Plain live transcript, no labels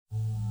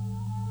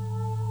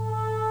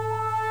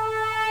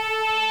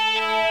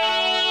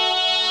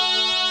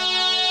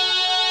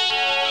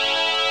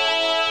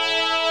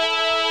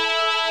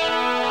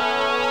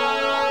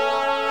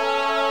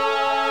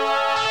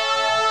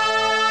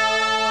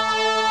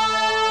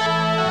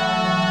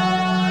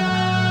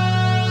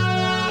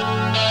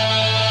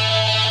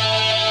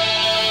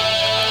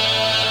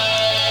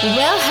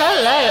Well,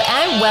 hello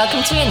and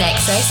welcome to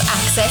INXS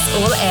Access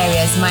All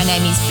Areas. My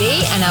name is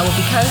B and I will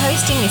be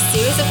co-hosting this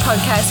series of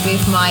podcasts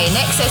with my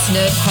INXS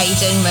nerd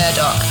Hayden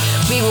Murdoch.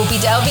 We will be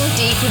delving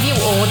deep with you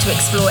all to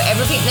explore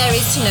everything there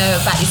is to know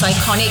about this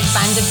iconic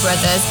band of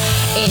brothers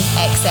in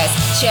Excess,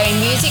 sharing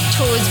music,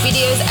 tours,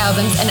 videos,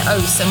 albums and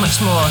oh so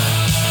much more.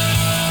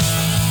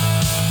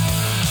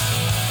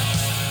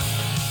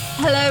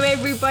 Hello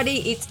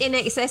everybody, it's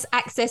INXS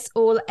Access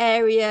All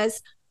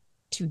Areas.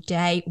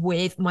 Today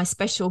with my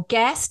special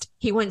guest.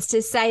 He wants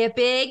to say a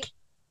big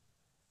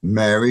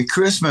Merry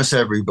Christmas,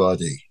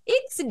 everybody.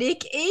 It's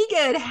Nick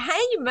Egan.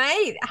 Hey,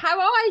 mate. How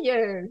are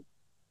you?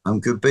 I'm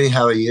good, B.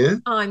 How are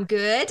you? I'm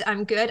good.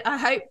 I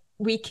hope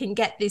we can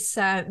get this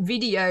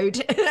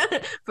videoed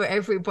for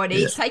everybody.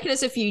 Yeah. It's taken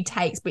us a few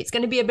takes, but it's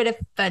going to be a bit of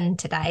fun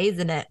today,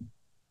 isn't it?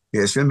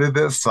 Yeah, it's going to be a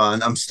bit of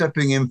fun. I'm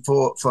stepping in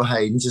for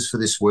Hayden just for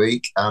this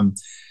week.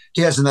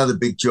 He has another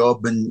big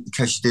job, and in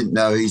case you didn't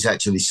know, he's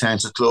actually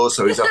Santa Claus,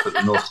 so he's up at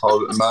the North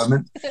Pole at the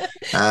moment,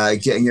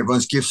 getting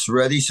everyone's gifts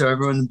ready. So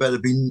everyone better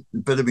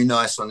be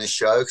nice on this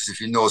show, because if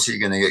you're naughty, you're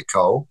going to get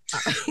cold.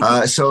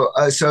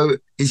 So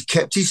he's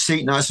kept his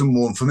seat nice and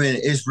warm for me, and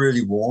it is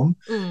really warm.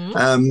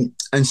 Mm.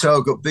 And so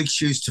I've got big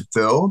shoes to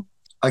fill.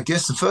 I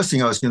guess the first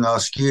thing I was going to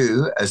ask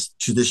you, as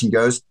tradition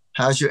goes,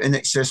 how's your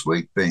INXS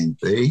week been,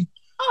 B?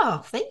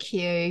 Oh, thank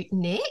you,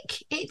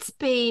 Nick. It's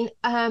been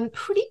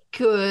pretty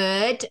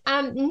good.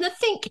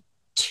 Nothing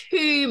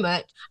too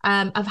much.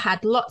 I've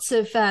had lots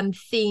of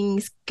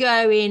things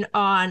going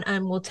on,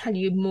 and we'll tell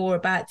you more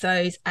about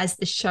those as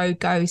the show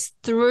goes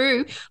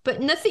through,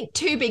 but nothing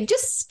too big.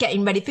 Just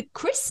getting ready for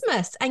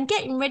Christmas and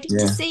getting ready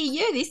to see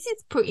you. This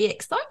is pretty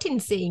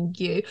exciting seeing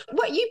you.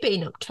 What you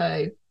been up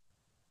to?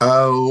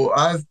 Oh,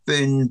 I've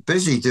been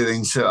busy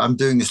I'm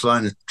doing this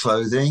line of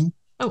clothing.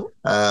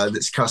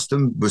 That's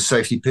custom with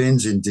safety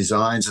pins in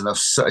designs, and I've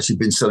actually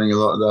been selling a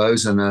lot of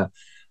those, and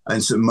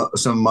some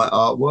of my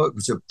artwork,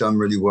 which I've done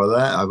really well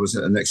at. I was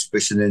at an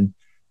exhibition in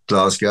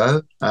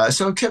Glasgow,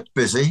 so I kept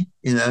busy,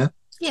 Yeah.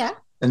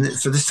 And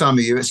for this time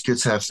of year, it's good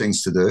to have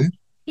things to do.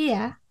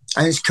 Yeah.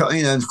 And it's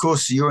of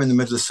course, you're in the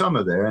middle of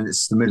summer there, and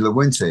it's the middle of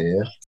winter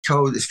here.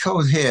 It's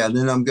cold here, and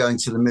then I'm going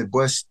to the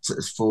Midwest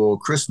for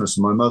Christmas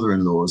with my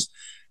mother-in-law's,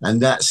 and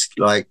that's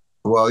like.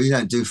 Well, you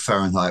don't do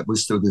Fahrenheit. We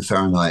still do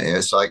Fahrenheit here.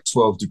 It's like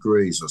 12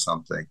 degrees or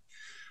something,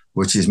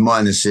 which is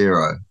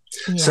 -0.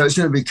 Yeah. So it's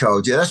going to be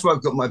cold. Yeah, that's why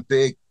I've got my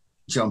big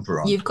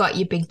jumper on. You've got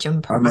your big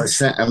jumper on.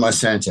 And my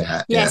Santa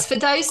hat. Yes, for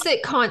those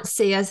that can't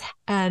see us,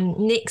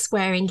 Nick's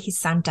wearing his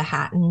Santa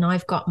hat, and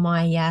I've got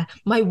my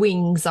my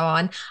wings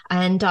on,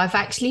 and I've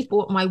actually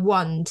bought my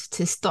wand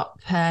to stop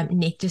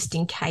Nick just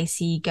in case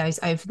he goes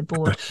over the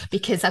board,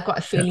 because I've got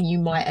a feeling you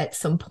might at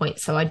some point.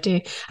 So I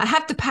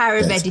have the power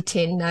of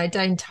editing now,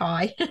 don't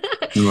I?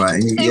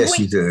 Right, yes,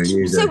 you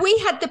do. So we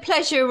had the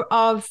pleasure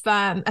of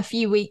a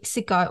few weeks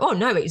ago,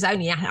 it was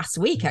only last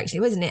week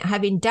actually, wasn't it,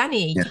 having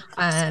Danny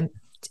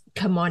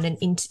come on and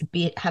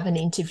have an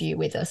interview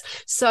with us.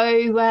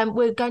 So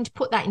we're going to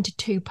put that into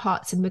two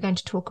parts, and we're going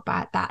to talk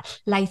about that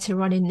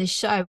later on in the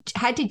show.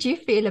 How did you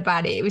feel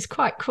about it? It was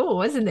quite cool,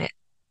 wasn't it?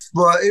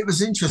 Well, it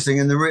was interesting,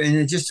 and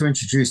just to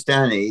introduce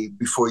Danny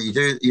before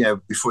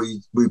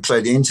we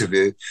played the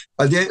interview,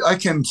 I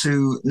came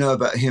to know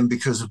about him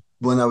because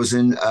when I was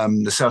in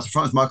the south of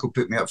France, Michael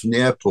picked me up from the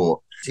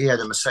airport. He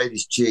had a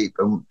Mercedes Jeep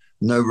and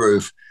no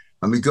roof,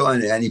 and we got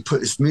in it, and he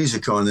put this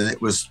music on, and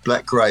it was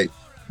Black Grape.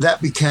 That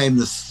became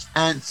the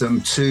anthem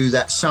to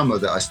that summer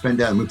that I spent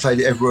down. We played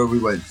it everywhere we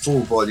went,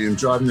 full volume,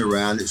 driving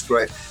around. It's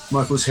great.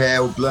 Michael's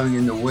hair blowing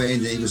in the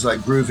wind, and he was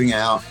like grooving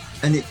out.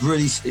 And it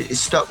really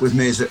stuck with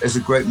me as a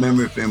great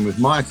memory of being with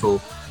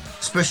Michael,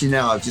 especially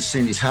now I've just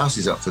seen his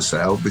houses up for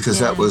sale, because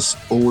that was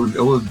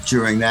all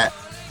during that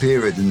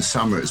period in the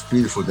summer. It's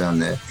beautiful down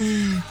there.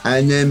 Mm.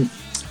 And then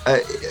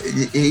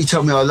he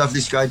told me, I love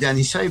this guy,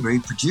 Danny Sabre. He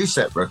produced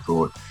that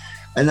record.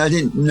 And I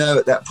didn't know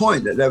at that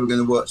point that they were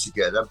going to work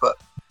together, but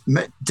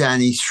met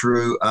Danny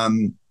through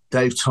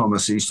Dave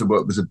Thomas, who used to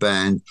work with a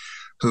band,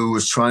 who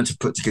was trying to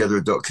put together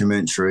a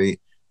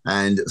documentary,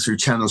 and through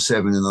Channel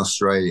 7 in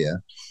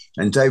Australia.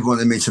 And Dave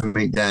wanted me to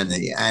meet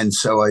Danny. And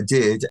so I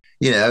did.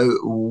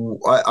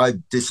 I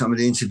did some of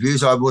the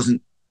interviews. I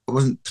wasn't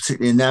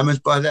particularly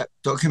enamored by that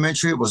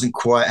documentary. It wasn't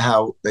quite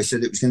how they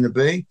said it was going to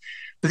be,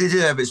 but it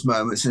did have its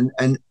moments.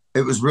 And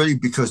it was really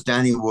because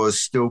Danny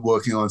was still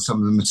working on some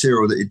of the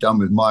material that he'd done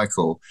with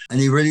Michael. And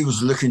he really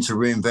was looking to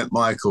reinvent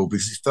Michael,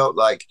 because he felt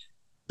like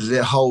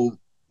the whole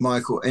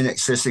Michael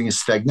INXS thing has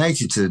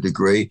stagnated to a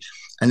degree.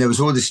 And there was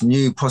all this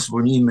possible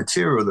new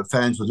material that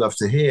fans would love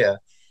to hear.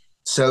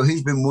 So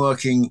he's been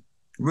working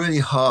really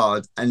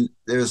hard. And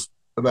there's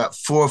about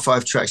 4 or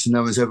 5 tracks that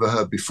no one's ever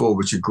heard before,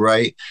 which are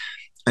great.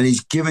 And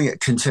he's giving it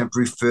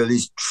contemporary feel.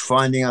 He's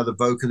finding other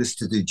vocalists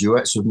to do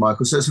duets with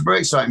Michael. So it's a very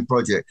exciting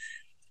project.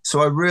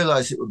 So I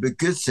realized it would be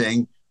a good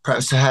thing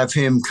perhaps to have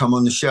him come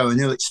on the show, and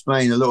he'll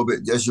explain a little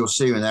bit, as you'll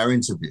see in our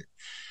interview.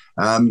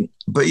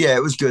 But yeah,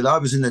 it was good. I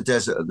was in the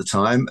desert at the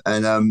time,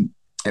 and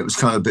it was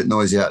kind of a bit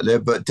noisy out there.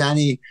 But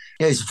Danny,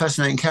 he's a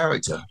fascinating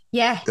character.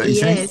 Yeah, don't you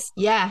he think? is.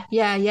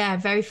 Yeah.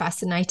 Very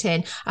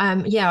fascinating.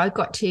 I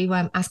got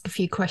to ask a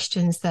few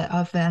questions that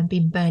have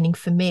been burning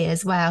for me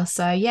as well.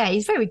 So yeah,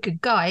 he's a very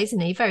good guy, isn't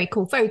he? Very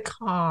cool, very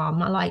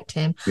calm. I liked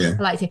him. Yeah.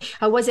 I liked him.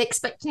 I was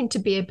expecting him to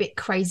be a bit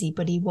crazy,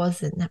 but he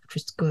wasn't. That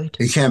was good.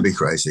 He can be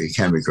crazy. He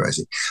can be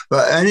crazy.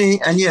 But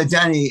yeah,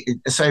 Danny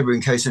Sabre,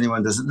 in case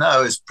anyone doesn't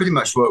know, has pretty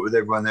much worked with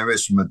everyone there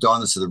is, from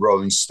Madonna to the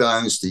Rolling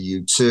Stones to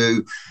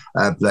U2,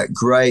 Black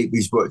Grape.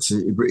 He's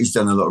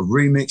done a lot of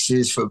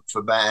remixes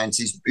for bands.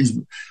 He's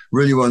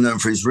really well known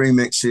for his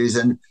remixes,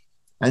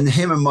 and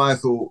him and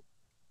Michael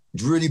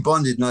really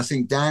bonded. And I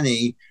think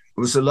Danny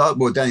was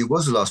Danny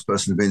was the last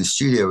person to be in the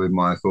studio with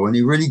Michael, and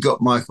he really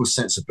got Michael's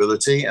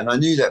sensibility. And I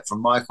knew that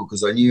from Michael,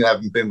 because I knew,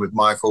 having been with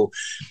Michael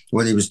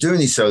when he was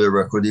doing his solo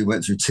record, he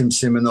went through Tim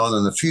Simonon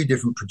and a few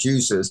different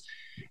producers,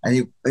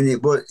 and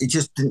it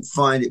just didn't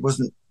find, it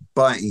wasn't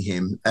biting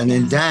him. And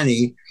then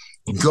Danny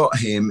got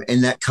him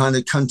in that kind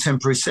of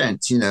contemporary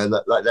sense,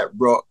 like that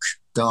rock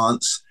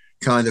dance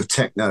kind of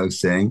techno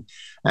thing,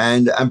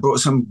 and brought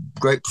some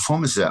great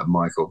performances out of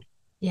Michael.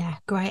 Yeah,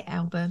 great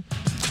album.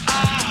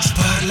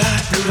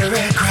 Spotlight through the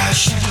red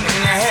crashing in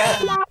your head.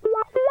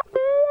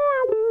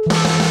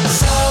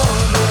 So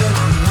baby,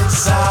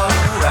 it's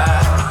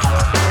alright.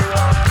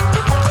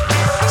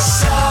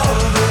 So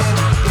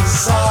baby,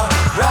 it's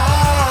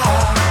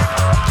alright.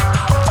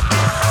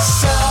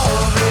 So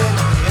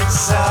baby,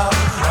 it's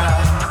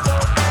alright.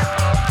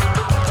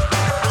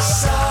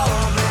 So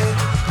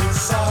baby,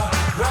 it's alright.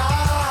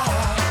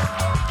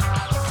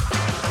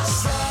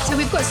 So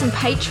we've got some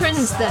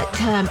patrons that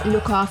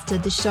look after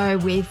the show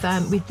with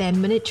their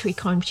monetary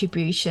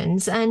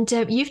contributions, and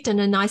you've done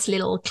a nice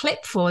little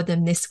clip for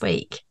them this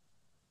week.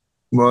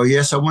 Well,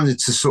 yes, I wanted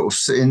to sort of,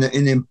 in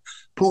the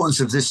importance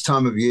of this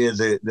time of year,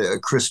 the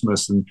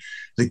Christmas, and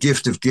the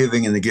gift of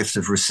giving and the gift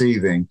of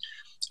receiving,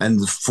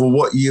 and for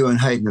what you and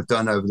Hayden have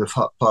done over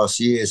the past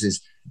years,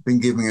 is been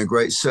giving a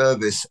great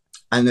service,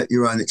 and at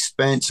your own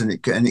expense, and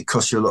it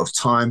costs you a lot of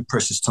time,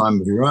 precious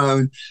time of your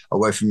own,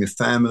 away from your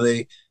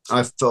family.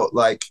 I felt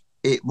like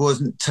it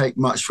wasn't take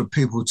much for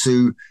people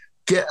to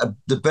get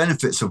the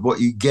benefits of what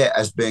you get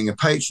as being a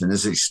patron,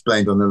 as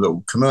explained on the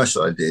little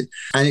commercial I did.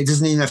 And it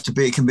doesn't even have to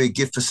be, it can be a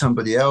gift for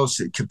somebody else.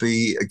 It could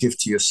be a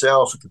gift to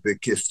yourself. It could be a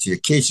gift to your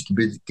kids. It could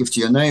be a gift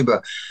to your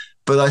neighbor.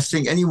 But I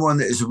think anyone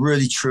that is a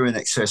really true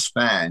INXS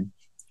fan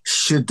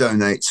should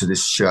donate to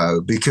this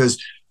show,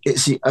 because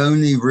it's the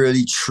only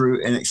really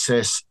true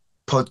INXS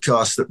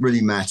podcast that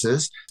really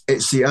matters.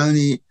 It's the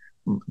only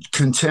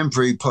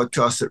contemporary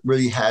podcast that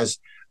really has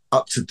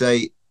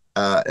up-to-date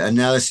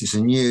analysis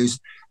and news,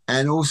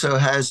 and also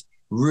has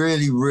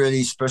really,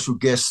 really special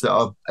guests that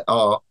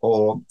are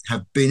or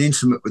have been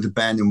intimate with the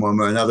band in one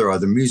way or another,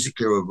 either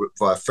musically or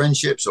via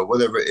friendships or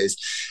whatever it is.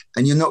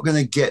 And you're not going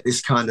to get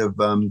this kind of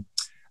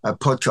a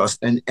podcast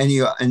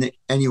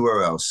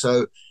anywhere else.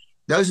 So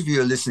those of you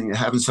who are listening that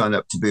haven't signed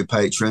up to be a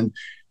patron,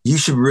 you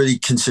should really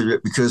consider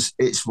it, because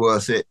it's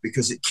worth it,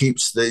 because it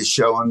keeps the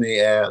show on the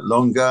air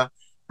longer,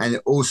 and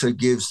it also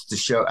gives the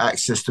show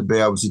access to be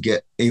able to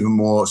get even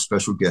more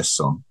special guests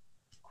on.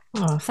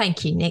 Oh,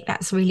 thank you, Nick.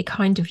 That's really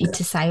kind of you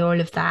to say all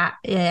of that.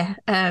 Yeah,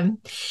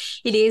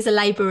 it is a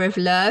labour of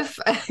love.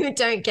 We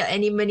don't get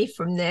any money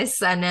from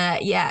this, and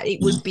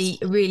it would be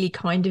really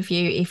kind of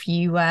you if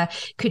you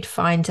could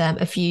find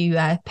a few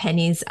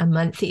pennies a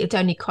month. It would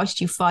only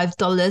cost you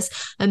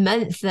 $5 a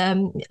month.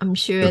 I'm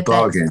sure a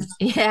bargain.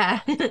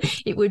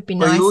 It would be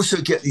nice. Well, you also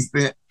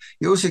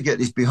get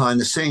these behind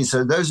the scenes.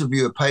 So those of you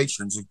who are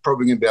patrons are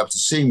probably going to be able to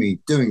see me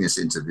doing this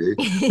interview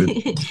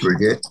with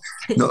Bridget.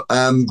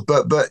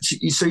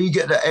 So you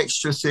get that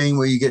extra thing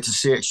where you get to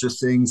see extra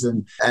things,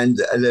 and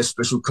there's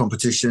special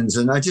competitions.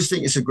 And I just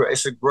think it's a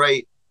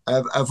great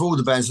of all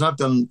the bands, and I've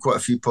done quite a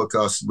few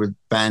podcasts with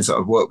bands that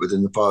I've worked with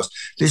in the past.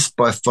 This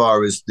by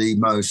far is the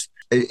most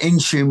in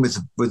tune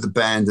with the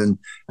band,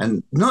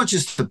 and not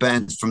just the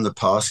band from the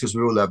past, because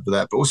we all love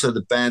that, but also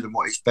the band and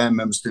what each band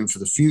member's doing for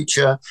the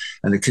future,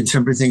 and the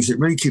contemporary things. It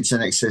really keeps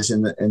INXS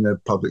in the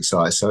public's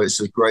eye. So it's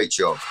a great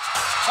job.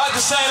 I'd like to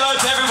say hello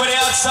to everybody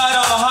outside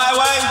on the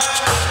highway.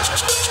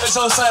 Let's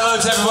all say hello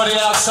to everybody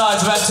outside.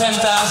 It's about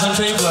 10,000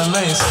 people at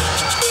least.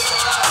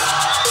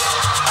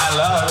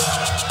 Hello.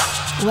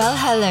 Well,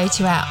 hello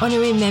to our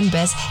honorary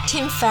members: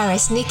 Tim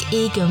Ferriss, Nick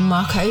Egan,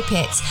 Mark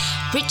Opitz,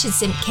 Richard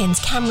Simpkins,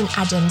 Cameron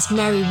Adams,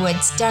 Mary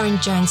Woods, Darren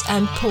Jones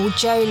and Paul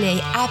Jolie.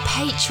 Our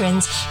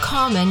patrons: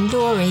 Carmen,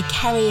 Laurie,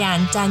 Carrie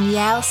Ann,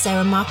 Danielle,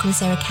 Sarah Markham,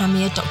 Sarah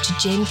Camia, Dr.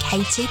 Jim,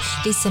 Katie,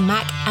 Lisa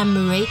Mack,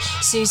 Anne-Marie,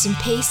 Susan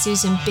P,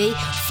 Susan B,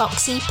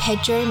 Foxy,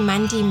 Pedro,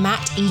 Mandy,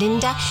 Matt,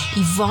 Linda,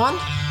 Yvonne,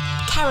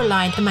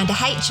 Caroline, Amanda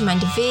H,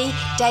 Amanda V,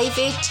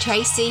 David,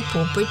 Tracy,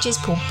 Paul Bridges,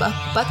 Paul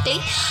Buckley,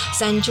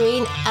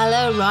 Sandrine,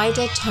 Ella,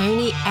 Ryder,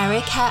 Tony,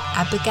 Erica,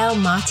 Abigail,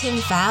 Martin,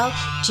 Val,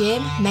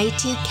 Jim,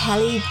 Matey,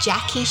 Kelly,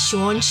 Jackie,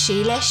 Sean,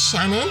 Sheila,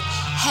 Shannon,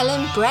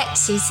 Helen, Brett,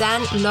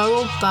 Suzanne,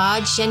 Laurel,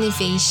 Bard,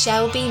 Genevieve,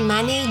 Shelby,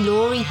 Manny,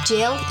 Laurie,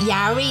 Jill,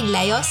 Yari,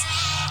 Leos,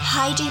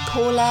 Heidi,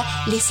 Paula,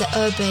 Lisa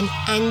Urban,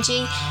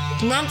 Angie,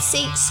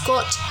 Nancy,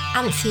 Scott,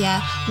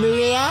 Anthea,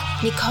 Maria,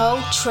 Nicole,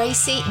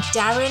 Tracy,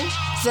 Darren,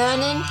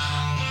 Vernon,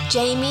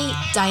 Jamie,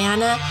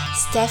 Diana,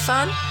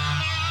 Stefan,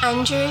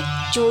 Andrew,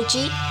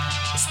 Georgie,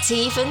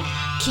 Stephen,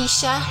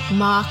 Keisha,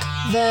 Mark,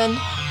 Vern,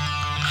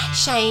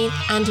 Shane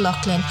and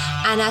Lachlan.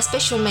 And our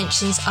special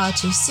mentions are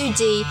to Sue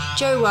D,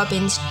 Joe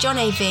Robbins, John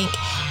A. Vink,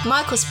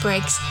 Michael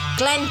Spriggs,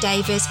 Glenn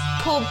Davis,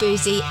 Paul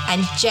Boozy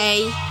and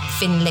Jay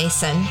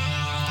Finlayson.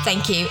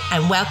 Thank you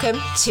and welcome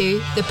to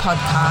the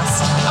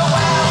podcast. Oh,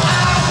 well,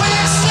 I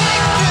wish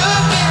it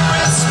could be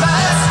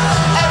Christmas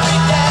every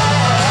day.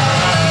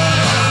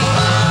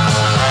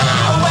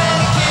 When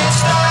kids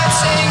start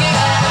singing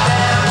and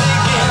band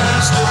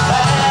begins to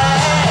play.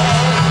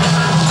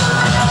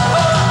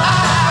 Oh,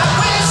 I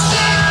wish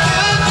it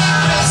could be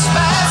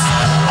Christmas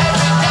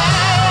every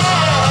day.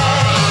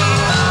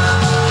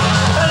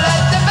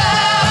 Let the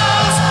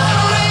bells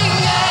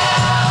ring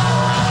out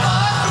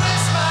for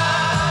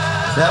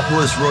Christmas. That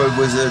was Roy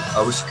Wizard.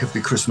 I wish it could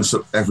be Christmas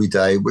every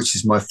day, which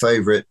is my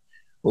favorite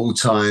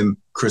all-time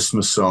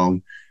Christmas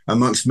song,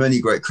 amongst many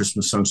great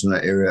Christmas songs in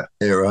that era.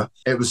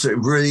 It was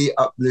really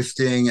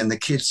uplifting, and the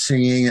kids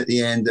singing at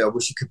the end, I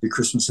wish it could be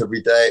Christmas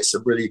every day. It's a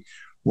really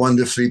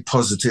wonderfully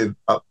positive,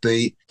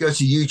 upbeat. Go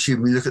to YouTube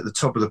and you look at the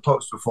Top of the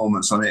Pops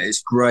performance on it.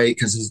 It's great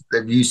because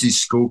they've used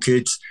these school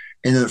kids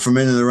from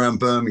in and around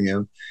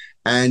Birmingham,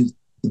 and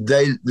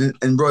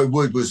Roy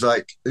Wood was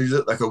like, he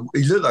looked like a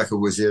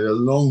wizard, a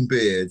long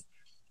beard.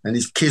 And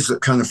these kids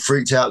look kind of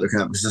freaked out looking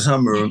at him because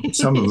some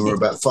of them are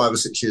about 5 or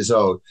 6 years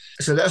old.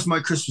 So that's my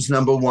Christmas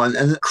number one.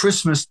 And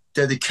Christmas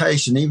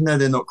dedication, even though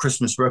they're not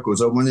Christmas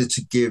records, I wanted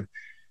to give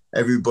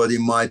everybody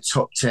my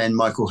top 10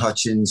 Michael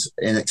Hutchence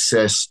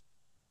INXS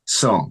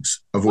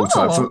songs of all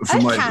time for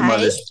my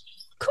list.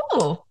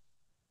 Cool.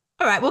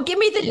 All right. Well, give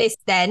me the list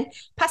then.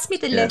 Pass me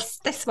the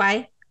list this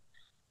way.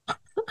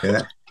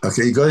 Yeah.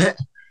 Okay. You got it?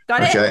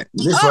 Got it? Okay.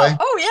 This way.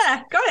 Oh,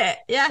 yeah. Got it.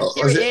 Yeah.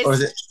 Here it is. Or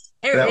is it?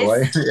 Here that it is.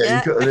 way. Yeah,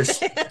 Yeah. you got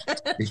this.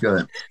 You got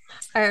it.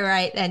 All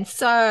right then.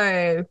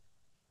 So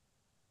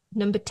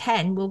number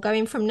 10, we'll go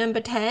in from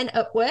number 10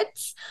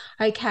 upwards.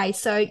 Okay,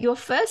 so your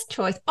first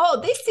choice. Oh,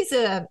 this is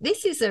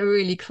a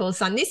really cool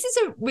song. This is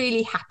a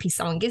really happy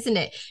song, isn't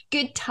it?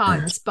 Good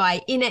Times by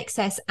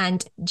INXS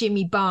and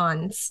Jimmy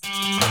Barnes.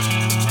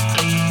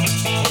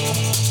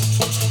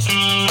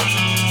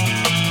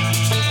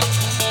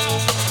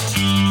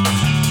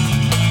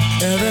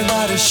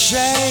 Everybody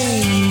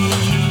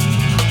shake.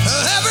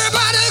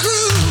 Everybody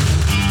groove.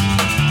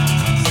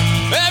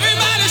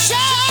 Everybody shake.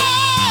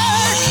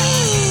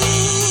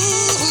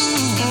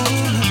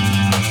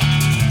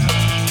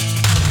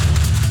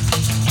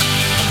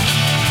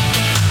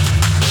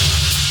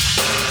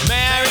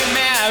 Mary,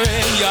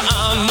 Mary, you're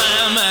on my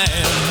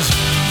mind.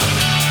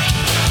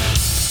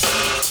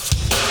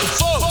 The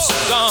folks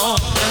are gone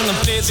and the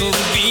place will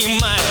be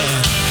mine.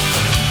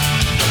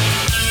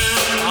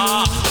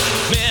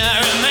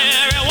 Mary,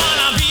 Mary,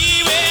 wanna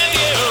be with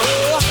you.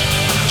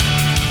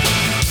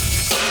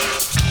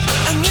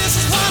 And this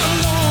is what I'm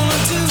gonna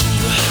do.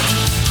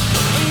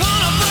 I'm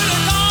gonna put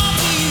it all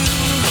for you.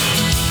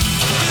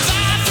 'Cause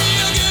I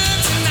feel good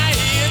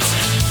tonight.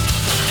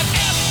 And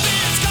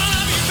everything's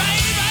gonna be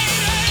right,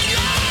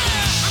 yeah.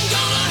 I'm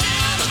gonna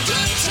have a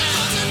good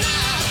time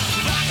tonight.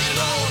 Rock and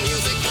roll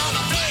music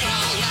gonna play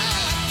all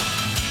night.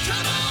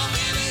 Come on,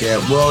 baby.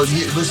 Yeah, well,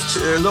 it was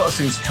a lot of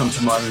things come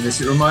to mind in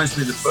this. It reminds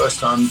me of the first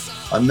time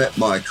I met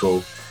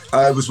Michael.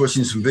 I was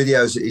watching some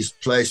videos at his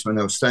place when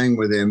I was staying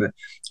with him,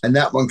 and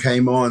that one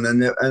came on,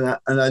 and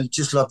I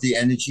just loved the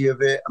energy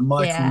of it. And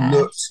Michael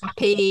looked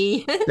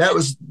happy. That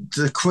was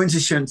the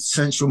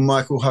quintessential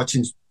Michael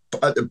Hutchence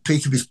at the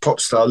peak of his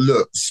pop star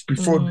looks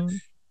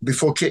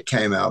before Kit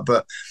came out.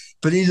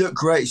 But he looked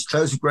great. His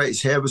clothes were great.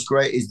 His hair was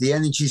great. The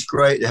energy's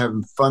great. They're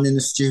having fun in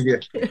the studio.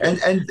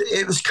 And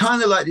it was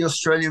kind of like the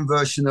Australian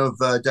version of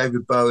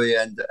David Bowie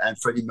and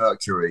Freddie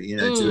Mercury,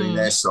 doing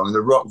their song,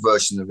 the rock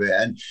version of it.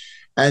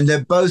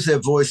 And both their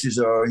voices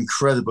are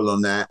incredible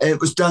on that. And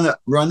it was done at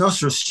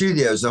Rhinoceros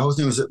Studios. The whole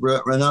thing was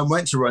and I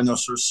went to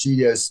Rhinoceros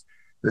Studios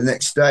the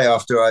next day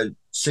after I'd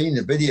seen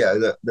the video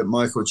that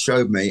Michael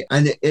showed me.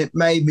 And it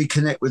made me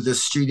connect with the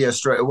studio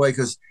straight away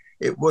because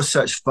it was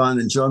such fun,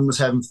 and John was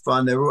having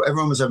fun.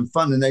 Everyone was having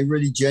fun, and they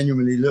really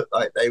genuinely looked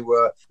like they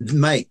were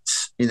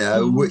mates,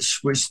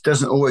 which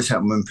doesn't always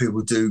happen when people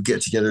do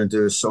get together and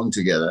do a song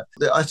together.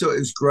 I thought it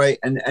was great,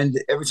 and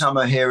every time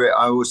I hear it,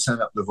 I always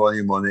turn up the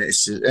volume on it.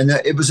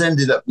 It was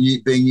ended up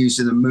being used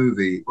in a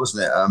movie,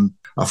 wasn't it?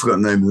 I forgot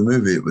the name of the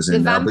movie it was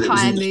in. The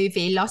vampire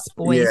movie, Lost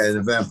Boys. Yeah,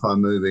 the vampire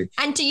movie.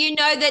 And do you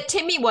know that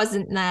Timmy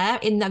wasn't there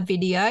in that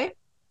video?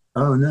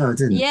 Oh no, I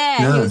didn't.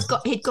 Yeah, no.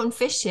 he'd gone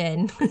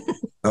fishing.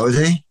 Oh, was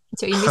he?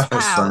 So he missed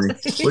out. Funny.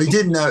 Well, he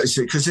didn't notice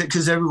it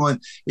because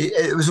everyone,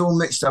 it was all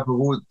mixed up of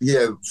all,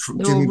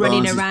 from Jimmy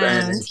Barnes'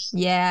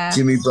 band,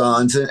 Jimmy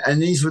Barnes, and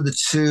these were the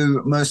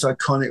two most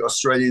iconic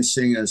Australian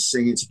singers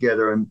singing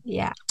together, and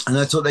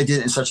I thought they did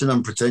it in such an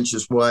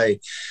unpretentious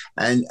way,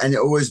 and it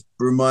always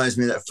reminds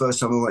me of that first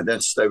time I went down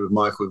to stay with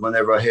Michael.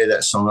 Whenever I hear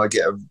that song, I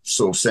get a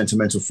sort of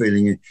sentimental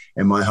feeling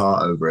in my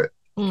heart over it.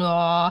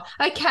 Oh,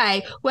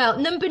 okay. Well,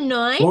 number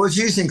 9. What did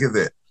you think of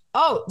it?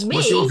 Oh, me?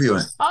 What's your view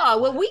on it? Oh,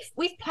 well,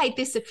 we've played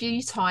this a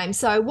few times.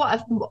 So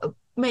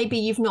maybe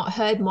you've not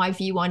heard my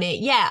view on it.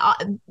 Yeah,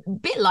 a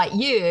bit like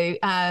you.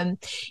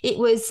 It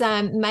was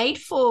made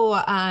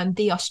for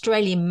the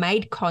Australian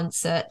Made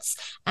concerts,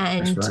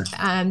 and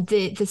right.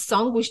 the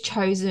song was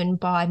chosen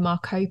by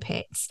Mark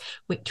Opitz,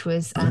 which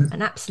was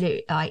an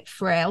absolute like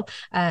thrill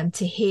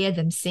to hear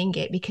them sing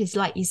it, because,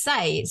 like you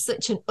say, it's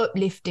such an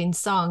uplifting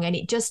song, and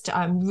it just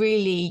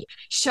really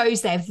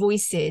shows their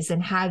voices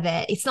and how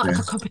it's not like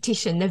a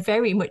competition. They're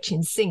very much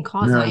in sync,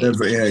 aren't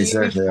they? Yeah,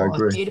 exactly. I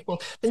agree.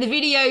 Beautiful. But the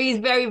video is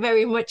very,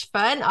 very much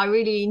fun. I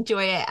really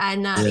enjoy it,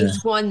 and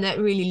it's one that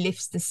really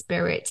lifts the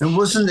spirit. And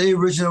wasn't the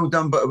original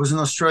done, but it was an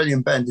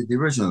Australian band did the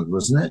original,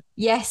 wasn't it?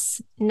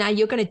 Yes. Now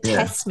you're going to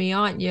test me,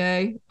 aren't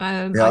you?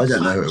 I don't know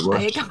who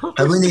it was.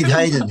 And we need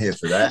Hayden here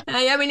for that.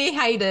 Yeah, we need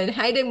Hayden.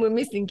 Hayden, we're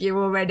missing you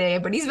already,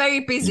 but he's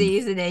very busy,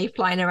 isn't he?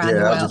 Flying around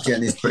the world.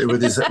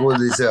 With all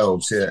his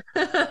elves, yeah.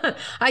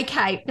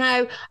 Okay.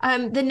 Now,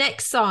 the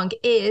next song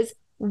is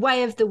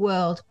Way of the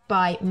World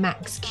by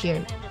Max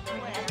Q.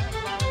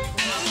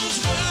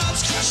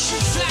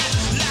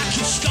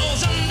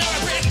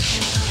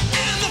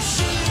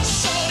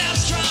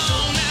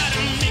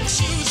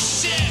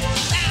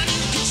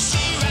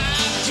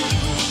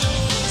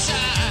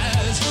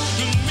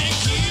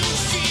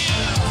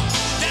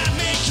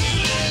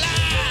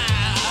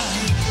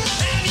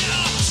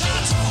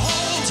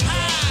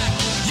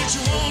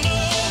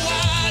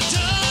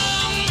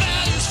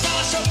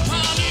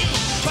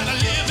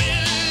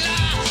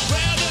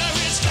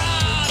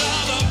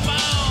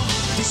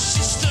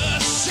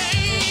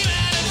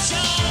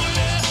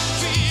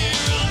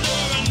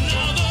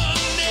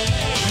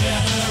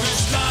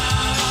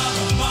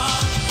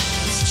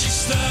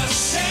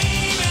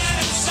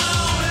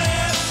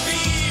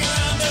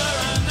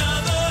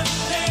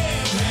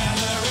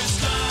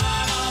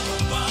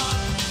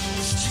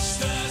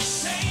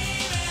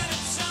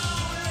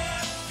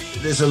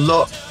 There's a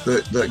lot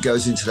that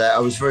goes into that. I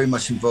was very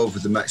much involved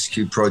with the Max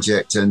Q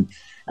project, and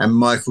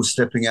Michael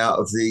stepping out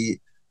of the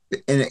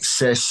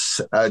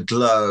INXS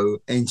glow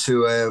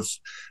into a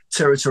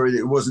territory that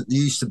it wasn't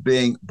used to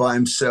being by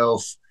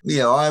himself. You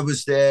know, I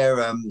was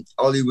there,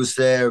 Ollie was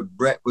there,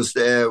 Brett was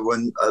there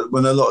when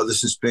a lot of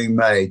this was being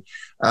made.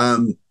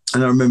 And I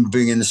remember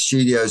being in the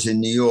studios in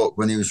New York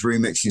when he was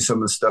remixing some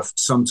of the stuff,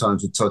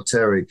 sometimes with Todd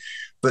Terry.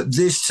 But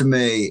this, to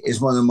me,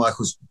 is one of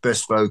Michael's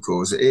best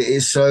vocals.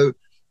 It's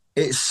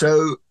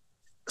so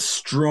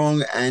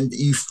strong, and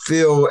you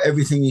feel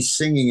everything he's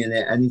singing in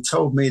it. And he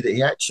told me that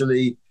he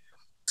actually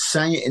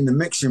sang it in the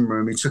mixing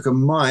room. He took a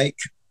mic,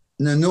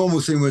 and the normal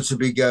thing would to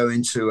be go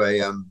into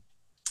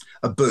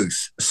a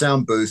booth, a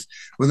sound booth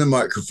with a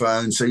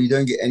microphone, so you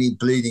don't get any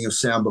bleeding of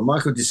sound. But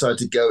Michael decided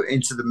to go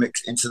into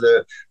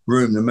the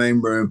room, the main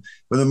room,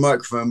 with a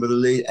microphone with a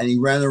lead, and he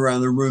ran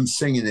around the room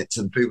singing it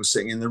to the people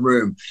sitting in the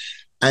room.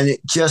 And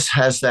it just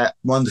has that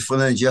wonderful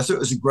energy. I thought it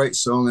was a great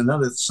song.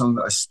 Another song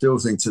that I still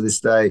think to this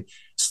day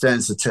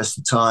stands the test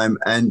of time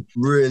and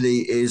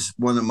really is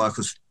one of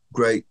Michael's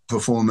great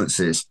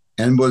performances.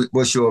 And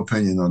what's your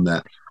opinion on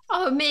that?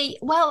 Oh, me.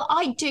 Well,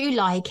 I do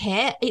like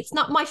it. It's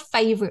not my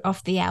favorite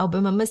off the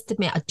album. I must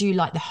admit, I do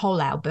like the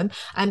whole album.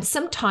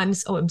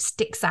 Sometimes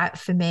sticks out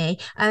for me.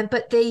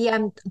 But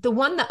the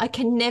one that I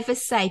can never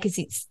say because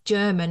it's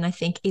German, I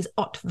think, is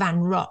Ott van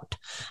Rott.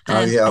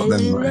 I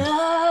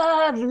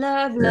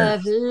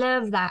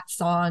love that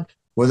song.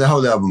 Well, the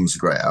whole album was a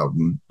great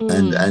album,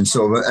 and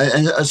sort of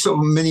a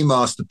mini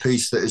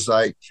masterpiece that is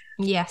like,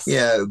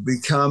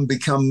 become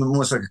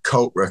almost like a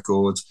cult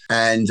record,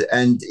 and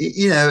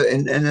you know,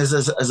 and as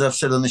I've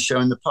said on the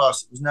show in the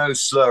past, it was no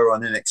slur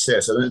on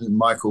INXS. I don't think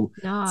Michael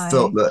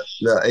felt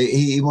that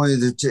he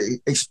wanted to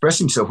express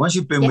himself. Once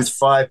you've been with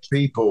 5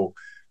 people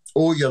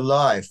all your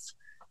life,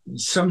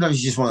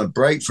 sometimes you just want to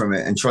break from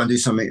it and try and do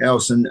something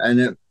else. And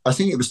I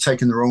think it was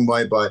taken the wrong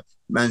way by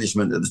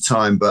management at the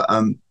time, but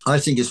I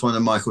think it's one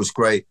of Michael's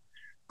great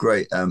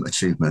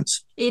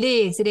achievements. It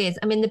is.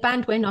 I mean, the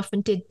band went off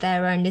and did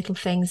their own little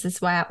things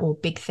as well, or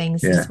big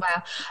things as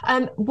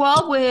well.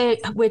 While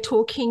we're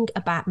talking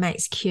about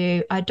Max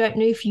Q, I don't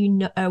know if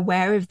you are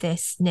aware of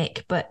this,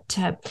 Nick, but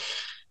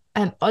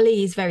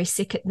Ollie is very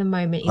sick at the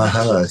moment. I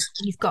heard.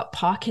 He's got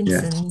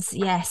Parkinson's.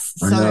 Yeah. Yes.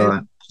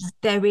 So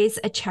there is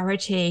a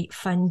charity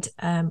fund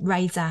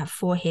raiser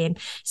for him.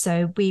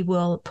 So we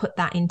will put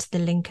that into the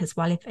link as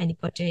well if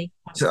anybody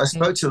wants to. I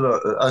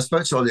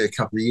spoke to Ollie a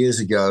couple of years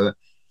ago,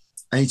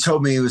 and he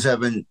told me he was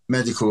having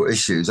medical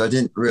issues. I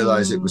didn't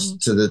realize it was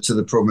to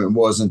the problem it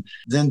was. And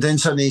then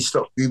suddenly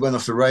he went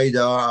off the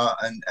radar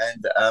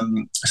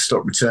and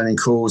stopped returning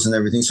calls and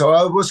everything. So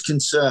I was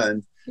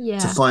concerned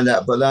to find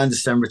out, but I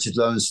understand Richard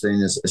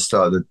Lowenstein has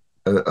started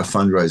a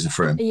fundraiser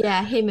for him.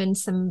 Yeah, him and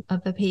some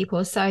other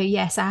people. So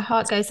yes, our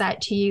heart goes out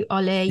to you,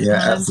 Ollie. Yeah,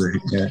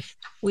 absolutely. Yeah.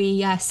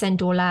 We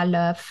send all our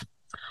love.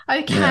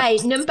 Okay,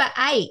 number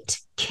 8,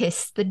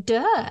 Kiss the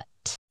Dirt.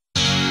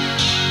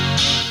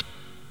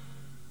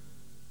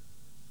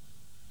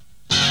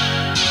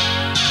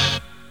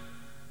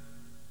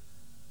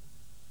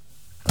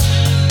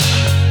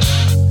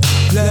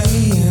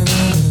 Laying in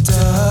the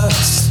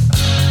dust,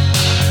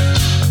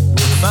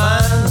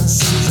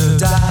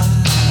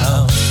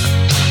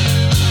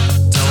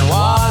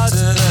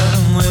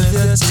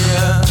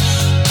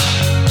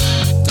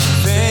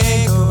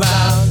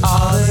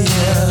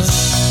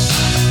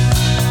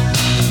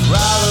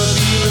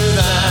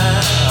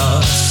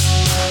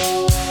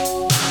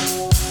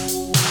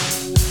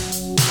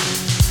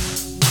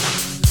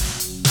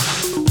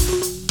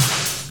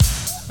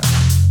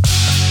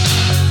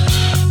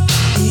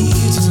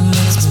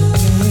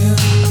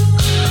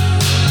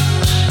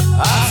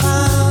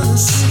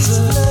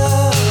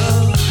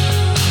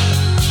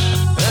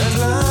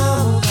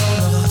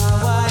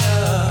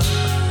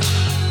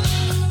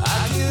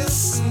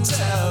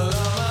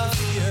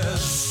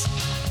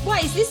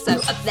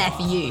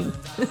 you?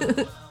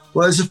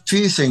 Well, there's a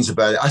few things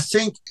about it. I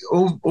think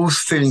all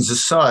feelings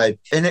aside,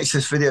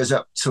 NXS videos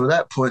up till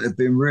that point have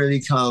been really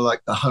kind of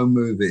like the home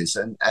movies,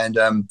 and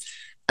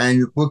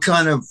were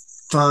kind of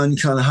fun,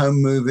 kind of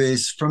home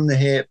movies from the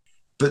hip.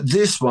 But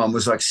this one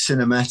was like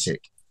cinematic.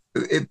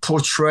 It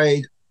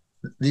portrayed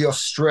the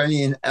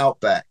Australian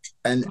outback,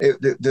 and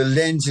the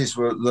lenses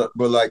were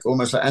like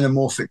almost like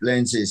anamorphic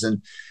lenses,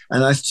 and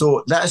I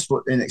thought that's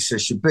what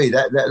NXS should be.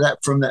 That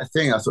from that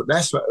thing, I thought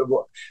that's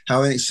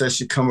how NXS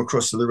should come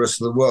across to the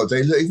rest of the world.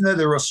 They look, even though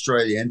they're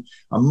Australian,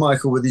 and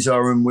Michael with his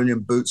R.M.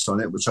 Williams boots on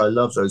it, which I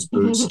love those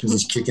boots because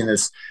he's kicking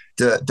us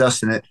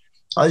dust in it.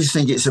 I just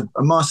think it's a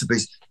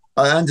masterpiece.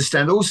 I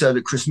understand also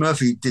that Chris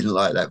Murphy didn't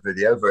like that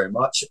video very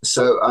much.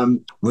 So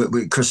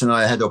Chris and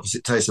I had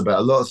opposite tastes about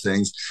a lot of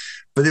things.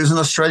 But there was an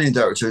Australian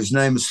director whose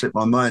name has slipped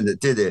my mind that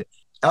did it.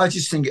 I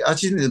just think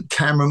the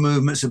camera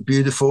movements are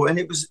beautiful. And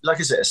it was, like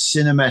I said, a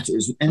cinematic. It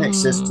was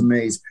NXS to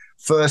me's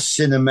first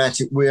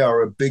cinematic We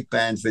Are a Big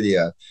Band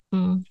video.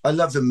 I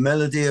love the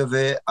melody of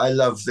it. I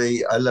love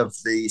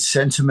the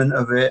sentiment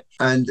of it.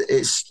 And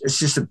it's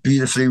just a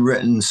beautifully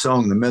written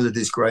song. The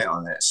melody's great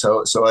on it.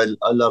 So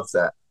I love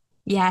that.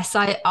 Yes,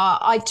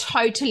 I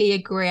totally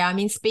agree. I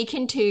mean,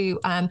 speaking to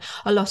a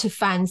lot of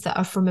fans that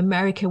are from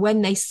America,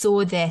 when they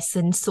saw this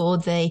and saw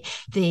the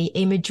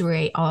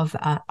imagery of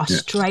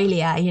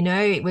Australia, you know,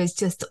 it was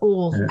just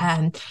all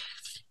and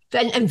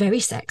very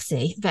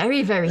sexy,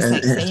 very, very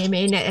sexy. I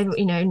mean,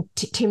 you know,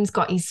 Tim's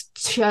got his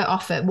shirt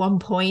off at one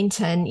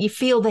point, and you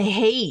feel the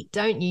heat,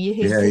 don't you?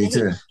 You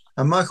do.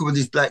 And Michael with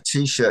his black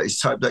T-shirt, his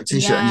tight black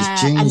T-shirt, and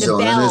his jeans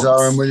on, and his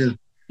R.M. Williams.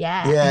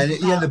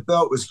 The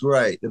belt was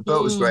great. The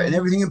belt was great, and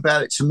everything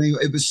about it to me,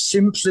 it was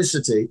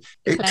simplicity.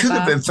 It could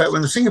have been, in fact,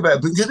 when I think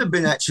about it, it could have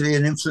been actually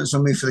an influence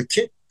on me for the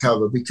kit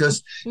cover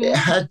because it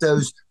had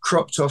those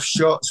cropped off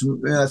shots.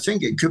 And I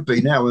think it could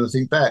be now when I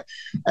think back,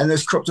 and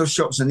those cropped off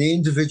shots and the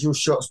individual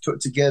shots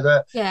put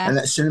together, and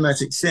that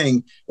cinematic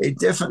thing. It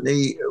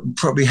definitely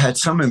probably had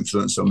some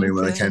influence on me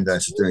when I came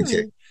down to doing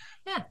kit.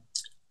 Yeah,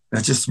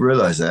 I just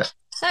realised that.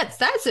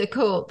 That's a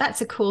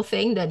cool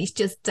thing that he's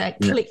just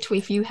clicked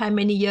with you. How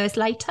many years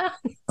later?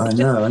 I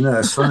know.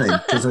 It's funny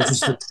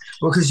because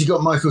because you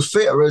got Michael's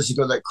feet. I realised you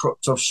got that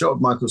cropped off shot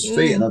of Michael's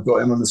feet, and I've got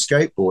him on the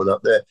skateboard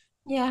up there.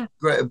 Yeah,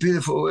 great, a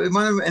beautiful,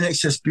 one of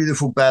NXS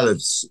beautiful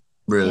ballads.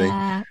 Really,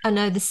 yeah, I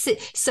know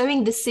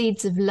sowing the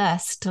seeds of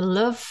lust. I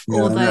love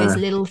all those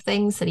little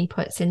things that he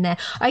puts in there.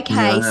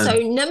 Okay, so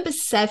number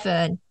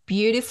 7,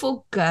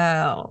 Beautiful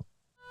Girl.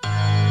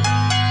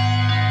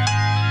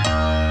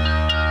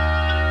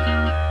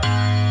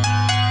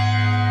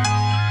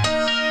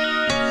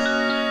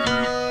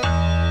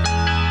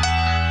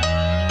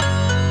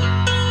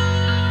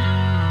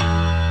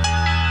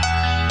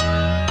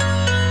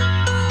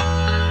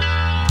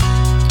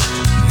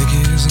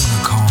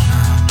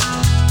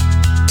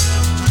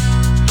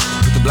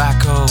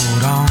 Black coat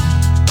on,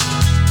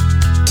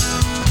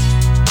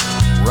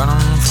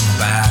 running from a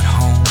bad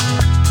home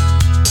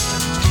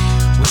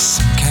with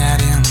some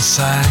cat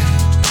inside.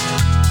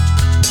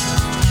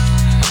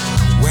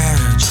 Where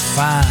did you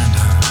find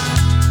her?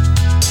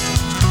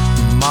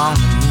 Among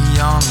the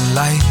neon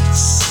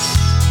lights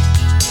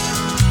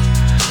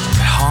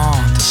that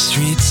haunt the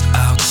streets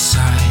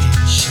outside.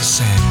 She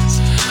says,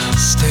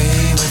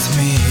 stay with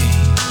me,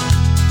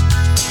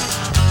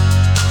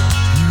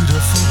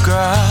 beautiful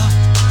girl.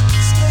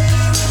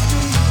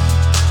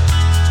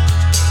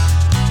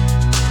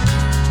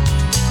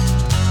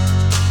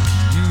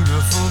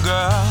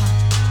 Girl,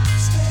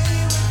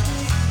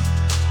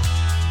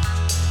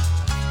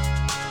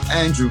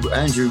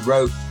 Andrew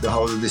wrote the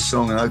whole of this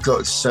song, and I've got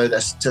to say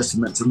that's a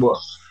testament to what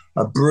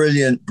a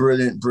brilliant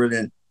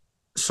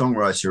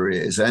songwriter he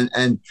is.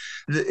 And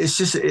it's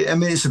just, I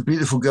mean, it's a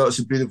beautiful girl, it's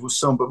a beautiful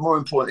song, but more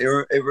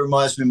importantly, it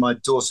reminds me of my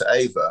daughter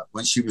Ava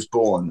when she was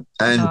born.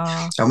 And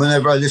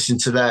whenever I listen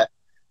to that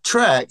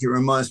track, it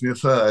reminds me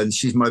of her, and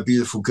she's my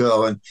beautiful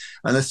girl. And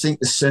I think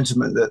the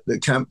sentiment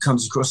that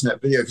comes across in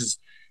that video,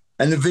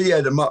 and the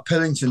video that Mark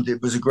Pellington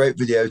did was a great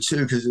video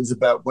too, because it was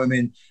about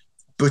women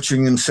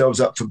butchering themselves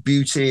up for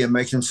beauty and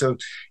making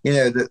themselves, you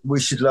know, that we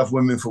should love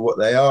women for what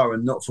they are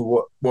and not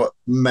for what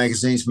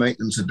magazines make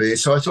them to be.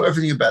 So I thought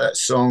everything about that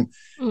song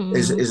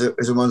is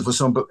a wonderful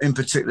song, but in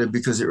particular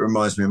because it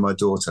reminds me of my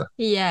daughter.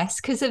 Yes,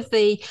 because of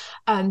the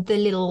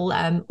little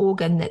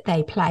organ that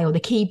they play, or the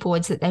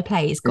keyboards that they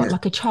play. It's got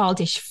like a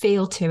childish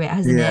feel to it,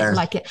 hasn't it?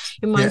 Like it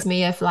reminds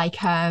me of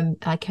like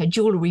a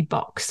jewellery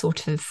box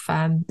sort of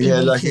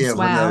image as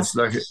well.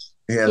 Like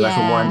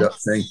a wind-up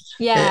thing.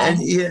 And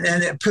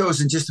it appeals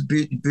in just a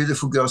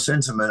beautiful girl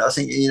sentiment. I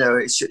think, you know,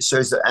 it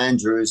shows that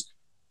Andrew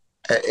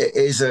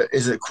is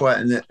a quite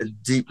a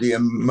deeply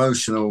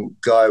emotional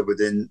guy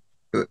within,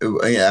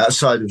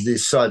 outside of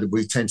this side that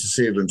we tend to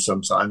see of him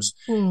sometimes.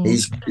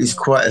 He's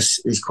quite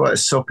a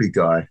soppy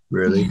guy,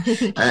 really.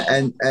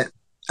 and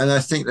I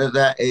think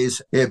that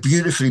is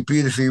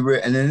beautifully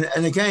written.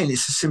 And again,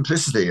 it's the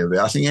simplicity of it.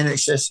 I think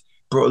NXS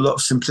brought a lot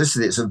of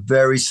simplicity. It's a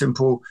very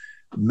simple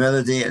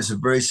melody, it's a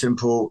very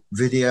simple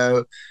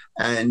video,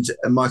 and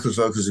Michael's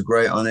vocals are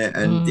great on it,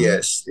 and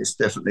yes, it's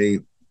definitely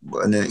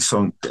an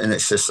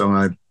NXS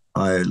song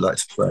I like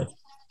to play.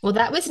 Well,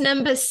 that was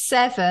number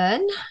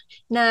 7.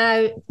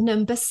 Now,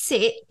 number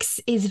 6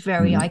 is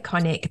very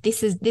iconic.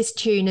 This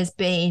tune has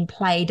been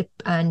played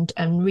and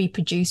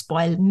reproduced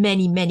by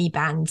many, many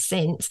bands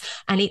since,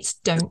 and it's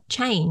Don't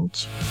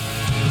Change.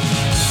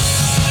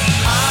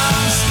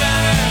 I'm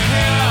standing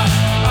here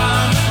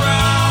on the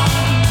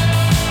ground.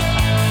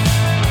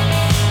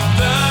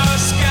 The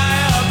sky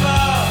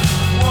above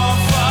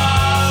won't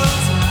fall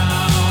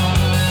down.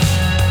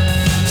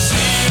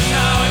 See you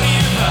now and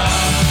either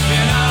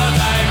in all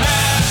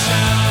directions.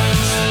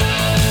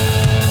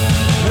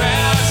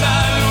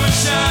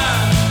 Resolution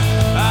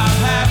of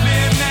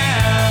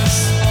happiness.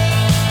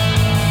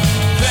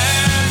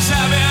 Things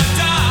have been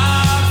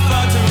done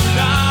for too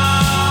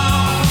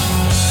long.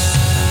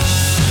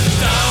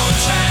 Don't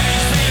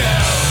change for you.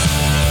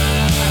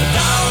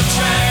 Don't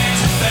change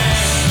a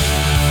thing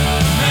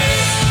for me.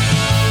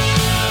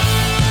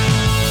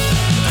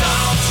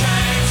 Don't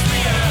change for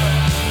you.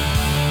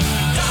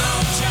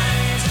 Don't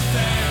change a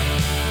thing.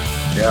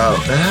 Yeah,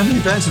 how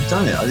many bands have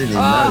done it? I didn't even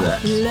know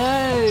that.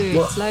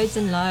 Loads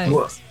and loads.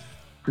 What?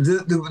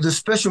 The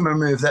special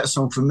memory of that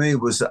song for me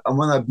was that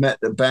when I met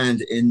the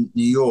band in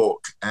New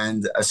York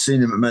and I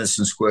seen them at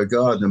Madison Square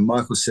Garden, and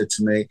Michael said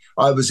to me,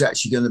 I was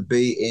actually going to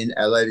be in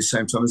LA the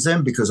same time as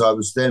them because I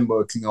was then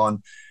working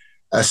on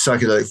a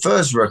Psychedelic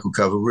Furs record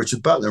cover with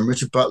Richard Butler. And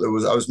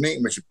I was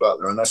meeting Richard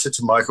Butler, and I said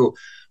to Michael,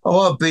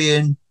 I'll be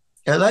in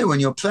LA when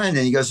you're playing.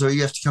 And he goes,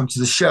 you have to come to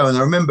the show. And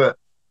I remember,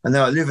 and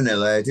now I live in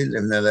LA. I didn't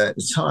live in LA at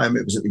the time.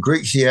 It was at the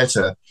Greek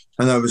Theatre,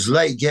 and I was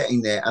late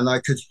getting there, and I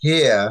could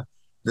hear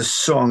the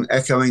song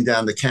echoing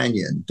down the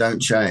canyon,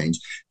 Don't Change.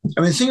 I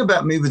mean, the thing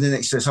about me with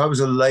INXS, I was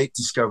a late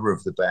discoverer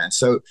of the band.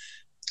 So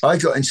I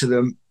got into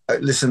them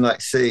at Listen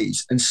Like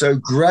Thieves. And so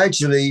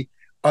gradually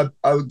I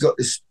got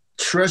this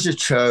treasure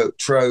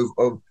trove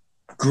of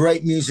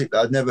great music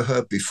that I'd never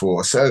heard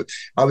before. So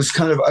I was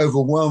kind of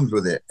overwhelmed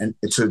with it, and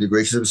to a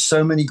degree, because there were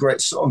so many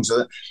great songs.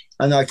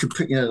 And I could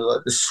pick,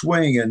 like The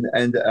Swing and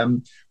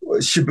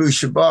Shabu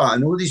Shaba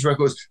and all these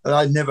records that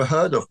I'd never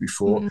heard of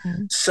before.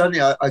 Mm-hmm.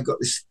 Suddenly I got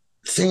this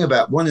thing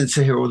about wanting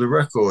to hear all the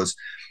records,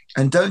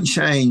 and Don't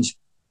Change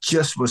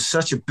just was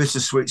such a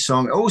bittersweet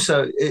song.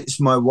 Also, it's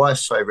my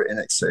wife's favorite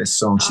INXS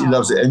song. She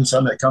loves it.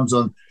 Anytime it comes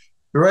on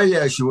the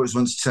radio, she always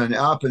wants to turn it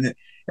up, and it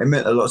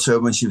meant a lot to her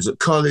when she was at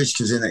college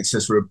because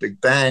INXS were a big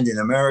band in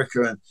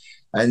America,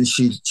 and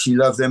she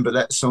loved them. But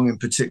that song in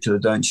particular,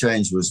 Don't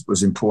Change,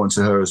 was important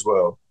to her as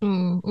well.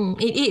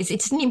 It is.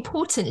 It's an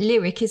important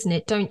lyric, isn't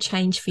it? Don't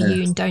change for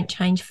you and don't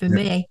change for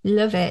me.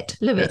 Love it.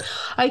 It.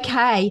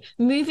 Okay,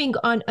 moving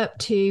on up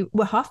to,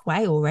 we're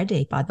halfway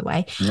already, by the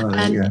way.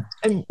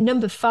 And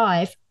number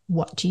 5,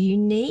 What Do You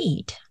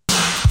Need?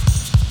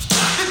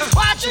 This is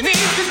what you need.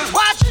 This is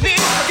what you need.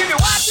 I'll give you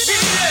what you need.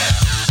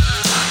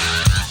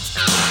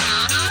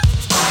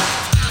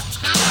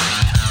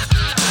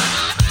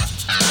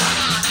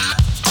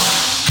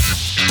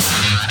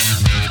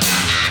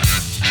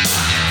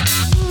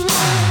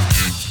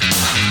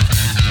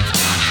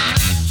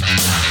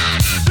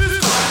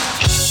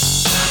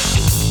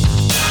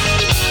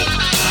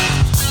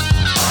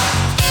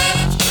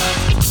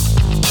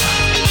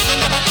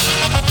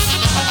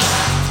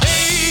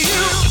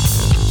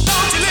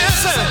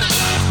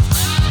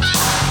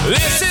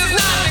 This is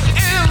not the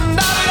end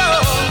of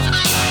love.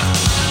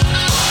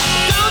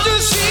 Don't you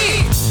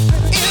see?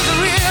 It's the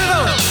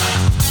rhythm.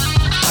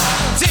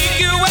 Take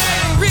you where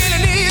you really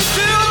need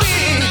to be.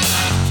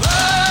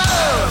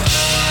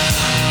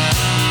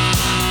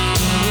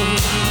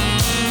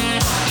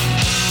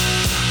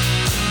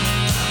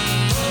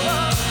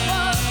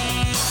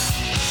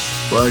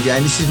 Well,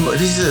 again, this is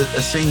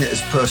a thing that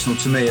is personal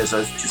to me. As I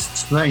was just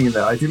explaining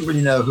that, I didn't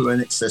really know who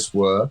INXS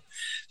were.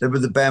 They were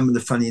the band with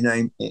the funny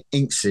name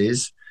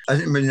Inxies. I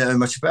didn't really know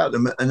much about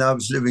them, and I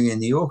was living in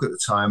New York at the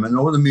time, and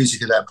all the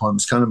music at that point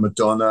was kind of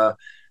Madonna,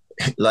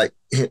 like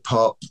hip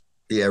hop,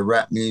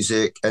 rap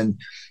music, and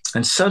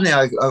suddenly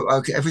I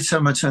every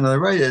time I turned on the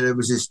radio, there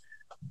was this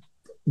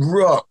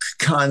rock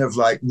kind of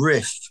like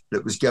riff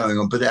that was going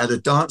on, but it had a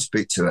dance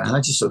beat to it, and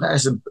I just thought that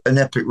is an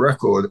epic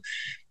record.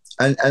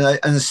 And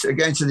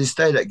again, to this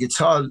day, the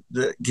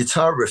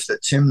guitar riff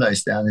that Tim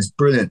lays down is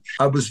brilliant.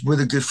 I was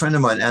with a good friend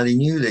of mine, Ali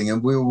Newling,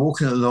 and we were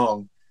walking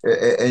along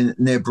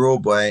near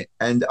Broadway,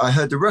 and I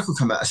heard the record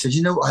come out. I said,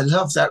 I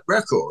love that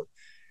record.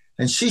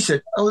 And she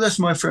said, oh, that's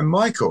my friend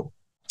Michael.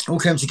 It all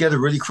came together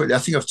really quickly. I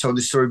think I've told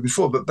this story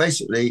before, but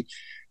basically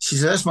she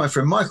said, that's my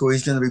friend Michael.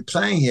 He's going to be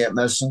playing here at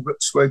Madison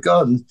Square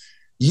Garden.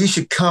 You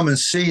should come and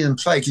see him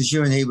play because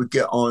you and he would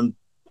get on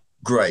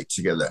great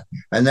together.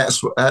 And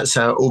that's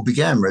how it all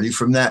began, really.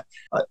 From that,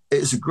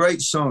 it's a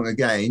great song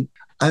again.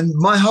 And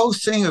my whole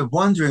thing of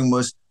wondering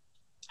was,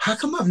 how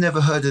come I've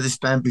never heard of this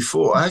band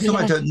before? How come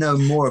I don't know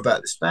more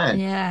about this band?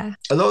 Yeah.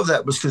 A lot of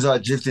that was because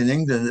I'd lived in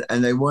England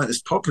and they weren't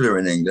as popular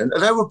in England.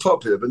 They were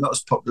popular, but not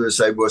as popular as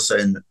they were,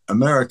 say, in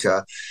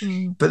America.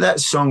 But that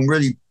song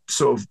really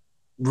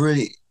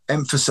really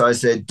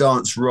emphasized their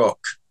dance rock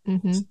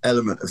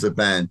element of the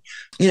band.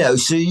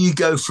 So you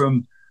go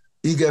from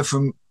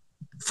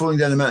Falling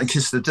Down the Mountain,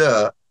 Kiss the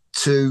Dirt,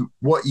 to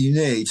what you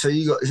need. So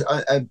you got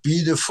a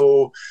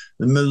beautiful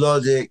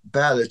melodic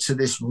ballad to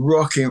this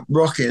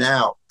rocking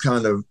out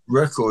kind of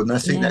record, and I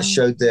think that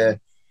showed their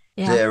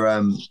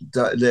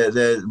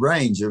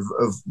range of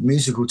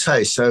musical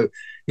taste. So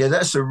yeah,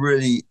 that's a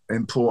really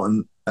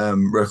important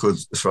record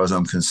as far as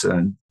I'm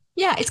concerned.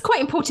 Yeah, it's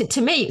quite important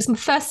to me. It's my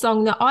first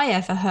song that I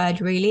ever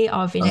heard, really,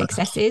 of In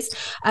Excesses.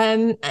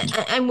 And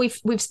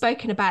we've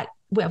spoken about,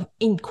 well,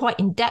 quite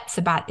in depth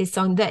about this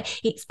song, that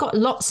it's got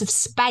lots of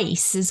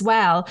space as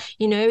well.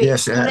 You know,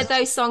 it's one of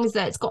those songs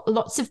that it's got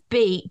lots of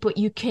beat, but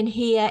you can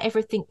hear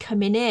everything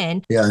coming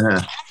in.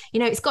 Yeah. You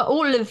know, it's got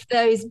all of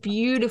those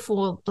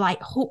beautiful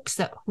like hooks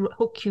that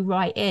hook you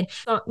right in.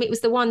 It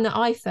was the one that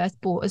I first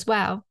bought as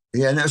well.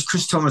 Yeah, and that was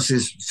Chris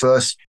Thomas's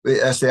first,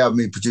 that's the album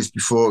he produced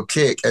before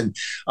Kick. And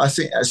I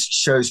think that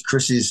shows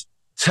Chris's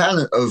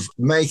talent of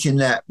making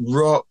that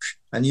rock.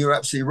 And you're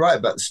absolutely right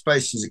about the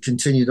space, as it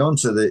continued on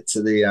to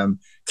the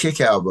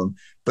Kick album.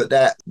 But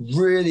that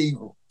really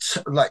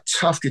like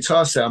tough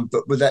guitar sound,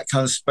 but with that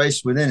kind of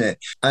space within it.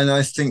 And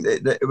I think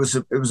that it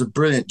was a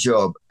brilliant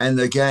job. And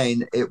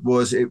again, it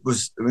was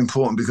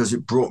important because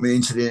it brought me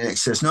into the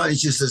INXS. Not only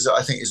just as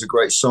I think it's a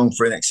great song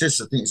for INXS,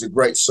 I think it's a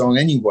great song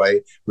anyway,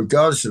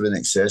 regardless of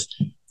INXS.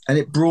 And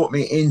it brought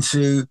me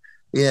into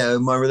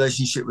my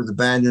relationship with the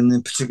band, and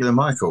in particular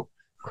Michael.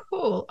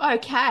 Cool.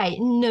 Okay,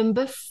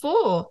 number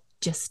 4,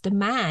 Just a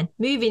Man.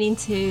 Moving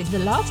into the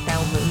last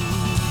album.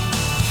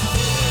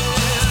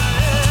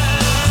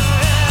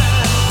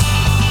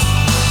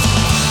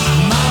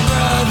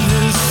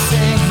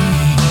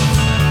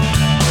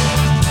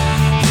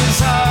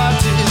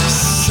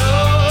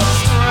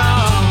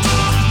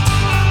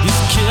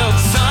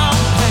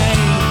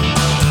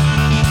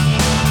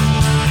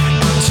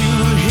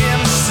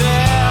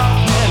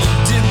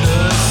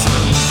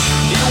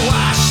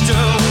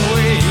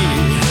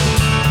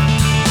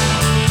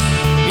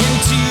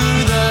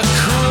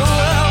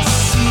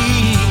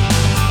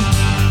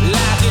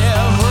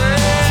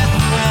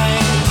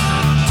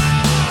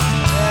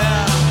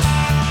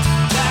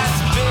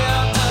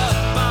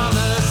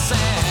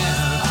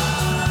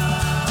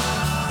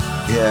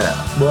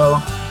 Well,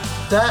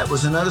 that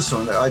was another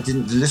song that I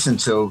didn't listen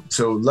till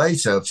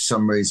later for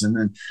some reason.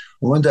 And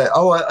one day,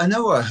 I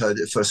know where I heard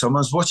it first. I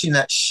was watching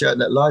that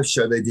live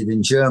show they did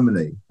in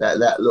Germany. That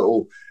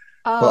little,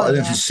 I don't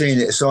know if you've seen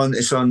it. It's on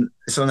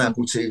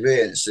Apple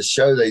TV, and it's a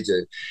show they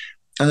do.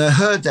 And I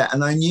heard that,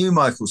 and I knew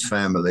Michael's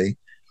family.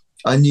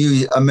 I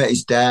met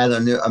his dad.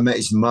 I met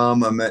his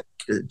mum. I met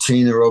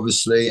Tina,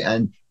 obviously,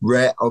 and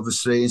Rhett,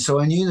 obviously, and so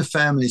I knew the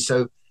family.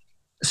 So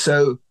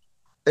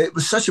it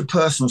was such a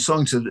personal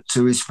song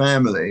to his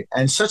family,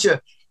 and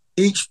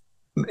each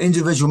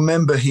individual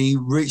member he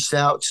reached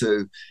out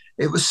to.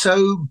 It was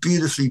so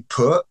beautifully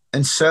put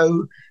and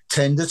so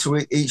tender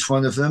to each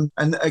one of them.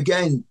 And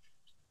again,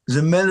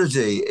 the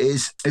melody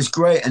is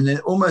great, and then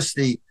almost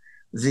the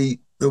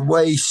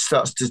way he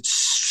starts to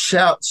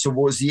shout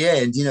towards the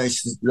end,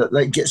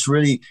 like gets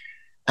really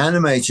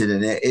animated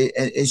in it.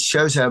 It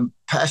shows how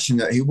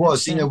passionate he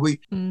was.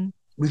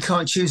 We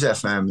can't choose our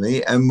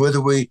family, and whether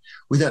we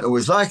don't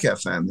always like our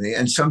family,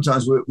 and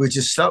sometimes we're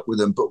just stuck with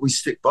them, but we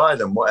stick by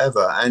them,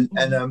 whatever. And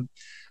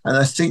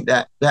I think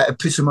that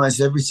epitomized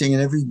everything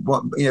and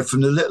everyone. From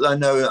the little I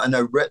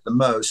know Rhett the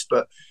most,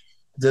 but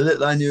the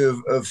little I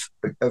knew of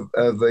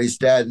his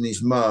dad and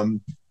his mum,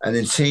 and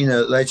then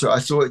Tina later, I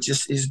thought it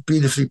just is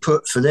beautifully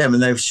put for them,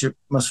 and they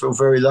must feel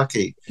very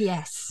lucky.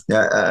 Yes.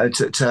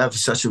 To have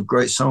such a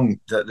great song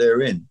that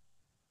they're in.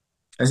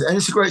 And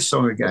it's a great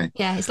song again.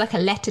 Yeah, it's like a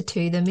letter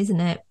to them,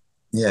 isn't it?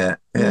 Yeah.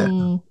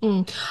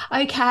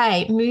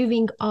 Okay,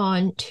 moving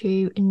on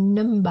to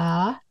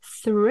number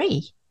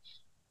 3,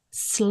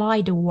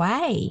 Slide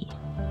Away. I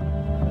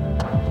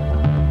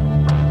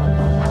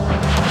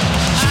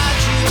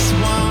just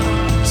want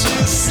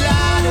to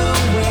slide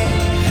away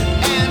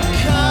and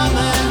come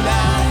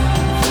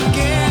alive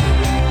again.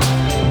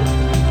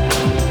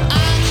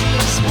 I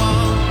just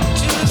want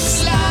to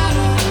slide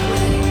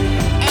away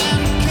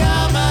and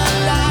come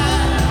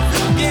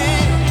alive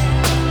again.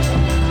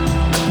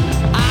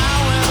 I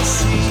will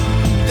see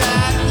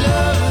that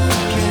love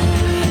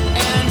again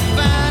and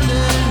find a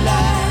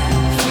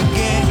life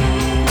again.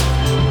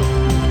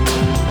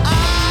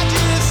 I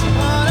just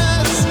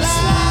wanna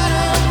slide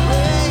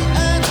away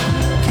and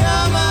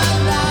come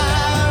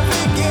alive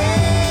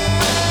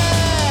again.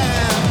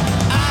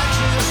 I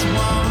just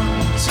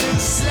want to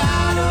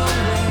slide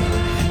away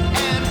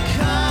and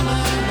come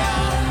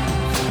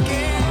alive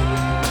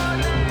again.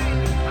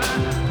 I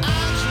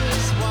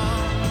just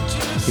want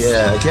to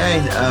Yeah,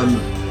 again,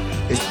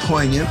 it's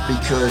poignant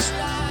because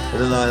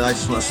the line, I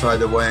just want to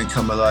slide away and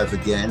come alive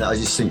again, I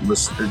just think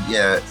was,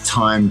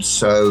 timed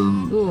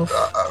so...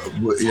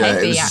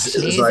 Heavy,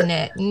 actually, isn't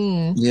it?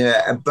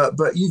 Yeah, but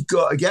you've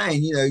got,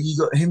 again, you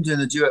got him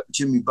doing a duet with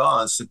Jimmy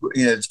Barnes,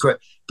 it's great,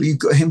 but you've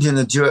got him doing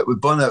a duet with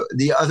Bono,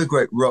 the other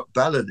great rock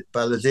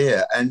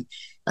balladeer, and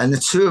the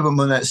two of them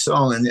on that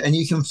song, and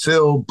you can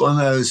feel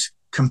Bono's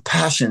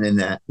compassion in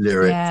that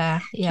lyric.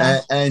 Yeah.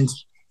 And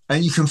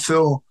you can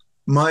feel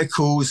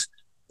Michael's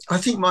I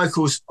think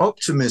Michael's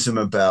optimism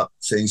about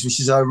things, which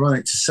is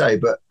ironic to say,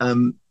 but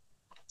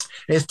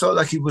it felt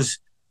like he was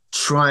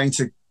trying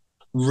to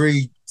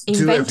redo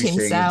everything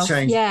himself. and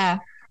change. Yeah.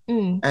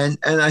 And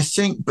I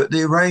think, but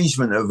the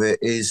arrangement of it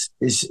is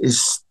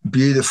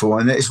beautiful,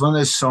 and it's one of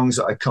those songs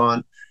that I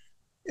can't.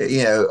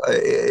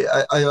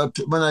 I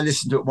when I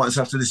listened to it once,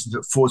 I have to listen to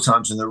it 4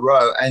 times in a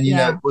row, and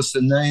it was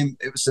the name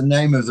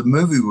of the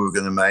movie we were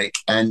going to make,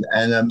 and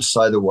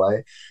Slide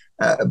Away,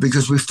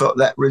 because we felt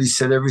that really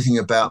said everything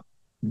about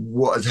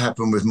what had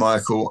happened with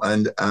Michael,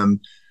 and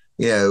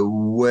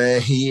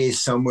where he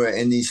is somewhere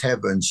in these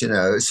heavens,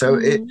 so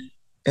it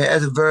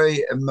had a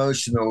very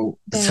emotional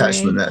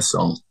attachment, that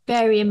song.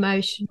 Very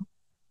emotional.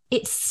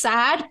 It's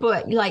sad,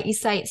 but like you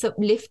say, it's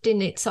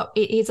uplifting. It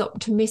is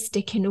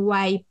optimistic in a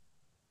way,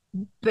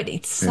 but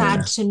it's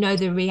sad to know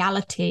the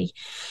reality.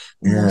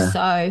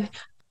 So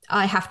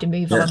I have to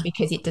move on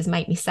because it does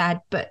make me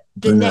sad. But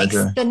the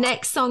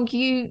next song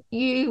you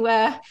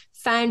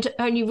found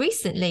only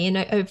recently,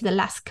 over the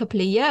last couple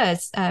of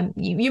years,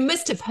 you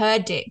must have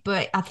heard it,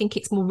 but I think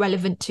it's more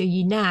relevant to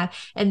you now,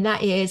 and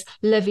that is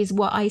 "Love Is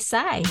What I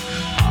Say."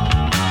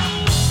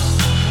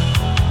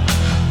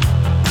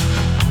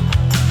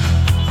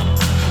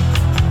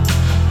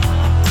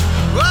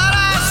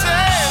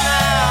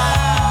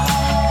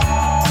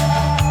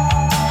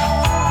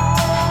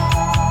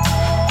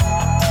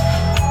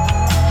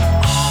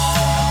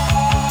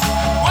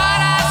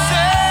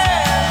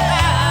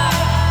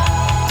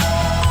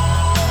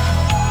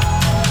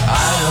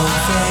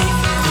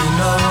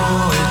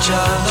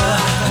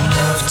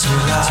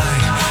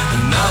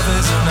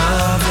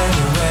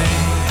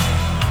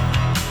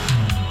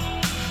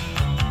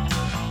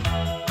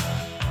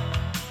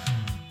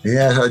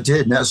 Yeah, I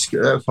did, and that's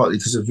partly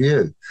because of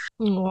you.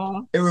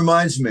 Aww. It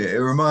reminds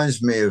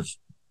me of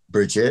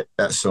Bridget,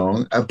 that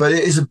song, but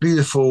it is a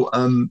beautiful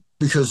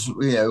because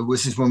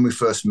this is when we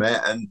first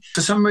met, and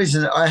for some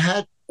reason I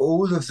had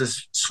all of the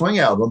Swing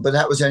album, but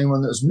that was the only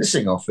one that was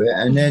missing off it.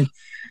 And then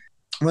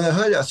when I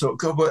heard it, I thought,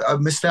 God, I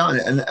missed out on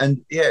it,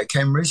 and it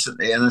came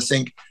recently, and I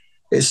think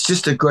it's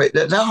just a great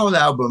that whole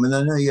album. And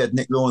I know you had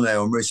Nick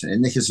Launay on recently.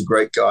 Nick is a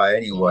great guy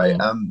anyway,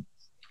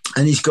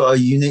 and he's got a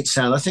unique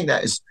sound. I think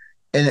that is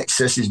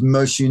INXS's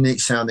most unique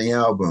sounding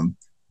album,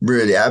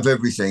 really, out of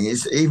everything.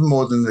 It's even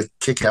more than the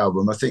Kick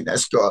album. I think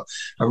that's got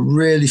a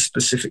really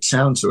specific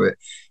sound to it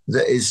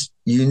that is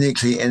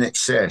uniquely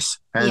INXS.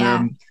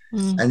 And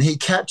and he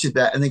captured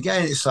that. And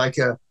again, it's like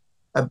a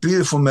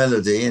beautiful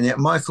melody. And yet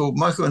Michael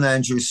and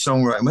Andrew's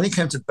songwriting, when he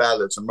came to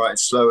ballads and writing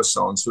slower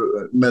songs,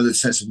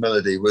 sense of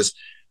melody was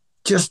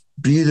just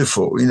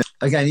beautiful.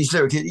 Again, his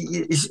lyric,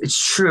 it's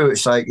true.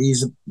 It's like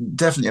he's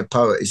definitely a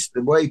poet. It's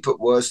the way he put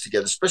words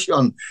together, especially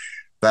on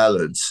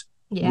ballads,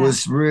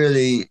 was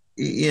really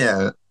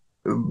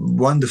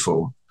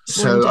wonderful.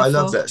 So I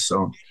love that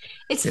song.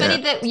 It's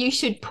funny that you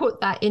should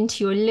put that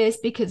into your list,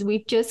 because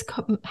we've just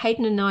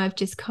Hayden and I have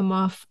just come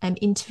off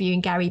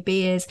interviewing Gary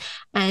Beers,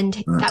 and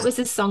that was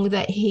a song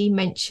that he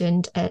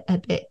mentioned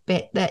a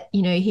bit that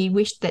he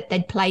wished that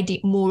they'd played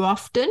it more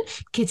often,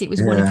 because it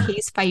was one of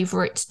his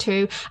favorites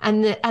too,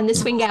 and the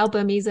Swing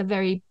album is a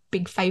very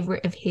big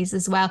favorite of his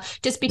as well,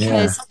 just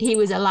because he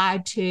was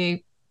allowed to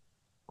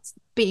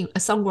be a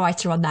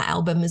songwriter on that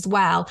album as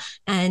well,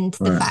 and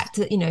the fact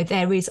that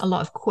there is a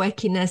lot of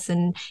quirkiness,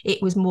 and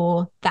it was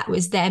more that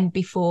was them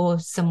before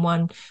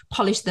someone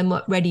polished them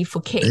up ready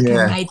for Kick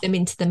and made them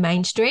into the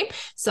mainstream.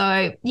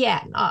 So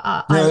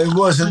it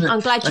wasn't. I'm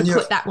glad you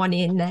put that one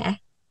in there.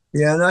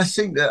 Yeah, and I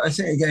think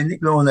again,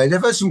 Nick Launay,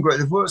 they've worked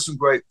with some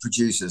great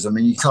producers. I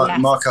mean, you can't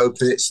Mark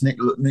Opitz, Nick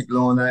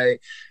Launay,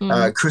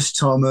 Chris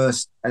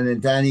Thomas, and then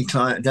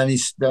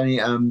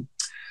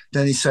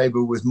Danny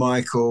Sabre with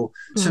Michael.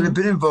 So they've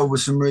been involved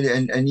with some really,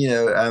 and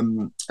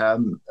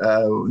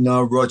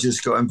Nile Rodgers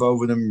got involved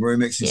with them,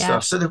 remixing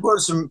stuff. So they've got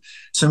some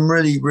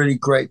really, really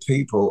great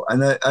people.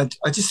 And I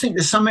just think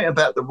there's something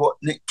about what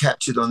Nick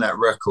captured on that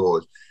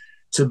record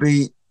to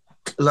be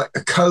like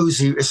a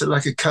cozy, it's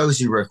like a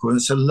cozy record.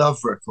 It's a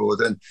love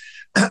record.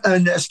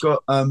 And that's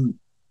got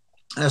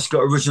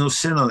Original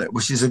Sin on it,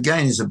 which is a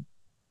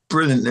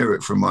brilliant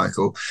lyric from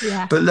Michael.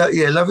 Yeah. But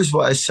Love Is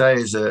What I Say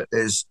is a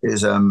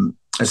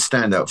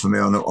standout for me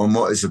on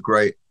what is a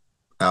great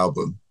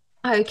album.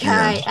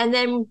 Okay, and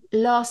then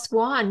last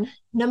one,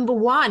 number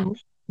 1,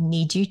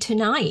 Need You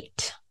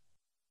Tonight.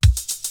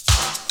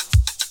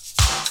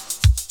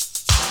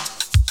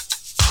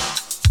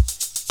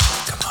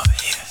 Come over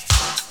here.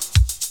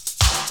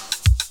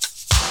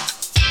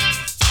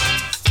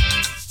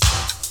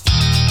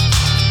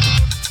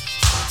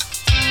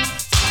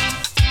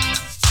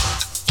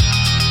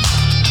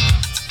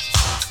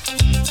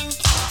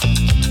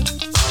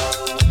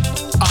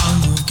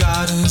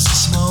 Is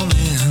this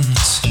moment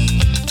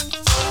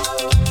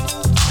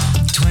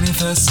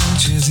 21st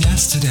century's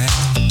yesterday.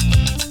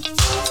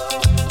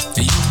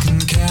 You can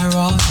care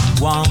all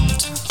you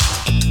want,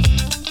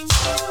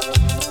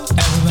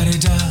 everybody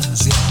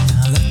does,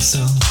 that's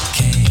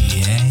okay,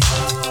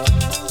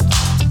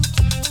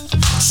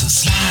 So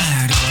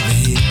slide over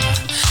here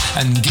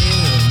and give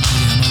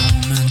me a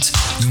moment.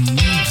 Your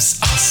moves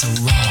are so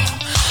wrong.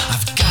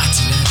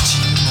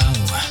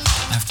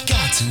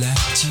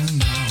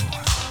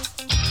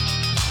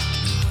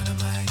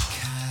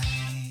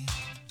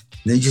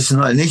 Need You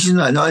Tonight. Need You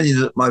Tonight, not only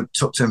my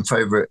top 10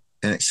 favourite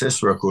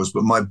NXS records,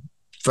 but my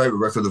favourite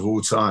record of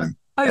all time.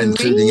 Oh,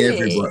 including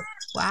really? everyone.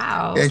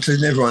 Wow. Yeah,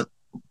 including everyone.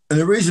 And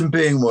the reason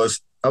being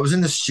was I was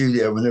in the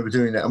studio when they were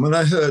doing that. And when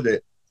I heard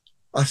it,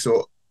 I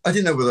thought, I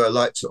didn't know whether I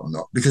liked it or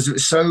not because it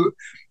was so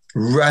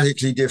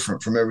radically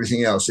different from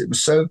everything else. It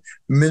was so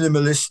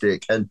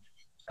minimalistic, and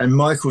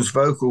Michael's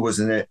vocal was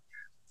in it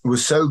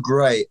was so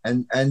great,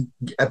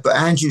 but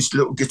Andrew's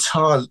little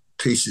guitar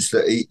pieces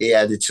that he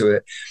added to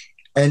it,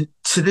 and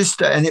to this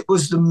day, and it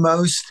was the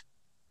most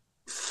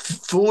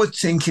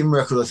forward-thinking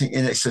record I think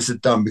INXS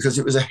had done because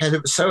it was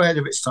so ahead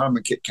of its time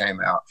when Kit came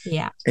out.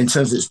 Yeah, in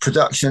terms of its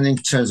production, in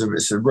terms of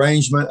its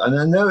arrangement, and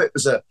I know it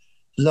was a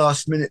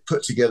last-minute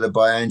put together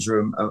by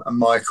Andrew and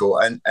Michael,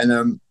 and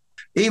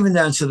even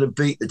down to the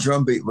beat, the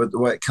drum beat, the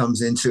way it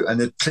comes into, and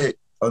the click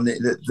on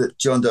that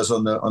John does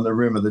on the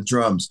rim of the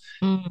drums.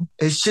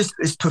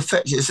 It's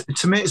perfection.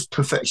 To me, it's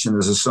perfection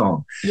as a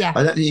song. Yeah,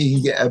 I don't think you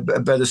can get a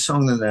better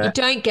song than that. You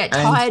don't get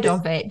tired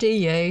of it, do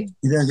you?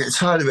 You don't get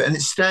tired of it, and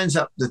it stands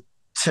up the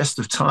test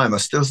of time. I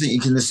still think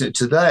you can listen to it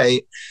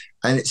today,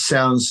 and it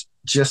sounds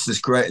just as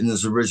great and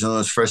as original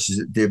and as fresh as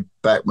it did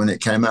back when it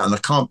came out. And I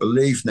can't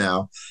believe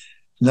now,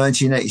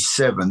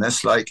 1987,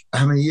 that's like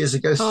how many years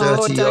ago?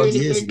 30 odd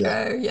years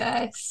ago.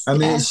 Yes. I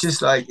mean, it's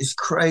just like, it's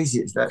crazy.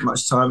 It's that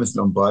much time has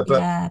gone by.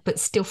 But but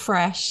still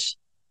fresh.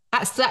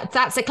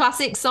 That's a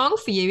classic song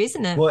for you,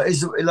 isn't it? Well,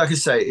 it's, like I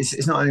say,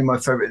 it's not only my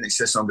favorite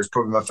INXS song, but it's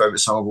probably my favorite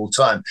song of all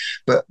time.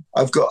 But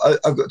I've got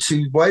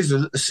two ways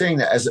of seeing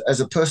that. As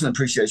a person who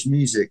appreciates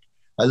music,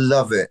 I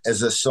love it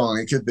as a song.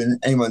 It could have been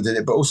anyone did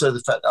it, but also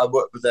the fact that I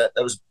worked with that,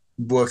 I was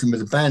working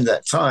with a band at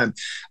that time,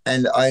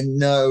 and I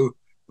know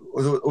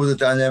all the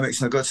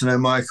dynamics, and I got to know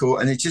Michael,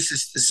 and it just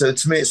is, so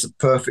to me it's a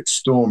perfect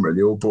storm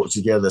really all brought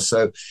together.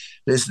 So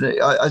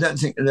I don't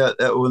think that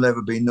will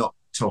ever be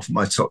knocked off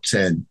my top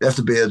 10. It have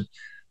to be a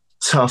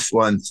tough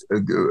one,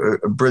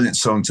 a brilliant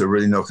song to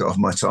really knock it off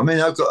my top. I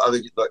mean, I've got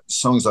other like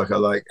songs like I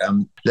like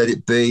Let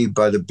It Be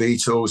by the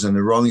Beatles and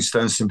the Rolling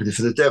Stones, Sympathy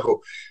for the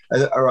Devil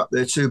are up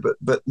there too,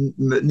 but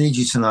Need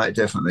You Tonight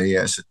definitely,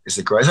 yes, it's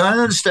a great. I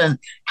understand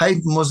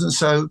Hayden wasn't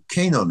so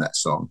keen on that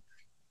song.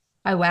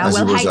 Oh wow!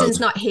 Well, Hayden's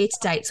not here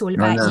today. It's all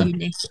about you,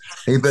 Nick.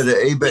 He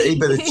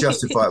better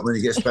justify it when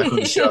he gets back on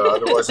the show.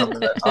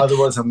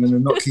 Otherwise, I'm gonna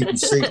not keep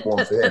his seat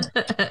warm for him.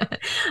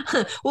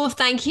 Well,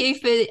 thank you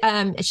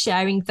for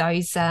sharing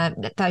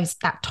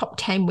that top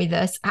 10 with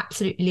us.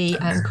 Absolutely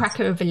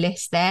cracker of a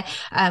list there.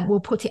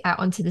 We'll put it out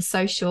onto the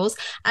socials.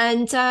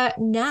 And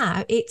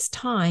now it's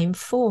time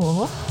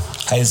for.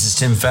 Hey, this is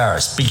Tim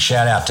Farriss. Big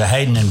shout out to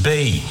Hayden and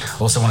B.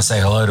 Also want to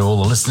say hello to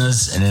all the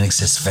listeners and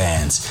INXS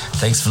fans.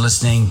 Thanks for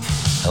listening.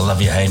 I love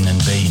you, Hayden and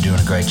B. You're doing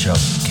a great job.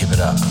 Keep it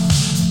up.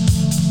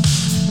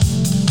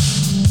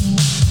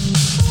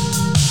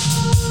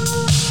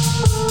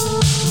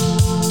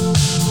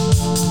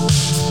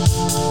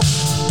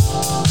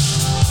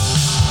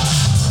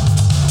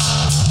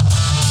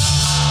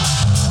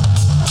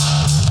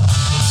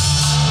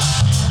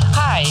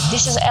 Hi,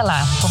 this is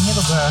Ella from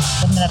Middelburg,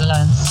 the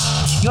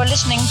Netherlands. You're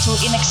listening to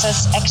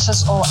INXS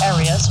Access All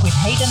Areas with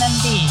Hayden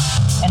and B.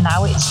 And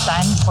now it's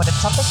time for the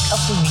topic of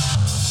the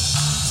week.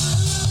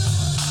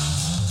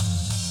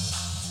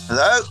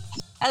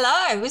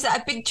 Hello. Was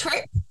that a big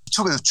trip?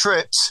 Talking of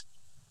trips,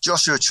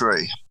 Joshua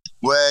Tree,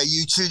 where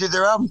you two did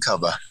their album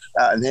cover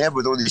out in here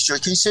with all these trees.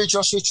 Can you see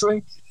Joshua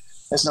Tree?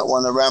 There's not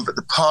one around, but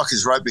the park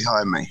is right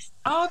behind me.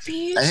 Oh,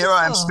 beautiful. And here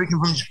I am speaking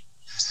from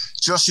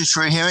Joshua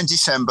Tree here in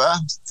December.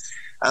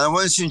 And I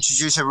wanted to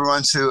introduce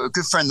everyone to a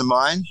good friend of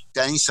mine,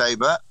 Danny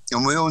Saber.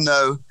 And we all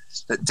know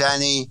that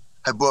Danny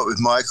had worked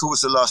with Michael,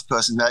 was the last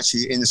person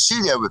actually in the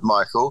studio with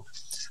Michael.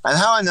 And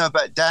how I know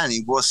about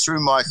Danny was through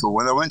Michael.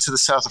 When I went to the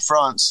south of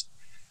France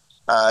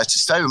to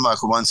stay with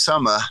Michael one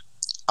summer,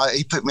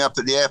 he picked me up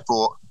at the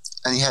airport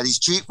and he had his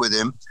Jeep with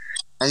him.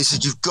 And he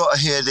said, "You've got to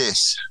hear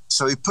this."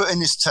 So he put in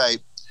this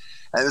tape,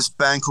 and it was a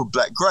band called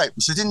Black Grape,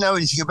 which I didn't know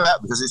anything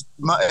about because it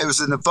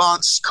was an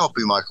advanced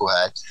copy Michael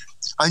had.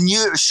 I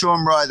knew it was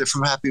Sean Ryder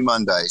from Happy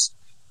Mondays.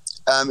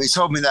 He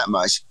told me that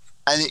much.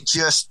 And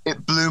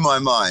it blew my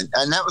mind.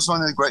 And that was one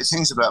of the great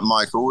things about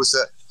Michael, was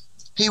that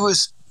he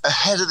was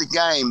ahead of the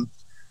game,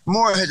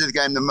 more ahead of the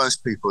game than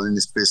most people in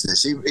this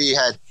business. He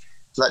had,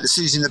 like, the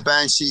Susie and the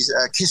Banshees,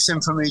 Kiss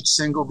Them From Each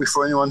single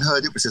before anyone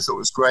heard it, which I thought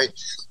was great.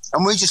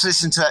 And we just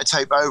listened to that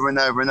tape over and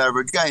over and over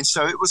again.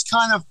 So it was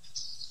kind of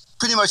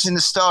pretty much in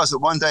the stars that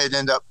one day I'd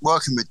end up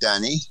working with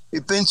Danny.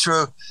 He'd been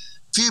through a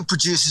few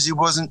producers he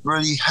wasn't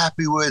really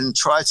happy with and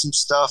tried some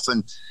stuff.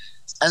 And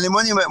then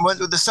when he went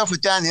with the stuff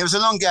with Danny, there was a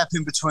long gap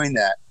in between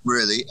that,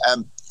 really.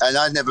 And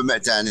I'd never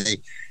met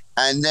Danny.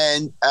 And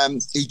then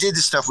he did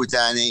the stuff with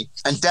Danny.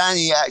 And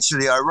Danny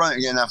actually,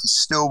 ironically enough, is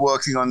still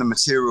working on the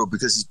material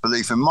because his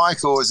belief in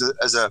Michael as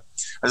an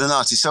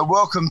artist. So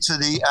welcome to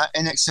the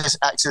INXS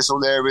Access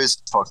All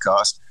Areas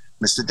podcast,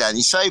 Mr.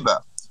 Danny Saber.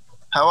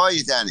 How are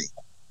you, Danny?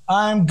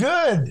 I'm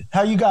good.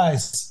 How you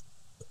guys?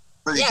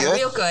 Pretty good. Yeah,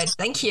 real good.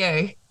 Thank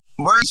you.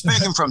 Where are you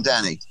speaking from,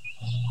 Danny?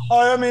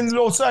 I am in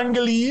Los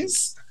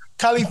Angeles,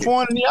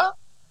 California,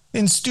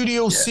 in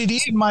Studio City,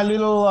 in my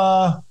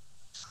little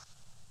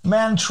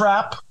Man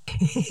Trap.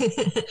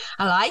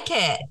 I like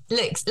it.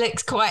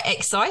 Looks quite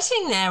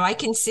exciting there. I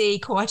can see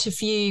quite a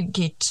few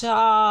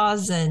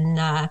guitars and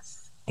a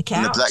couch.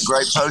 And the Black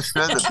Grape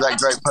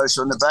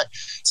poster, on the back.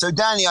 So,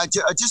 Danny, I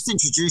just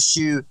introduced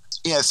you.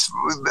 Yes,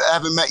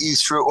 having met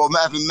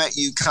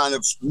you kind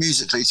of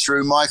musically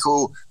through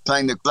Michael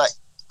playing the Black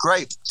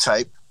Grape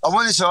tape. I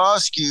wanted to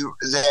ask you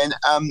then,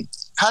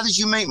 how did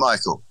you meet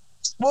Michael?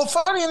 Well,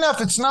 funny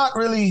enough, it's not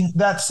really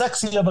that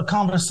sexy of a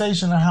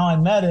conversation on how I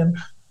met him.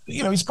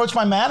 You know, he's approached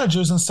my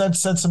managers and said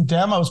some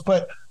demos.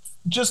 But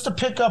just to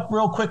pick up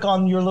real quick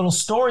on your little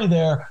story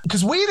there,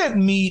 because we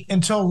didn't meet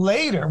until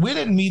later. We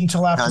didn't meet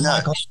until after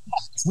Michael.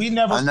 We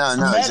never met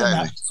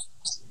exactly.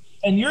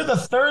 And you're the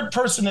third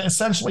person to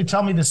essentially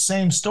tell me the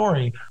same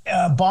story.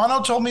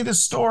 Bono told me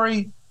this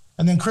story,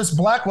 and then Chris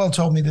Blackwell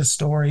told me this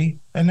story,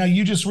 and now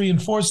you just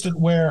reinforced it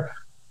where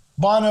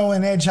Bono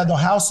and Edge had the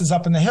houses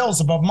up in the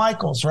hills above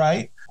Michael's,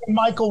 right?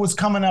 Michael was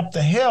coming up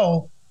the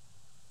hill.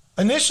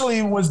 Initially,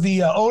 it was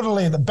the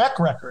Odelay, the Beck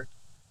record.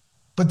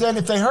 But then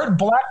if they heard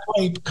Black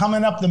Grape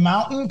coming up the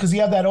mountain, because he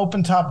had that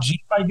open-top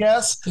Jeep, I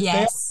guess.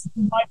 Yes.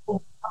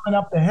 Michael coming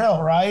up the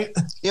hill, right?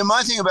 Yeah,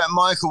 my thing about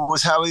Michael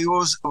was how he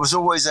was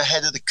always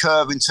ahead of the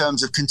curve in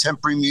terms of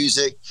contemporary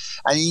music,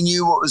 and he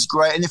knew what was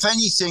great. And if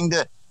anything,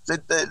 the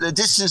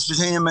distance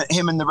between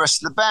him and the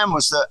rest of the band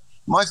was that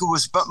Michael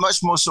was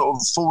much more sort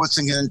of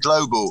forward-thinking and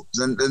global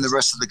than the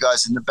rest of the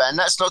guys in the band.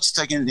 That's not to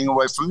take anything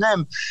away from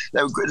them.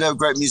 They were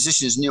great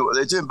musicians, knew what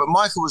they were doing. But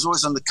Michael was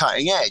always on the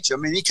cutting edge. I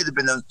mean, he could have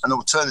been an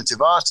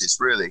alternative artist,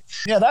 really.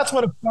 Yeah, that's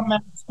what a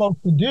frontman is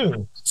supposed to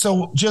do.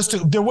 So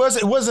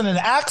it wasn't an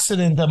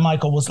accident that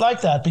Michael was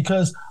like that,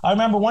 because I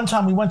remember one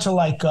time we went to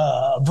like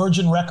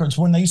Virgin Records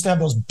when they used to have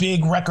those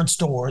big record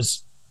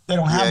stores. They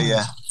don't have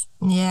them.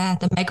 Yeah,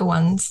 the mega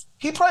ones.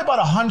 He probably bought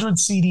 100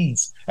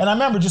 CDs. And I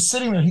remember just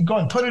sitting there, he'd go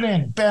and put it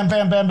in, bam,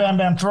 bam, bam, bam,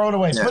 bam, throw it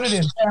away, put it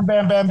in, bam,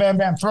 bam, bam, bam,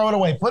 bam, throw it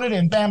away, put it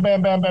in, bam,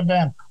 bam, bam, bam,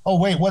 bam. Oh,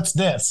 wait, what's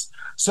this?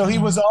 So he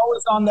was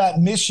always on that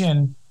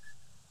mission.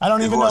 I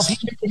don't even know if he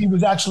knew what he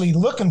was actually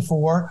looking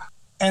for.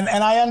 And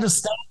I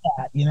understand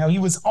that, you know, he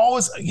was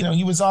always, you know,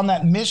 he was on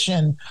that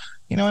mission,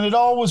 you know, and it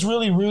all was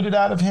really rooted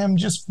out of him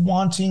just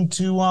wanting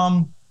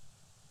to,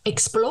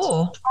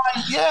 explore.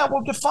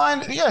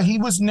 He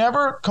was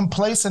never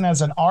complacent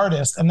as an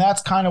artist, and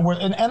that's kind of where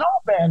and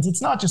all bands,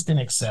 it's not just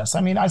INXS.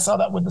 I mean, I saw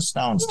that with the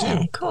Stones too.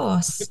 Of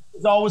course.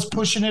 He's always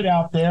pushing it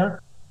out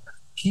there.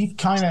 Keith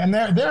kind of, and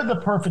they're the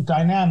perfect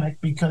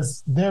dynamic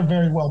because they're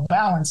very well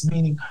balanced,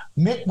 meaning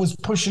Mick was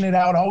pushing it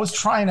out, always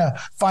trying to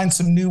find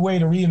some new way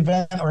to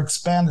reinvent or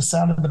expand the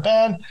sound of the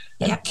band.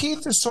 And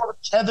Keith is sort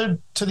of tethered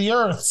to the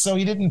earth, so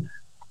he didn't,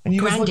 and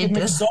you just look at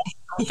Mick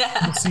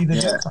to see the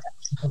difference.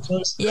 I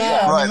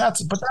mean,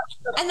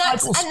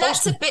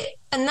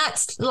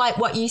 that's like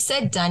what you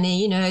said,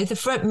 Danny. You know, the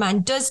front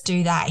man does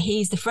do that.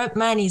 He's the front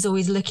man. He's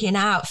always looking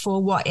out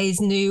for what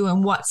is new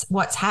and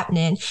what's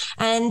happening.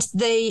 And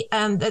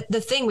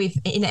the thing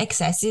with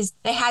INXS is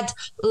they had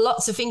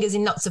lots of fingers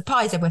in lots of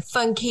pies. They were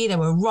funky, they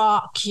were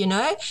rock. You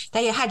know,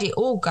 they had it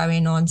all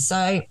going on,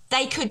 so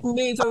they could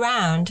move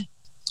around.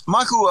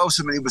 Michael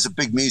ultimately was a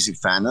big music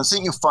fan. I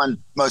think you'll find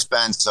most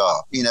bands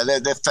are. You know,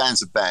 they're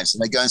fans of bands,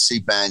 and they go and see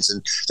bands,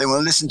 and they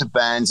want to listen to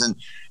bands. And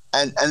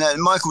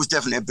Michael was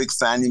definitely a big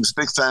fan. He was a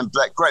big fan of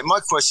Black Grape.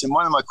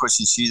 One of my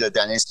questions to you, though,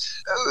 Dan, is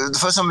the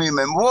first time you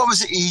met him, what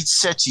was it he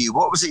said to you?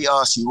 What was it he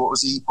asked you? What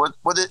was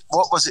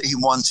it he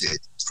wanted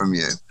from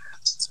you?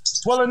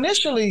 Well,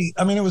 initially,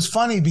 I mean, it was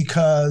funny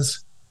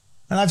because,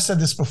 and I've said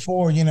this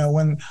before, you know,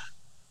 when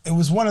it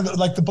was one of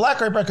the Black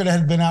Grape record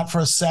had been out for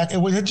a sec.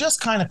 It had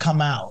just kind of come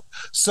out.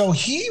 So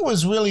he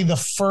was really the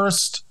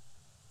first,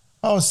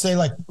 I would say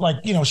like,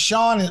 you know,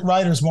 Sean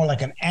Ryder's more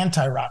like an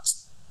anti-rock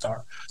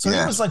star. So he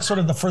was like sort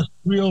of the first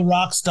real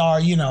rock star,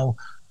 you know,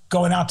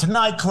 going out to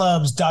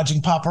nightclubs,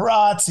 dodging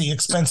paparazzi,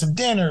 expensive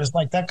dinners,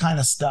 like that kind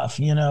of stuff,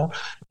 you know.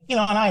 And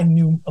I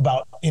knew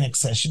about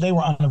INXS. They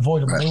were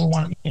unavoidable. Right.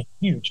 They were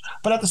huge.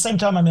 But at the same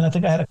time, I mean, I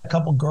think I had a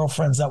couple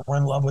girlfriends that were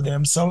in love with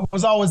him. So it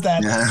was always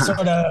that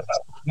sort of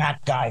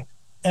that guy.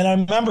 And I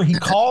remember he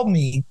called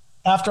me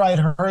after I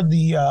had heard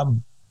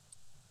the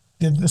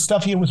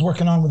stuff he was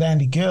working on with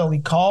Andy Gill. He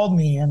called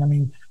me, and I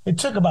mean, it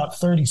took about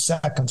 30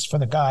 seconds for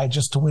the guy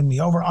just to win me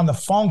over on the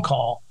phone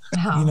call.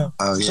 You know,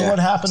 so what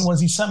happened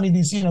was he sent me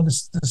these, you know,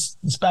 this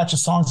batch of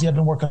songs he had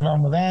been working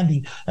on with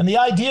Andy. And the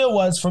idea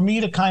was for me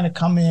to kind of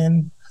come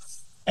in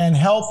and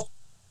help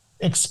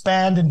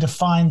expand and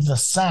define the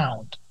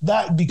sound.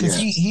 That because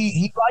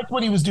he liked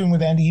what he was doing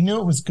with Andy. He knew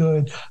it was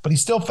good, but he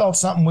still felt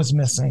something was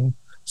missing.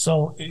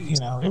 So, you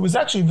know, it was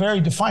actually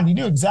very defined. He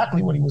knew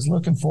exactly what he was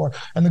looking for.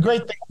 And the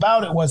great thing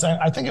about it was,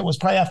 I think it was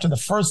probably after the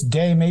first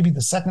day, maybe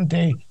the second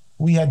day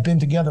we had been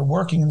together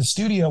working in the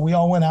studio, we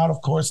all went out,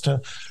 of course,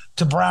 to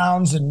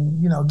Brown's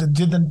and, you know,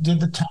 did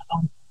the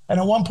town. And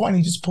at one point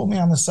he just pulled me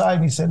on the side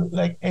and he said,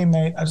 like, hey,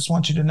 mate, I just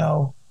want you to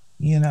know,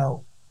 you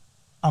know,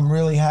 I'm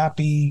really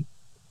happy.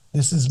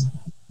 This has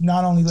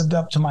not only lived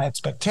up to my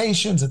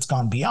expectations, it's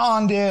gone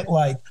beyond it.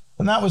 Like,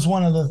 and that was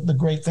one of the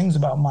great things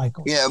about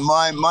Michael. Yeah,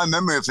 my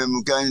memory of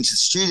him going into the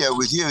studio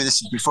with you, and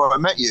this is before I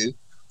met you,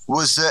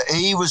 was that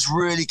he was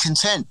really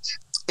content.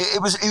 He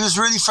was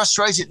really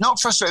frustrated, not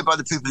frustrated by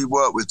the people he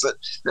worked with, but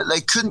that they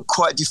couldn't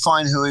quite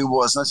define who he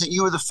was. And I think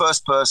you were the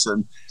first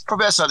person,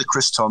 probably outside of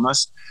Chris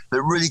Thomas,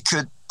 that really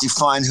could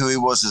define who he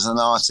was as an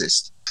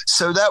artist.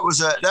 So that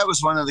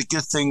was one of the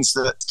good things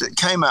that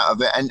came out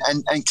of it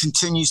and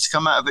continues to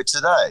come out of it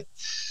today.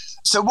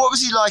 So what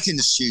was he like in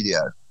the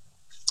studio?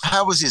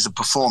 How was he as a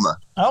performer?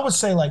 I would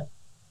say, like,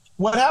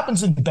 what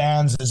happens in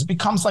bands is it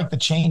becomes like the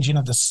changing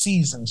of the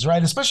seasons,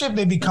 right? Especially if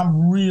they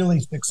become really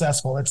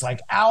successful. It's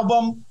like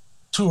album,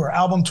 tour.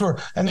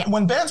 And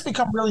when bands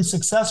become really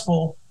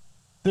successful,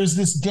 there's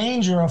this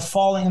danger of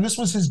falling. And this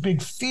was his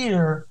big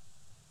fear,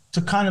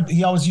 to kind of,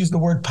 he always used the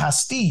word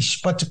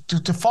pastiche, but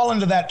to fall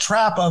into that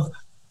trap of,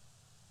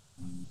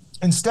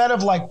 instead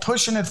of like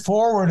pushing it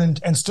forward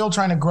and still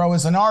trying to grow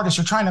as an artist,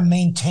 you're trying to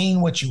maintain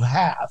what you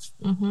have.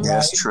 Mm-hmm. Right?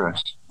 Yes, true.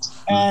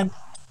 And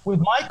with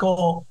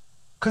Michael,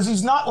 because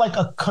he's not like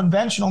a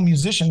conventional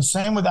musician,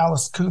 same with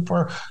Alice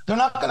Cooper, they're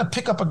not going to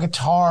pick up a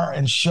guitar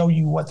and show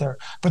you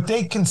but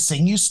they can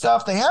sing you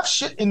stuff. They have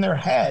shit in their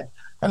head.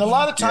 And a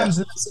lot of times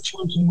in this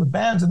situation with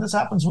bands, and this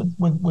happens with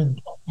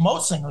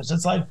most singers,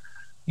 it's like,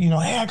 you know,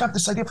 hey, I got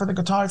this idea for the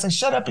guitar. It's like,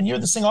 shut up, and you're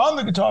the singer, I'm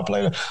the guitar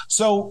player.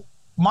 So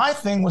my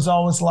thing was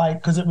always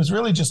like, because it was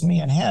really just me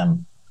and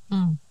him,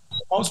 for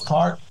the most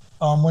part,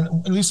 when,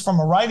 at least from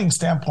a writing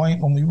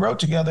standpoint, when we wrote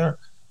together,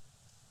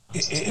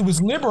 it was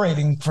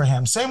liberating for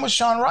him. Same with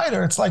Sean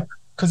Ryder. It's like,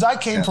 because I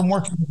came from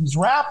working with these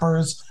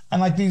rappers,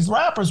 and like these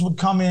rappers would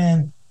come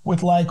in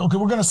with like, okay,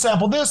 we're going to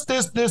sample this,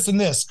 and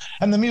this.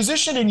 And the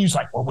musician in you's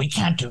like, well, we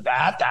can't do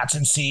that. That's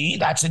in C,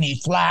 that's in E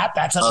flat,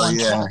 that's at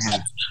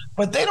 120.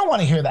 But they don't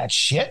want to hear that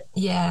shit.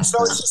 Yeah.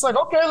 So it's just like,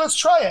 okay, let's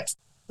try it.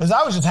 Because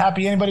I was just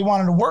happy anybody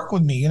wanted to work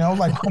with me, you know,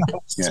 like when I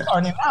was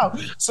starting out.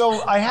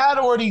 So I had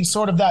already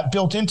sort of that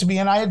built into me,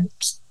 and I had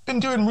been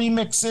doing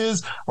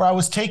remixes where I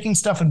was taking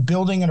stuff and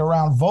building it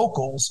around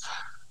vocals.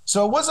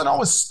 So it wasn't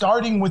always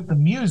starting with the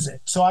music.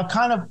 So I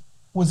kind of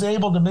was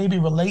able to maybe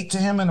relate to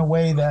him in a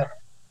way that.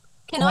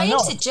 Can I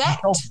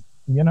interject?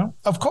 You know,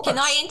 of course. Can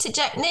I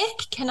interject,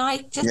 Nick? Can I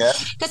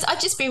just, because I've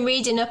just been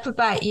reading up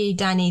about you,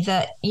 Danny,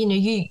 that, you know,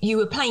 you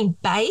were playing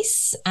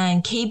bass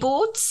and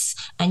keyboards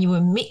and you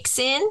were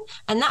mixing,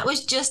 and that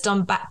was just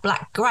on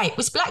Black Grape.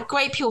 Was Black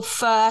Grape your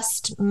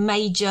first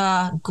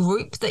major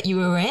group that you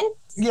were in?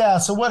 Yeah.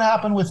 So what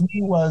happened with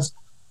me was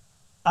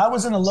I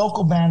was in a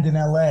local band in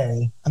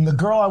LA, and the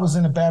girl I was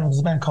in a band was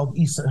a band called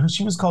Issa.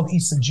 She was called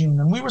Issa June.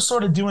 And we were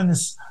sort of doing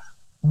this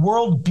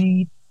world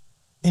beat,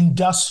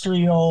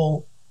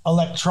 industrial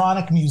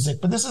electronic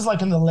music, but this is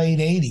like in the late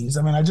 80s.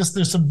 I mean,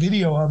 there's some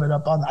video of it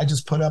I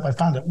just put up. I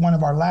found it one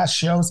of our last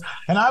shows,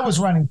 and I was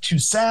running 2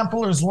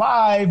 samplers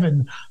live,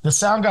 and the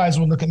sound guys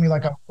would look at me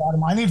like,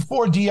 I need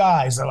 4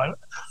 DIs. They're like,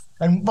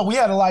 but we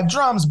had a live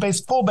drums,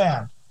 bass, full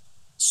band.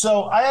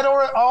 So I had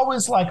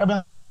always I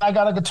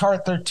got a guitar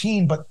at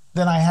 13, but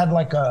then I had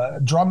like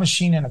a drum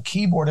machine and a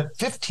keyboard at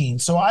 15.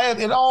 So I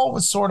had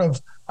always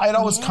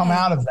come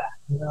out of that,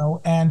 you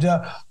know, and,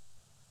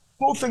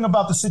 cool thing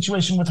about the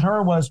situation with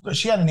her was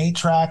she had an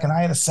 8-track and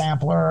I had a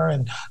sampler,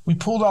 and we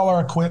pulled all our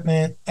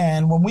equipment.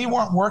 And when we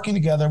weren't working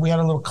together, we had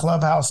a little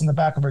clubhouse in the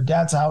back of her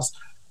dad's house,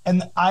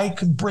 and I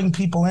could bring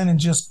people in and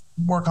just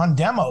work on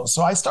demos.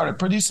 So I started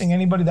producing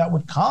anybody that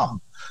would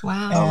come.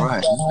 Wow. And, all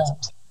right.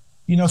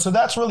 You know, so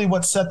that's really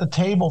what set the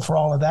table for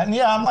all of that. And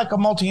yeah, I'm like a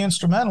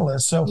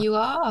multi-instrumentalist. So You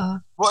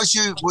are. What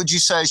would you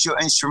say is your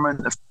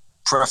instrument of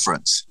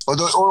preference, or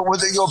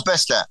was it your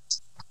best at?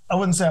 I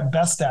wouldn't say I'm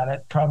best at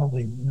it,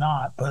 probably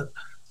not, but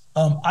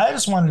I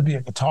just wanted to be a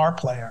guitar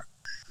player.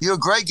 You're a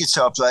great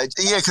guitar player.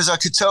 Yeah, because I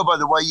could tell by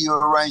the way you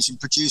arranged and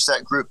produced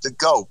that group, the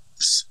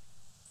Gulps.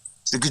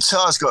 The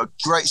guitar's got a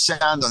great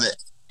sound on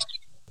it.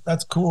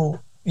 That's cool.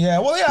 Yeah,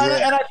 well,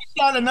 yeah. And I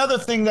thought another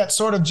thing that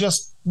sort of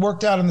just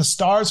worked out in the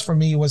stars for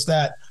me was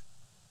that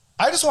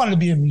I just wanted to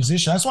be a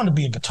musician. I just wanted to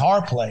be a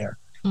guitar player.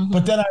 Mm-hmm.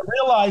 But then I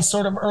realized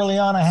sort of early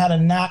on I had a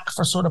knack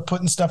for sort of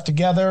putting stuff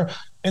together.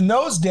 In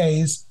those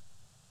days,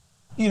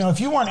 you know, if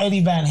you weren't Eddie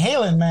Van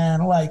Halen,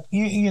 man, like,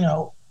 you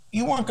know,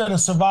 you weren't going to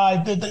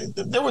survive.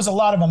 There was a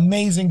lot of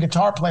amazing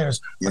guitar players,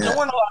 but there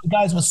weren't a lot of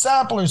guys with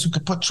samplers who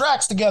could put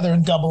tracks together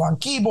and double on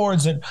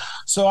keyboards. And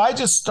so I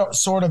just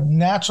sort of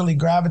naturally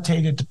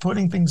gravitated to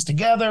putting things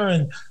together.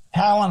 And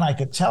Alan, I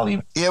could tell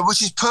you. Yeah,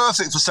 which is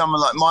perfect for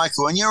someone like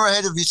Michael. And you're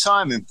ahead of your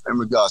time in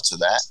regard to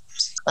that.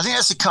 I think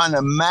that's the kind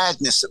of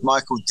madness that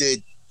Michael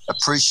did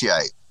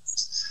appreciate.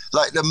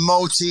 Like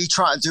the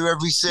trying to do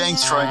everything,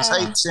 throwing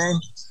tapes in.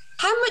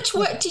 How much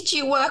work did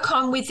you work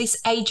on with this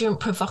Agent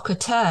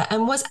Provocateur?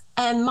 And was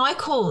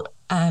Michael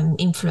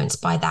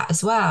influenced by that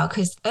as well?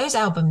 Because those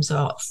albums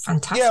are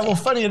fantastic. Yeah, well,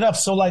 funny enough,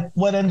 so like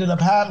what ended up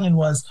happening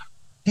was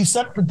he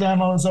sent the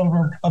demos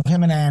over of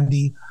him and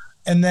Andy,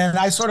 and then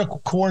I sort of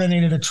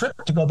coordinated a trip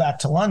to go back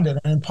to London.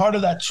 And part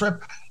of that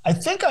trip, I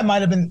think I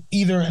might have been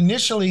either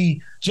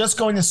initially just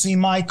going to see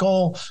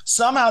Michael.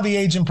 Somehow the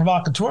Agent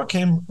Provocateur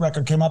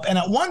record came up. And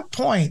at one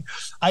point,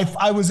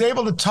 I was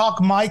able to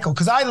talk Michael,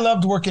 because I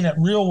loved working at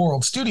Real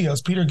World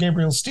Studios, Peter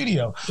Gabriel's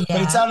studio. Yeah.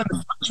 But it's out in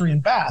the country in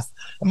Bath.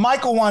 And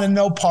Michael wanted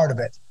no part of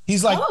it.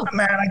 He's like, Oh.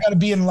 man, I got to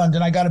be in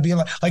London. I got to be in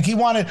London. Like he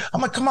wanted,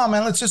 I'm like, come on,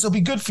 man, it'll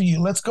be good for you.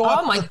 Let's go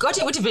up. Oh my God,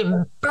 it would have been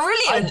I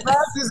brilliant. dragged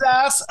his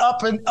ass up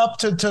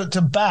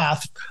to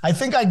Bath. I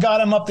think I got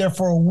him up there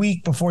for a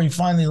week before he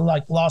finally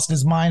like lost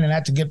his mind and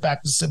had to get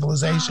back to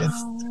civilization.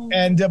 Oh.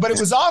 And but it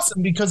was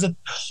awesome because the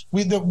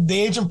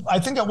agent. I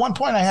think at one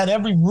point I had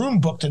every room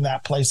booked in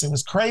that place. It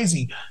was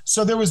crazy.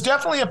 So there was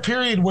definitely a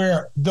period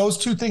where those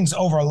two things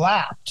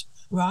overlapped.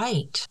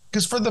 Right.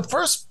 Because for the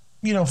first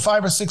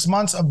 5 or 6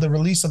 months of the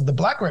release of the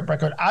Black Rape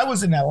record, I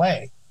was in LA.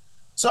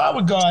 So I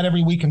would go out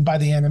every week and buy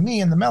the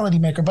NME and the Melody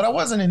Maker, but I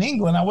wasn't in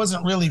England. I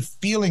wasn't really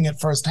feeling it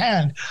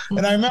firsthand.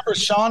 And I remember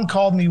Sean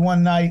called me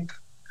one night.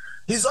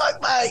 He's like,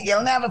 mate,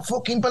 you'll never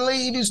fucking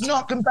believe he's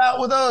knocking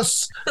about with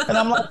us. And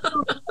I'm like,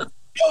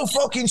 yo,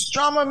 fucking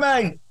Strummer,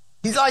 mate.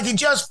 He's like, he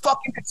just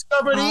fucking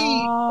discovered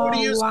E 40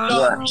 years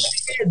ago.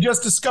 He had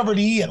just discovered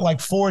E at like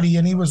 40,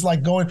 and he was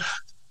like going.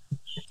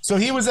 So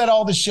he was at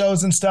all the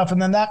shows and stuff,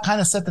 and then that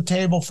kind of set the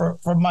table for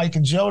Mike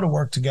and Joe to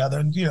work together.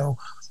 And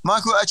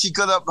Michael actually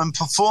got up and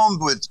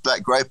performed with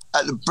Black Grape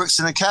at the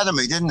Brixton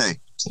Academy, didn't he?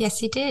 Yes,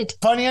 he did.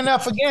 funny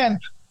enough, again,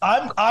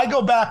 I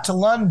go back to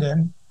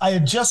London. I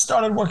had just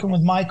started working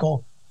with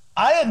Michael.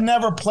 I had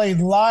never played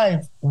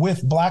live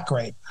with Black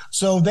Grape.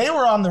 So they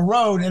were on the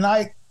road, and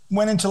I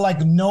went into like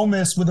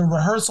Nomis with a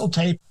rehearsal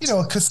tape,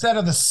 a cassette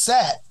of the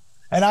set.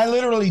 And I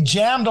literally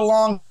jammed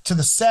along to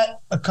the set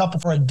a couple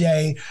for a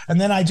day,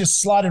 and then I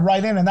just slotted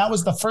right in. And that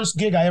was the first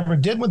gig I ever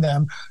did with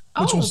them,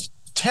 which was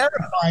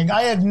terrifying.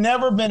 I had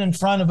never been in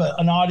front of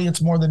an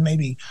audience more than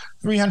maybe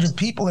 300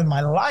 people in my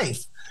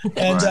life.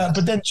 And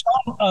but then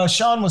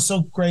Sean was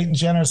so great and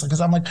generous because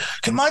I'm like,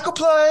 can Michael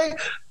play?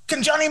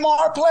 Can Johnny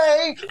Marr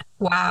play?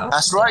 Wow.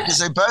 That's right, because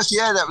they both,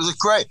 that was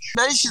great.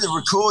 They should have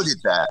recorded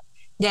that.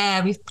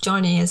 Yeah, with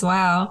Johnny as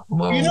well.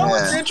 Whoa. You know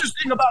what's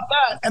interesting about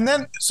that? And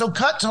then, so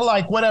cut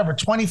to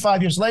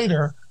 25 years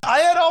later, I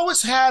had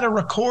always had a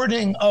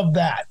recording of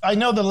that. I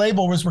know the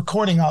label was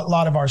recording a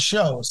lot of our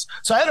shows.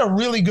 So I had a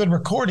really good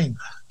recording.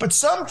 But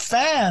some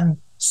fan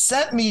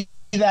sent me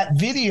that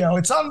video.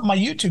 It's on my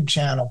YouTube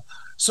channel.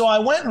 So I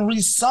went and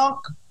resunk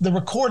the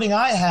recording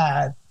I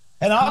had.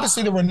 And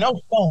obviously there were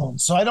no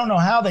phones. So I don't know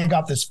how they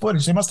got this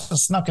footage. They must have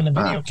snuck in a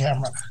video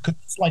camera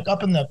because it's like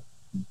up in the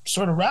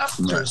sort of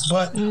rafters,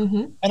 but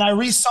and I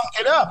resunk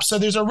it up. So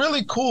there's a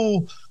really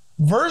cool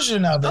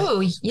version of it.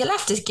 Oh, you'll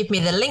have to give me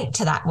the link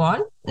to that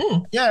one.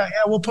 Yeah,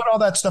 we'll put all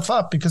that stuff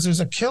up because there's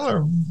a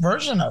killer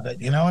version of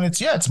it, and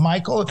it's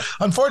Michael.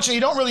 Unfortunately,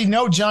 you don't really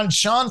know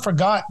Sean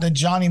forgot that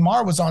Johnny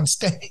Marr was on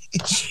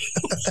stage.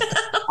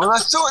 Well, I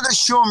thought that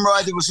Sean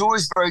Ryder was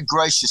always very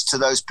gracious to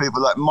those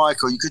people like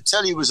Michael. You could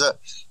tell he was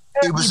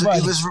I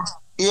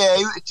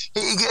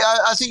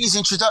think his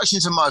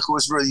introduction to Michael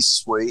was really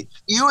sweet.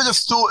 You would have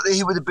thought that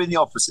he would have been the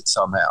opposite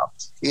somehow,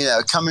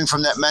 coming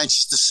from that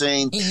Manchester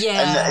scene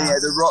and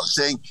the rock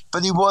thing,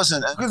 but he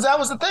wasn't. Because that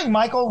was the thing.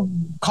 Michael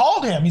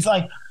called him. He's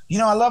like,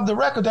 I love the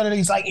record.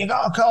 He's like, you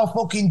got to call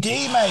fucking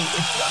D, mate. We're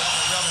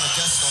having a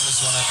guest on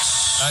this one,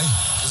 eh?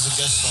 There's a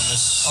guest on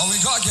this. Oh, we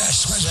got a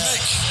guest. Where's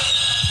Mick?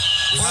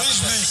 Where is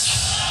Mick?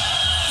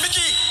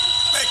 Mickey!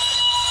 Mick!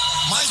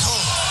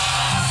 Michael!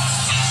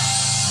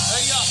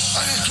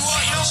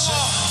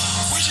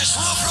 We just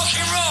love rock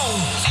and roll.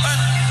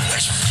 And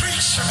let's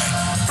preach to me.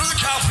 Brother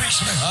Carl, preach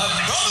to me.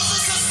 Brothers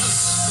and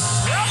sisters.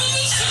 Brothers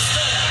and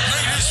sisters.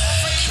 Ladies,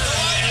 the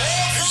white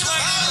wolf is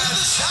like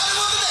the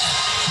shadow of the dead.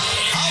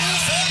 I will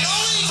fear no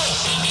evil.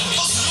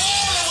 Because the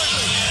Lord are with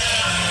me.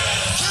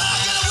 Can I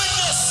get a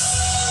witness?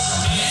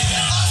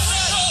 I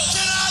said,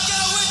 can I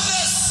get a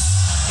witness?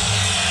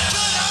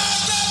 Can I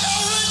get a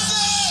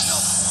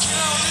witness? No, get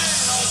out here,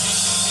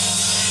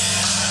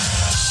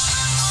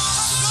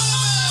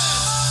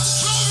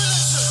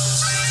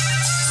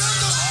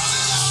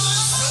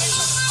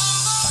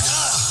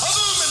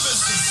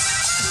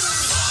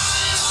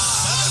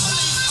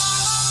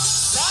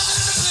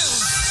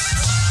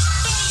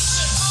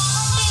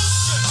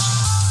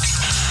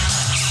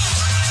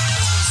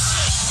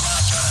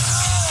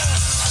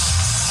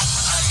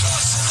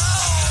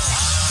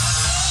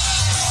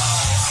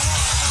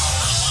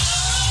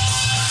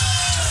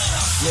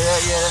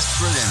 Yeah, that's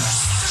brilliant.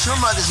 Sean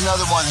Ryder's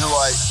another one who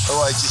I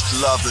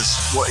just love as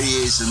what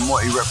he is and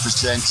what he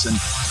represents, and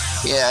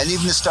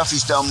even the stuff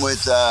he's done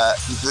with the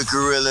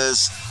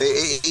Gorillaz.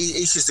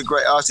 He's just a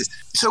great artist.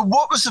 So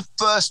what was the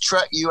first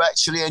track you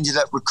actually ended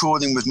up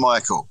recording with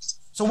Michael?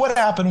 So what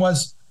happened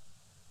was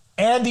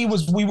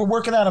we were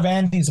working out of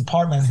Andy's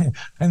apartment,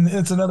 and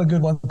it's another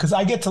good one because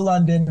I get to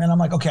London and I'm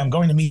like, okay, I'm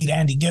going to meet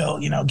Andy Gill,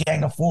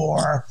 Gang of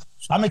Four.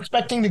 I'm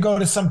expecting to go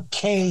to some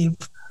cave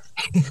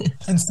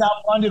in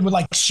South London with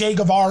like Che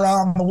Guevara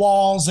on the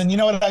walls, and you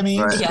know what I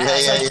mean? Right. Yeah.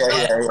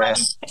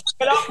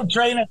 Get off the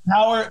train at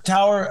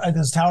Tower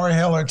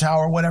Hill or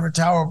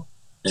Tower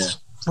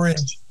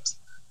Bridge.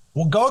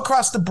 We'll go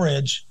across the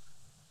bridge,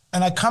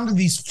 and I come to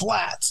these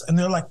flats, and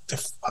they're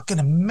fucking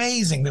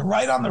amazing. They're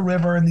right on the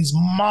river, and these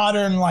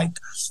modern like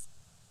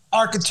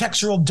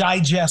architectural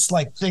digest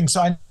like things.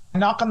 So I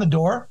knock on the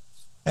door,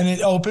 and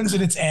it opens,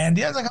 and it's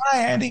Andy. I was like, "Hi,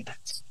 Andy."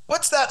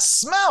 what's that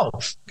smell?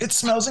 It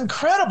smells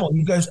incredible.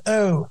 He goes,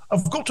 oh,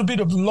 I've got a bit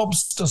of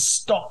lobster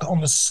stock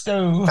on the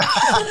stove.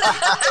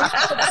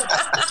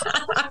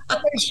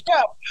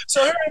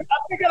 So here, I'm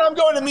thinking I'm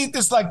going to meet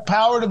this like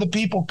power to the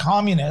people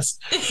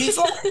communist. He's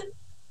like,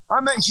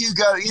 I met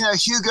Hugo,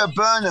 Hugo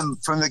Burnham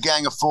from the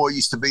Gang of Four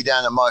used to be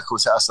down at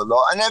Michael's house a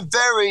lot, and they're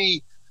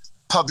very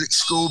public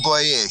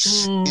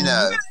schoolboy-ish,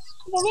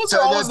 well, those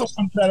are always the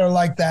ones that are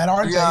like that,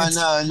 aren't they? Yeah,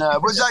 no.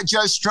 It was like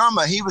Joe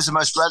Strummer. He was the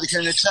most radical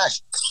in the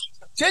test.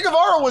 Che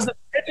Guevara was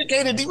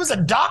educated. He was a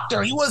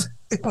doctor. It was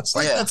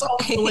like, that's all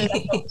the way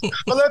that goes.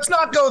 But let's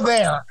not go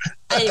there.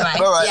 Anyway,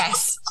 right.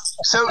 yes.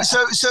 So,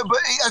 but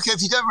okay,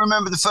 if you don't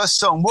remember the first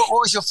song, what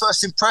was your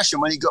first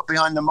impression when he got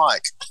behind the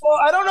mic? Well,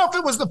 I don't know if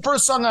it was the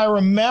first song I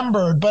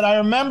remembered, but I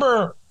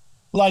remember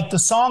like the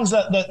songs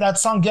that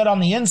song "Get on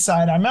the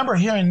Inside." I remember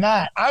hearing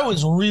that. I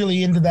was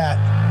really into that.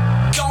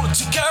 Gonna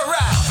take a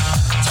ride.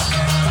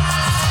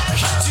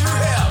 Hit to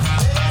hell.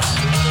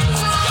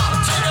 Gonna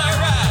take a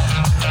ride.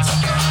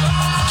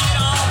 Get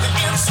on the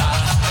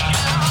inside.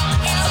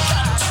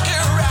 Gonna take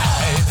a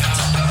ride.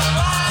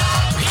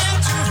 Hit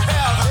to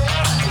hell.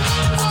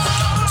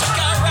 Gonna take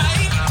a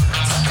ride.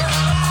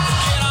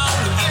 Get on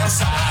the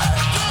inside.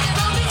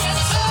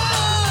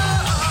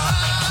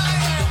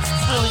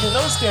 Really, in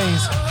those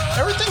days,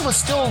 everything was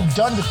still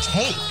done to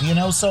tape,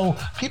 so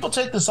people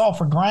take this all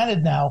for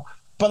granted now.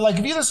 But like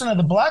if you listen to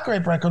the Black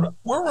Grape record,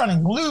 we're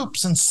running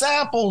loops and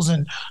samples,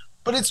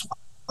 but it's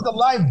with a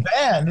live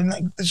band,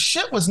 and the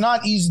shit was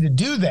not easy to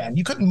do then.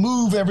 You couldn't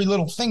move every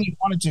little thing you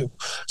wanted to.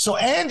 So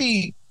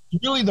Andy,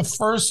 really the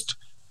first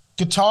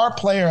guitar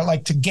player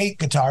like to gate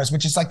guitars,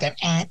 which is like that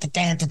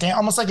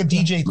almost like a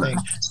DJ thing.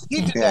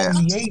 He did that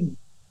in the 80s.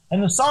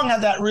 And the song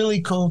had that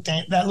really cool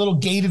that little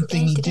gated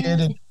thing he did.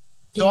 And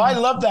so I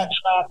love that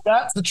track.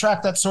 That's the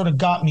track that sort of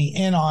got me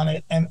in on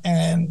it.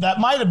 And that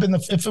might have been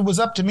if it was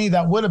up to me,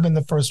 that would have been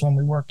the first one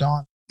we worked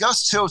on.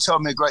 Gus Till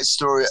told me a great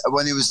story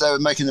when they were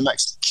making the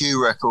Max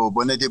Q record,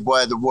 when they did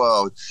Way of the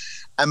World.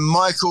 And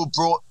Michael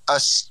brought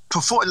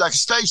like a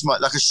stage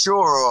mic, like a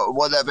Shure or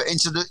whatever,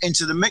 into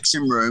the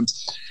mixing room.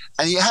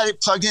 And he had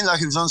it plugged in like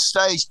he was on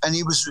stage, and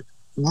he was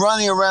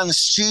running around the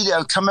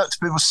studio, coming up to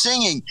people,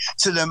 singing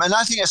to them. And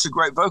I think that's a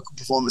great vocal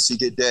performance he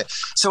did there.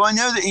 So I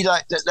know that he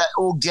liked that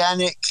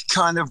organic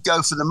kind of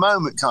go for the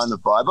moment kind of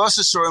vibe. I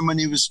also saw him when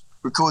he was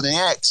recording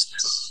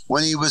X,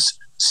 when he was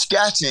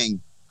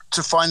scatting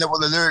to find out what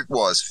the lyric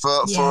was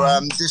for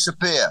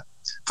Disappear.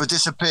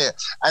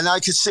 And I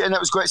could see, and that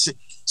was great to see.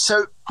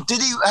 So did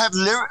he have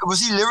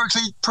was he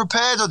lyrically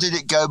prepared, or did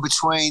it go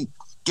between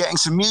getting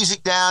some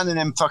music down and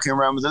then fucking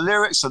around with the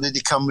lyrics, or did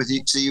he come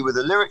to you with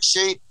a lyric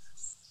sheet?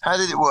 How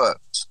did it work?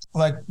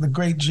 Like the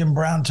great Jim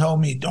Brown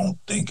told me, don't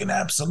think in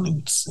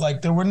absolutes.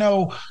 Like there were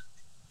no,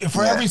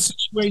 for every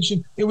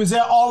situation, it was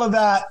all of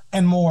that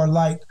and more.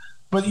 Like,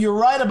 but you're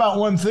right about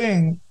one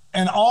thing,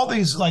 and all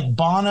these like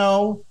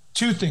Bono,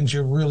 two things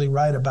you're really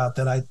right about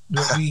that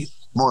we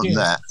more than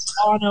that.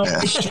 Bono,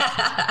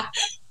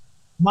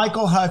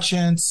 Michael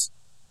Hutchence.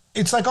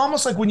 It's like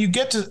almost like when you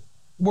get to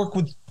work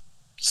with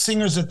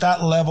singers at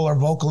that level or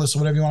vocalists or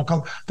whatever you want to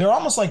call them,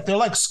 they're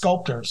like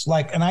sculptors.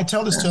 Like, and I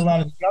tell this to a lot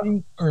of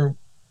young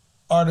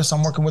artists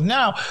I'm working with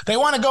now. They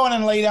want to go in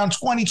and lay down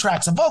 20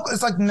 tracks of vocal.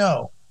 It's like,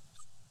 no.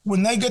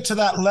 When they get to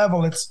that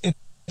level, it's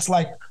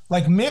like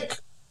Mick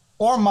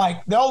or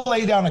Mike, they'll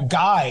lay down a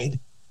guide,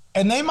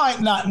 and they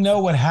might not know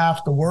what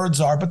half the words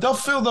are, but they'll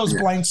fill those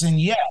blanks in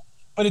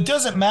But it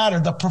doesn't matter.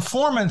 The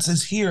performance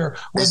is here.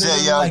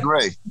 I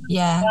agree.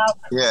 Yeah.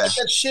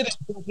 That shit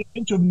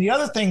into them. The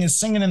other thing is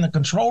singing in the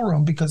control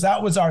room, because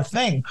that was our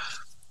thing,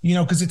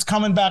 because it's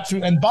coming back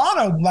through. And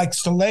Bono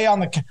likes to lay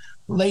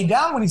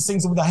down when he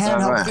sings it with a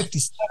handheld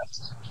 57.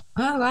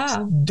 Oh,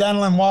 wow. Dan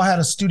Lanois had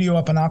a studio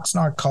up in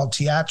Oxnard called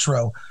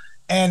Teatro,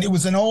 and it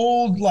was an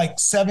old like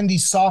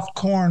 70s soft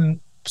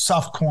corn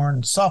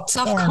popcorn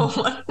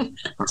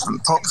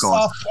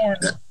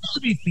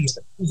movie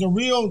theater. It was a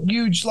real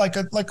huge like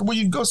where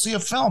you go see a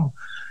film,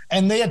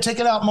 and they had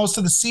taken out most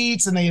of the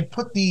seats, and they had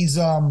put these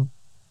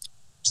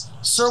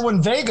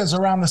Sherwin Vegas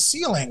around the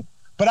ceiling,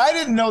 but I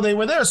didn't know they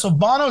were there. So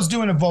Bono's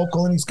doing a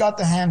vocal, and he's got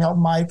the handheld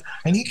mic,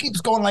 and he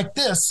keeps going like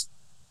this,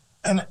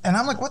 and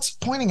I'm like, what's he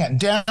pointing at? And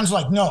Dan's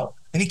like, no,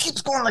 and he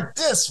keeps going like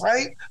this,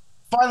 right?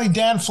 Finally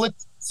Dan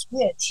flicks the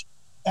switch,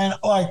 and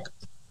like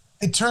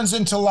it turns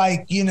into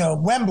like,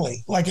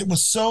 Wembley. Like it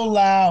was so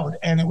loud,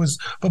 and it was,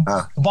 but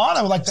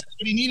Bono, like that's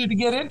what he needed to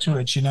get into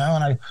it,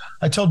 And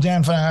I told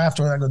Dan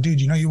afterward, I go, dude,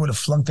 you would have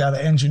flunked out of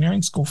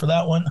engineering school for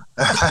that one.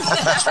 But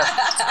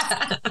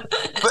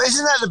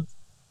isn't that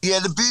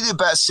the beauty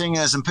about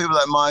singers and people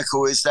like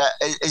Michael is that,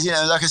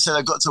 like I said,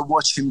 I got to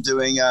watch him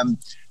doing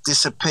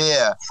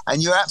Disappear,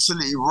 and you're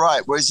absolutely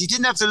right. Whereas he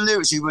didn't have the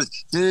lyrics, he was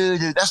do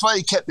do. That's why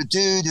he kept the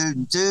do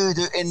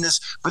do in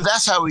this. But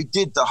that's how he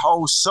did the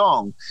whole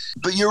song.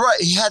 But you're right,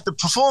 he had the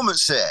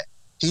performance there.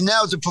 He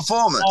nailed the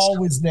performance.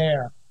 Always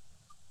there,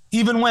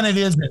 even when it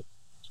isn't.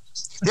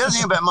 The other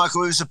thing about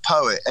Michael, he was a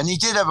poet, and he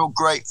did have a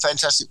great,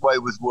 fantastic way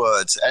with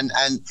words, and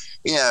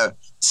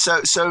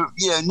so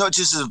not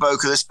just as a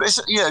vocalist, but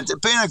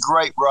being a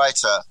great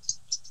writer.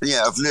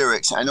 of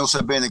lyrics and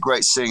also being a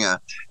great singer,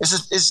 it's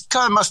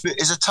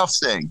a tough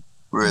thing,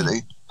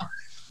 really.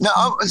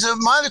 Now, so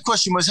my other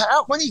question was,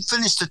 when he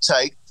finished the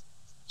take,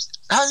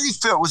 how did he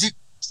feel? Was he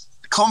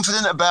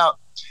confident about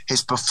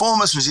his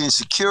performance? Was he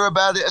insecure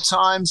about it at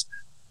times?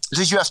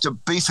 Did you have to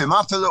beef him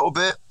up a little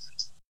bit?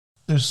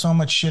 There's so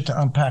much shit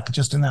to unpack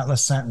just in that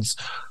last sentence.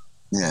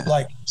 Yeah.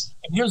 Like,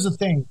 here's the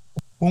thing.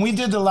 When we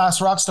did The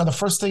Last Rockstar, the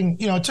first thing,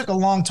 it took a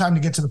long time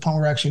to get to the point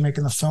where we're actually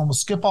making the film. We'll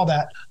skip all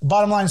that. The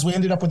bottom line is we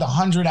ended up with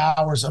 100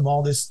 hours of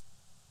all this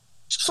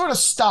sort of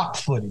stock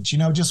footage,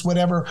 just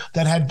whatever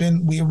that had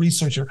been, we a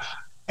researcher.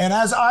 And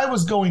as I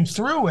was going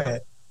through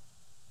it,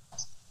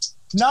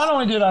 not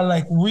only did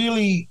I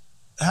really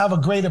have a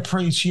great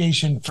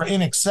appreciation for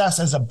INXS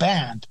as a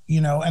band,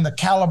 and the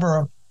caliber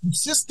of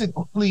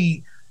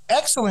consistently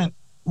excellent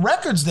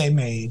records they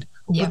made,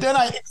 but then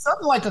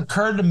something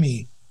occurred to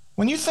me.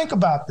 When you think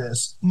about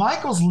this,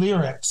 Michael's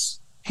lyrics,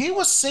 he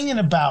was singing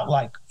about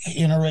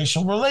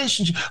interracial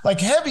relationship,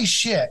 heavy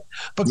shit.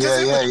 Because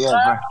it was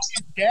rap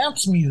and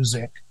dance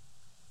music.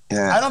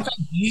 Yeah. I don't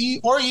think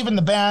he or even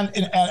the band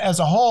as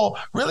a whole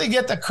really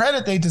get the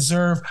credit they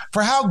deserve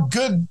for how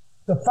good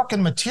the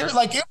fucking material.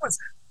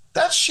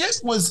 That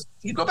shit was.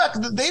 You go back,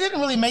 they didn't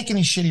really make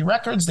any shitty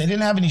records. They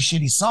didn't have any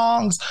shitty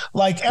songs.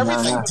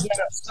 Everything was at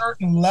a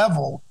certain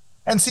level.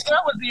 And see,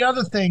 that was the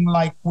other thing.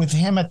 With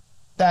him at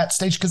that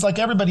stage, because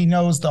everybody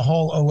knows the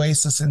whole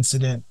Oasis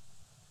incident.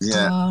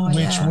 Yeah,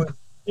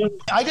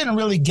 I didn't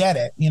really get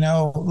it.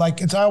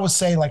 It's I always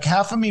say,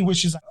 half of me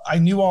wishes I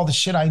knew all the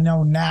shit I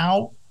know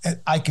now.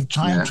 I could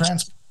try and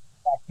transfer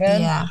back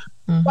then. Yeah.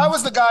 Mm-hmm. If I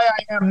was the guy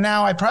I am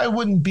now, I probably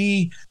wouldn't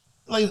be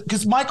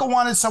because Michael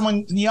wanted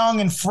someone young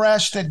and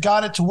fresh that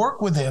got it to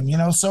work with him,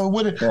 so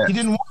he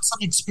didn't want some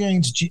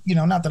experienced,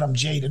 not that I'm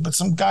jaded, but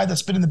some guy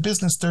that's been in the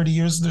business 30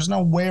 years. There's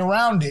no way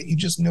around it. You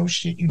just know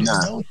shit. You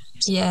just know.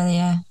 Yeah.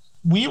 Yeah.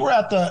 We were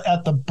at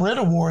the Brit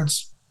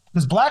Awards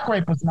because Black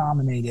Rape was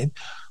nominated,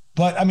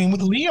 but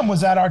Liam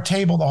was at our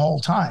table the whole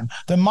time.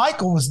 Then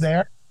Michael was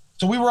there.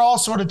 So we were all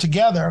sort of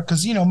together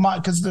because,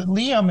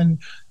 Liam and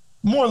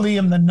more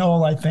Liam than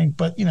Noel, I think.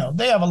 But,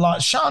 they have a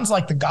lot. Sean's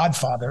like the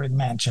godfather in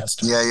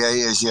Manchester. Yeah,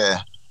 he is,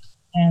 yeah.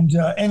 And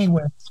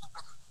anyway,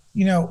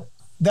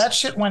 that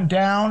shit went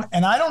down.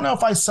 And I don't know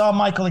if I saw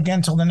Michael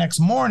again till the next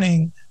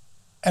morning.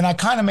 And I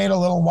kind of made a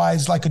little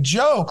wise, a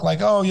joke,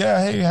 oh,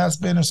 yeah, hey, has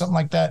been or something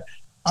like that.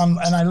 And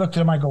I looked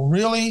at him, I go,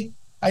 really?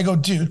 I go,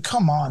 dude,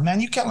 come on, man.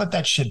 You can't let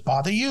that shit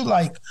bother you.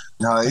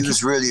 No, he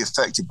was really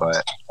affected by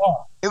it.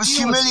 Oh, it was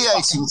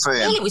humiliating for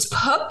him. Well, it was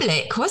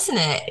public, wasn't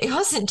it? It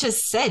wasn't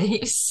just said.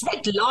 It was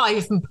said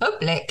live in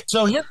public.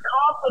 So his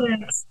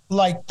confidence,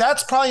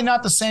 that's probably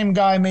not the same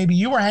guy. Maybe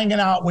you were hanging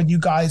out when you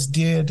guys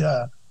did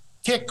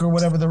Kick or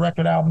whatever the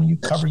record album you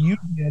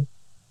did.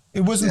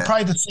 It wasn't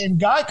probably the same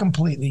guy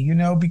completely,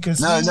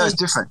 because it's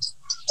different.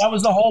 That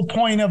was the whole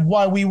point of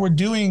why we were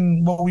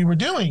doing what we were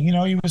doing.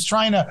 He was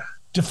trying to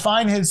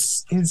define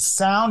his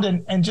sound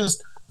and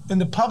just in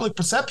the public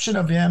perception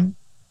of him,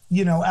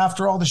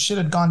 after all the shit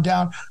had gone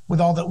down with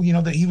all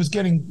that, that he was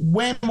getting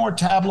way more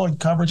tabloid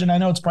coverage. And I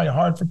know it's probably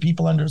hard for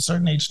people under a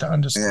certain age to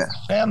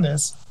understand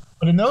this,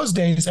 but in those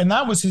days, and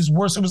that was his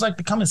worst, it was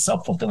becoming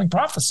self-fulfilling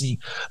prophecy.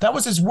 That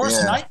was his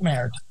worst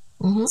nightmare.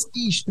 Mm-hmm.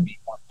 To be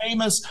more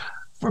famous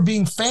for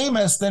being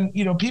famous, then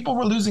people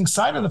were losing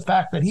sight of the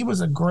fact that he was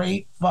a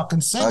great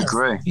fucking singer. I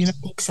agree.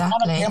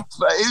 Exactly.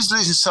 But he was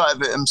losing sight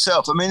of it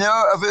himself. It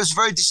was a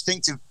very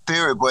distinctive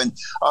period when,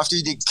 after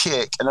he did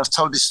Kick, and I've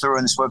told this story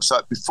on this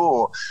website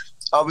before,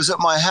 I was at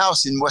my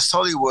house in West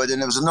Hollywood and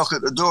there was a knock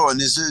at the door and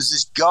there's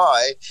this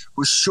guy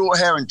with short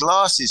hair and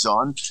glasses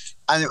on,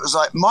 and it was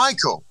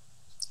Michael.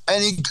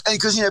 And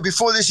because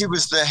before this he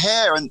was the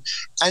hair, and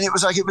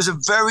it was a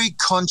very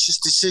conscious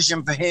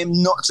decision for him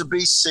not to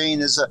be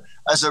seen as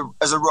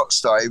a rock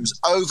star. He was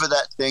over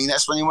that thing.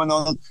 That's when he went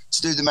on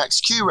to do the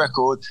Max Q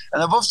record.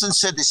 And I've often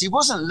said this: he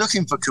wasn't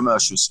looking for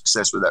commercial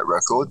success with that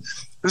record.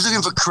 He was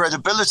looking for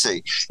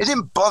credibility. It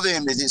didn't bother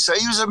him that it didn't sell.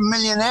 He was a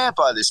millionaire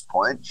by this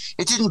point.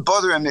 It didn't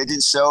bother him that it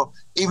didn't sell,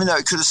 even though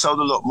it could have sold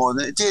a lot more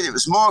than it did. It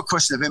was more a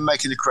question of him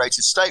making a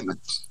creative statement.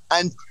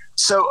 And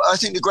so I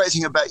think the great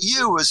thing about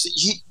you was that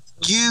you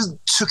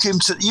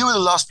were the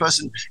last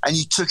person and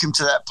you took him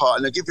to that part.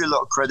 And I give you a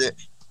lot of credit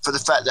for the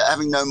fact that,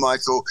 having known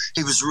Michael,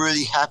 he was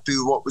really happy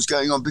with what was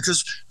going on,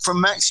 because from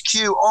Max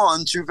Q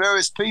on through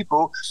various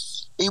people,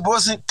 he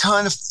wasn't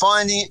kind of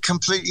finding it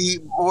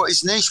completely what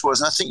his niche was.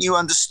 And I think you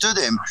understood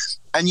him.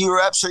 And you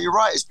were absolutely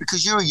right. It's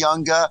because you were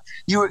younger,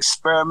 you were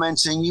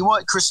experimenting. You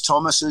weren't Chris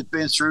Thomas, who'd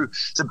been through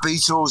the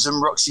Beatles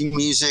and Roxy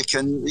Music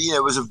and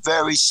was a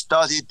very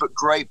studied but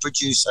great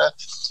producer.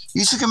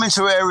 You took him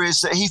into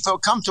areas that he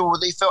felt comfortable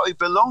with, he felt he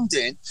belonged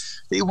in.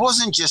 He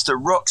wasn't just a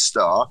rock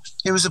star,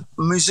 he was a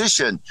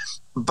musician.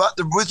 But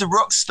with the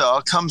rock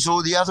star comes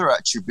all the other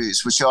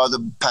attributes, which are the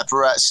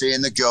paparazzi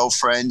and the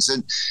girlfriends.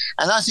 And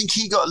I think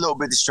he got a little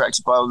bit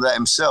distracted by all that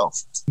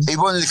himself. He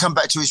wanted to come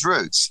back to his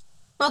roots.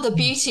 Well, the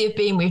beauty of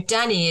being with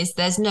Danny is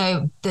there's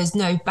no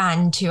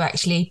band to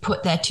actually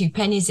put their two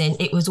pennies in.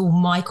 It was all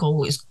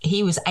Michael.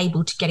 He was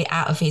able to get it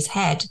out of his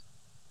head.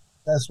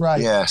 That's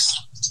right.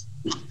 Yes.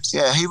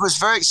 Yeah, he was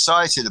very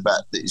excited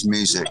about his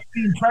music.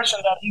 The impression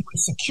that he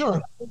was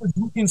secure. He was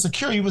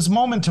insecure. He was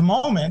moment to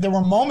moment. There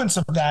were moments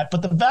of that,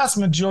 but the vast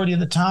majority of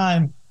the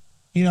time,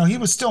 you know, he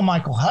was still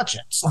Michael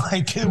Hutchence.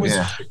 Like it was,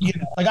 you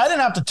know, like I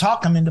didn't have to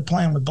talk him into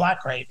playing with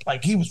Black Rape.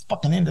 Like he was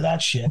fucking into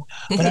that shit.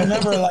 But I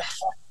remember like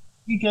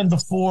weekend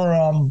before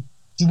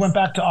he went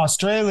back to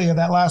Australia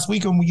that last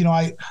weekend, you know,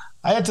 I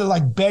had to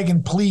like beg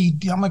and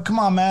plead. I'm like, come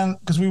on, man,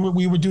 because we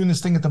were doing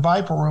this thing at the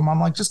Viper Room. I'm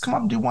like, just come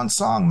up and do one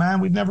song, man.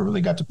 We've never really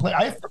got to play.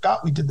 I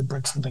forgot we did the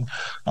Brixton thing.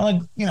 I'm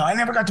like, you know, I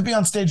never got to be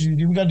on stage with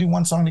you. We got to do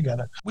one song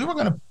together. We were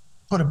gonna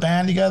put a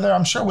band together.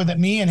 I'm sure with it,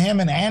 me and him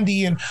and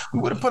Andy, and we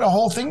would have put a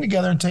whole thing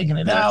together and taken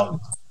it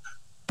out.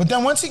 But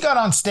then once he got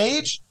on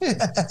stage,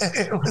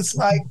 it was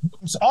like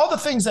all the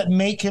things that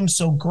make him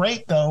so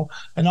great, though,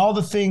 and all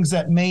the things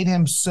that made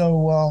him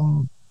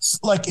so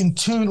like in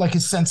tune, like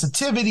his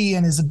sensitivity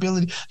and his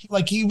ability.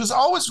 Like he was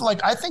always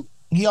like, I think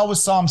he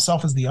always saw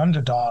himself as the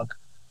underdog.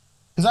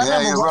 Because I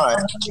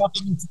remember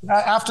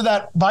after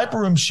that Viper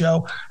Room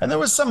show, and there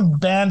was some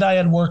band I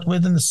had worked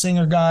with, and the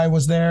singer guy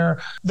was there.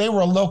 They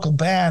were a local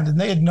band, and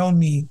they had known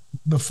me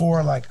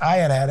before, like I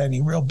had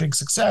any real big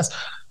success.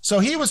 So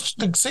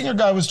the singer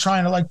guy was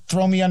trying to like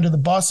throw me under the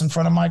bus in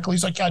front of Michael.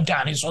 He's like, yeah,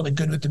 Danny's really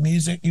good with the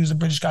music. He was a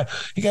British guy.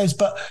 He goes,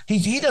 but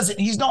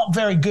he's not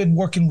very good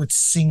working with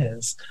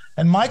singers.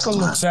 And Michael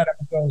looks at him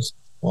and goes,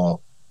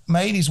 well,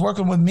 mate, he's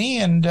working with me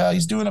and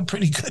he's doing a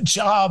pretty good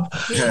job.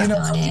 Yeah. You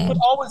know, so he would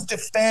always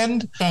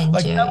defend.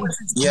 Like that was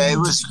his it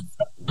was.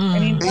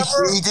 And He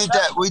did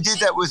that. We did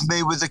that with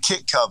me with the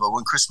Kit cover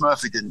when Chris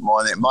Murphy didn't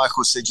want it.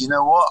 Michael said, "You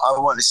know what? I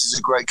want this. Is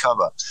a great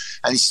cover,"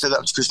 and he stood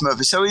up to Chris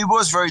Murphy. So he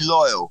was very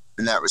loyal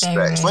in that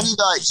respect. When he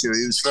liked you,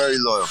 he was very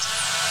loyal.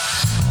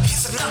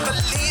 He's another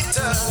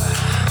leader,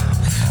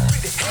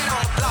 pretty head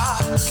on the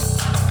block.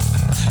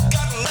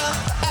 Got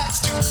enough axe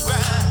to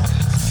grind.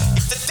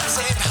 If the dust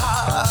ain't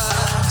hot,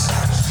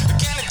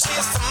 again it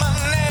takes the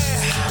money,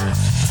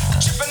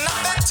 chipping up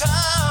that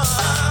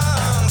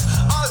town.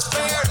 All is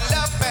fair in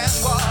love and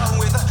war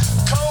with a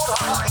cold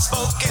heart and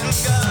smoking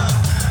gun.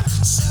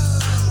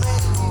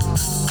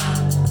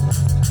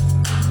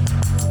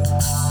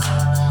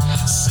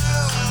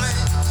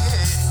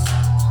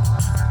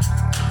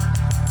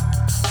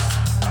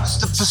 What's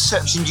the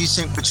perception, do you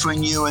think,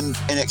 between you and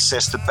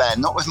INXS, the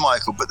band? Not with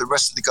Michael, but the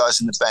rest of the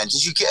guys in the band.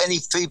 Did you get any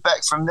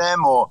feedback from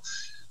them, or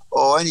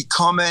any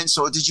comments,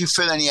 or did you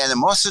feel any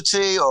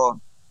animosity? Or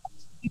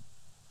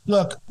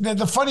look,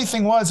 the funny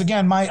thing was,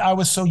 again, I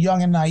was so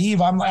young and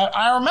naive.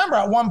 I remember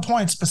at one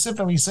point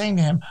specifically saying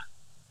to him,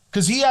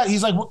 because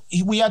he's like,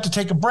 we had to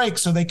take a break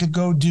so they could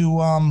go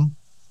do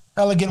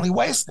Elegantly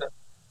Wasted.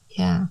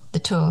 Yeah, the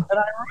tour. And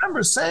I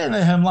remember saying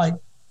to him, like,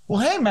 well,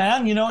 hey,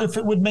 man, you know, if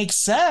it would make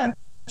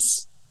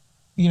sense,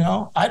 you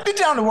know, I'd be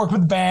down to work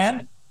with the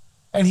band.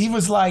 And he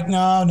was like,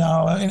 no.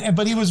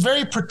 But he was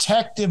very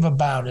protective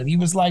about it. He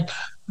was like,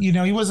 you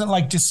know, he wasn't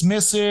like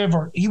dismissive,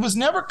 or he was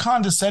never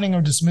condescending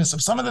or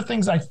dismissive. Some of the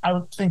things I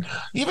think,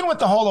 even with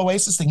the whole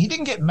Oasis thing, he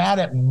didn't get mad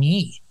at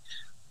me,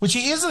 which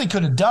he easily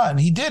could have done.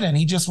 He didn't.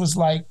 He just was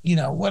like, you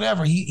know,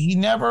 whatever. He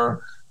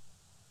never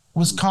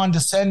was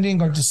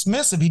condescending or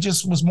dismissive. He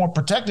just was more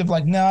protective.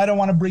 Like, no, I don't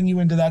want to bring you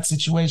into that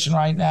situation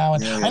right now.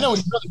 And I know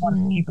he really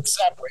wanted to keep it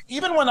separate.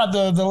 Even when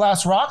the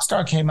last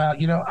Rockstar came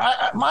out, you know,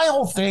 my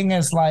whole thing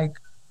is like,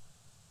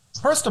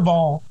 first of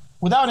all,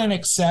 without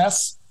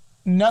INXS,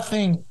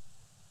 nothing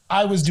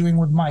I was doing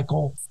with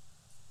Michael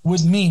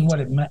would mean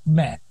what it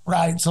meant,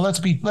 right? So let's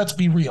be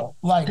real.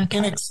 Like,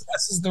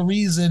 INXS is the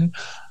reason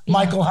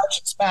Michael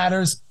Hutchence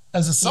matters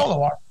as a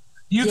solo artist.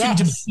 You can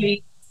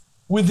debate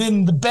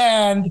within the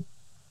band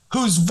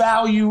whose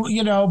value,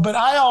 you know, but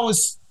I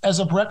always, as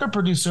a record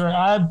producer,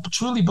 I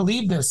truly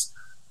believe this.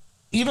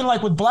 Even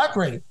like with Black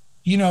Rape,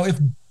 you know, if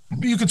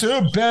you could say,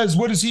 oh, Bez,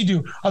 what does he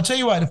do? I'll tell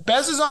you what, if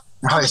Bez is on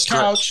the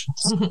couch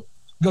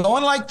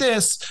going like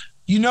this,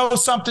 you know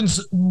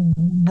something's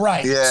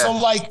right. Yeah. So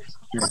like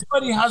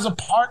everybody has a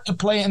part to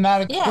play in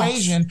that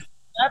equation. Yes.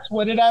 That's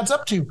what it adds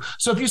up to.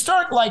 So if you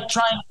start like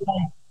trying to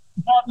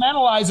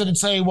compartmentalize it and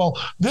say, well,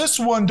 this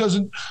one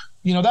doesn't,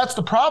 you know, that's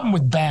the problem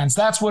with bands.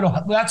 That's what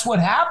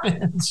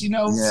happens, you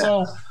know? Yeah.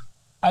 So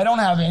I don't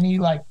have any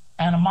like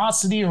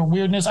animosity or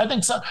weirdness. I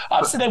think so.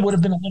 Obviously they would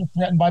have been a little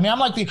threatened by me.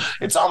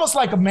 It's almost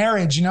like a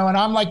marriage, you know, and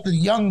I'm like the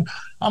young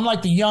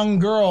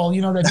girl,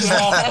 you know, that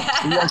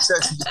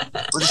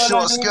with a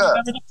short skirt.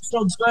 Everything's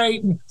so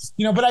great. And,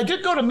 you know, but I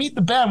did go to meet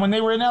the band when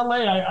they were in LA.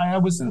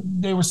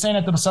 They were staying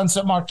at the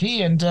Sunset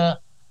Marquee and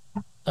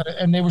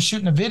they were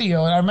shooting a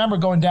video. And I remember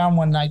going down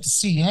one night to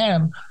see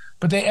him,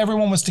 but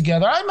everyone was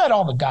together. I met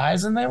all the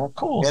guys and they were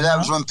cool. Yeah, that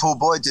was when Paul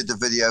Boyd did the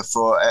video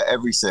for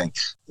Everything.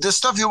 The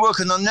stuff you're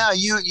working on now,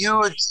 you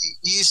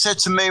said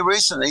to me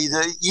recently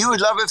that you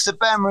would love if the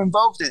band were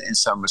involved in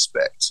some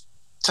respect.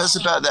 Tell us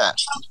about that.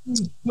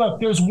 Look,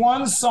 there's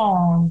one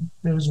song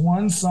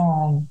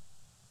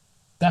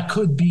that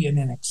could be an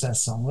INXS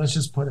song. Let's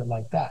just put it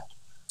like that.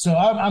 So,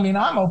 I mean,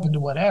 I'm open to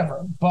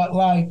whatever, but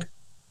like,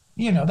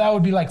 you know, that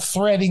would be like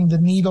threading the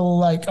needle.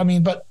 Like, I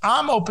mean, but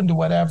I'm open to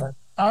whatever.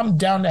 I'm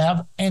down to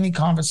have any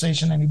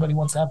conversation anybody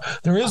wants to have.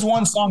 There is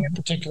one song in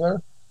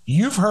particular.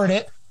 You've heard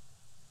it.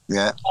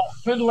 Yeah.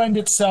 Could lend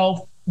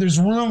itself. There's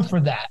room for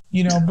that,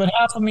 but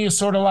half of me is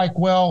sort of like,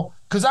 well,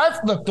 because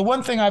the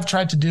one thing I've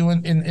tried to do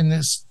in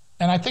this,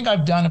 and I think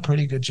I've done a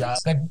pretty good job,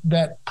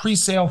 that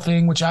pre-sale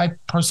thing, which I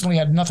personally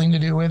had nothing to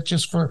do with,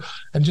 just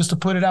to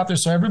put it out there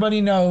so everybody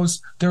knows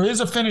there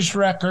is a finished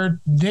record.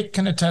 Nick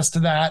can attest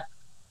to that.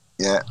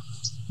 Yeah.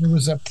 There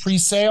was a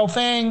pre-sale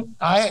thing.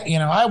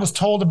 I was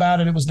told about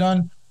it. It was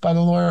done by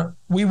the lawyer.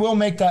 We will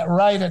make that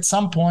right at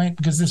some point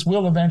because this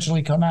will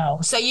eventually come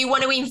out. So you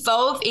want to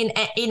involve in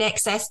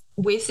excess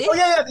with it? Oh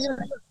yeah.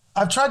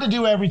 I've tried to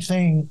do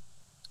everything,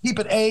 keep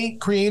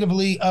it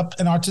creatively up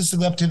and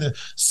artistically up to the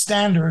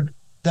standard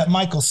that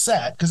Michael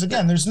set. Because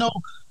again, there's no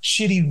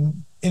shitty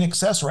In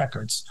Excess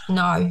records.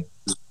 No,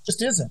 it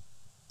just isn't.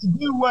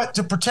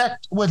 To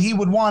protect what he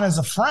would want as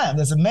a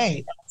friend, as a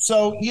mate.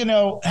 So,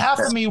 half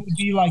of me would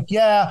be like,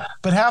 yeah,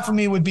 but half of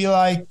me would be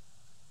like,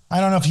 I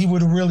don't know if he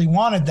would have really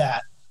wanted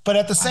that. But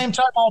at the same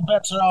time, all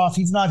bets are off.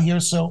 He's not here.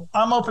 So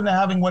I'm open to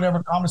having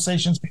whatever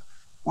conversations.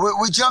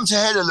 We jumped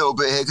ahead a little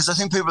bit here because I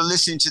think people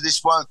listening to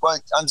this won't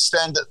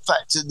understand the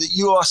fact that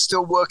you are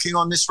still working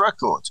on this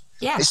record.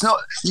 Yeah. It's not,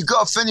 you've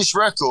got a finished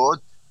record,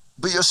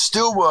 but you're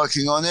still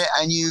working on it.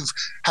 And you've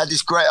had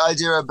this great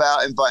idea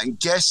about inviting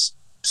guest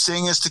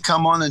singers to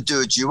come on and do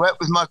a duet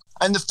with Michael.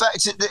 And the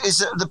fact is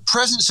that the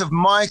presence of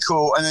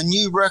Michael and a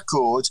new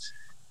record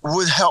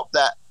would help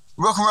that.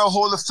 Rock and Roll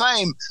Hall of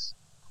Fame,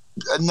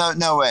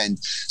 no end.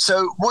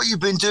 So what you've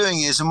been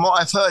doing is, and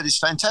what I've heard is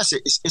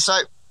fantastic. It's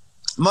like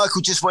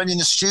Michael just went in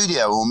the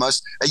studio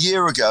almost a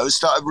year ago and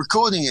started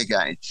recording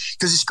again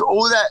because it's got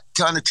all that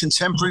kind of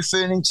contemporary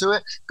feeling to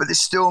it, but it's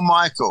still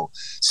Michael.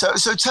 So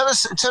tell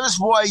us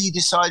why you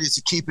decided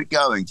to keep it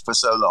going for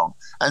so long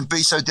and be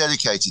so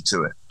dedicated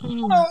to it.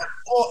 Well,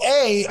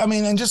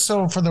 and just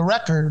so for the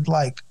record,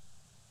 like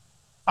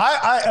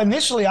I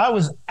initially I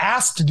was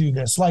asked to do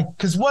this, like,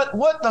 because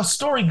what the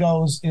story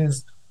goes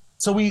is,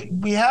 so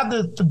we had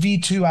the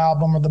V2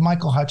 album, or the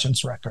Michael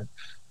Hutchence record.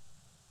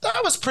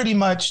 That was pretty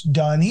much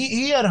done.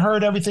 He had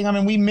heard everything. I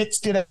mean, we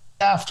mixed it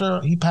after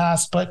he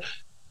passed, but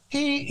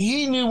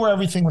he knew where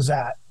everything was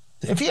at.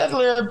 If he had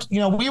lived,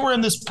 we were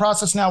in this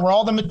process now where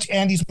all the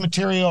Andy's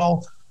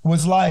material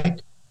was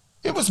like,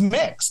 it was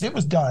mixed. It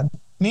was done.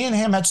 Me and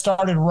him had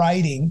started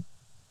writing,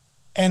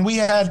 and we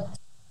had,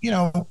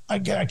 I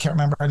can't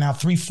remember now,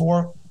 3,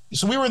 4.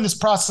 So we were in this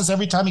process.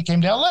 Every time he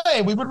came to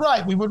LA, we would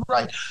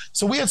write.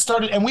 So we had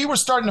started, and we were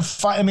starting to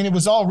find, I mean, it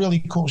was all really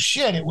cool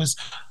shit. It was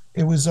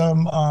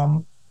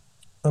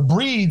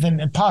Breathe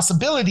and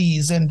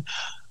Possibilities and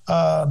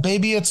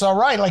Baby It's All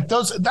Right. Like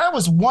those, that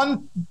was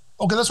one.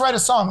 Okay, let's write a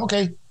song.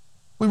 Okay,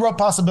 we wrote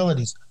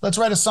Possibilities. Let's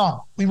write a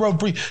song. We wrote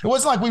Breathe. It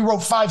wasn't like we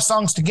wrote 5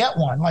 songs to get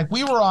one. Like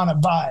we were on a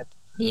vibe.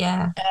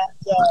 Yeah.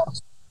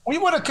 And we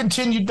would have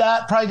continued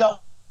that, probably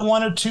got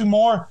 1 or 2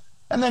 more,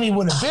 and then he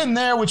would have been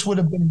there, which would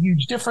have been a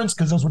huge difference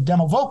because those were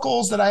demo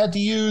vocals that I had to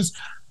use,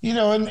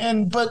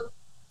 but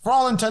for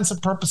all intents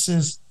and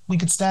purposes, we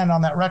could stand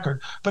on that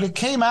record. But it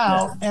came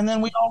out, and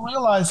then we all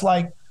realized,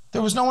 like,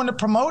 there was no one to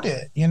promote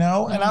it, and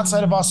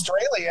outside of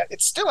Australia,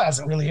 it still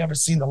hasn't really ever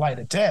seen the light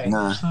of day.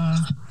 No.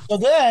 So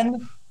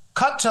then,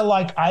 cut to,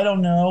 like, I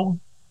don't know,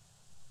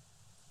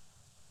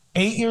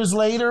 8 years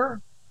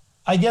later,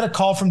 I get a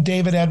call from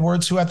David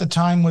Edwards, who at the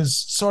time was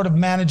sort of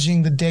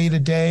managing the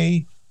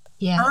day-to-day.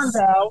 Yes. Turned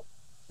out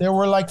there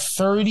were like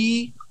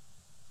 30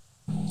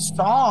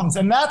 songs,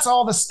 and that's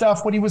all the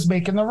stuff when he was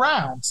making the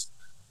rounds.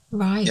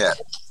 Right. Yeah.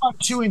 On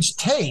 2-inch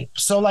tape.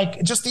 So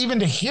like just even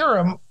to hear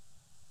him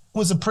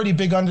was a pretty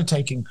big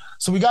undertaking.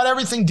 So we got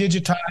everything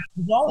digitized.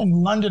 It was all in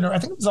London, or I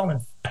think it was all in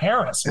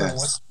Paris.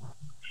 Yes.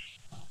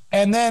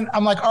 And then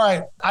I'm like, all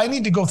right, I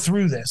need to go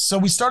through this. So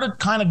we started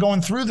kind of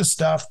going through the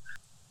stuff.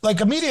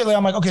 Like immediately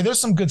I'm like, okay, there's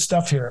some good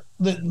stuff here.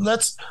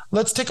 Let's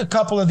take a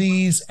couple of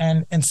these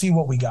and see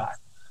what we got.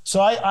 So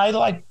I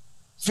like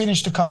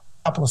finished a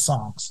couple of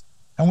songs,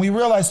 and we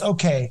realized,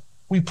 okay,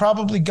 we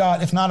probably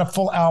got, if not a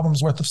full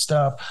album's worth of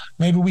stuff,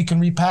 maybe we can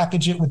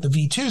repackage it with the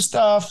V2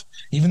 stuff,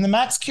 even the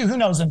Max Q, who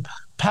knows, and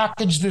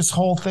package this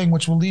whole thing,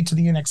 which will lead to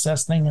the In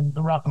Excess thing and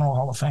the Rock and Roll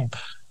Hall of Fame.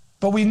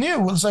 But we knew,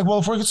 it was like, well,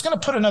 if we're just going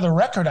to put another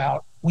record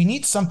out, we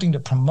need something to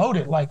promote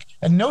it. Like,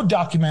 and no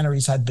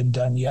documentaries had been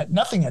done yet.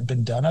 Nothing had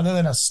been done other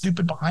than a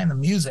stupid Behind the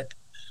Music,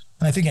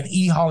 and I think an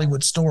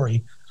Hollywood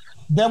Story.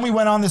 Then we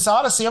went on this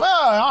odyssey of,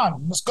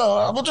 let's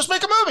go. We'll just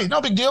make a movie. No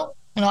big deal.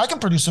 I can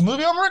produce a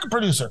movie. I'm a record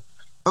producer.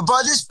 But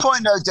by this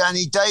point, though,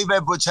 Danny, Dave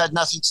Edwards had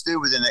nothing to do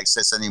with In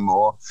Excess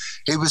anymore.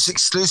 He was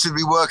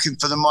exclusively working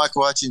for the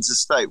Michael Hutchence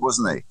estate,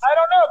 wasn't he? I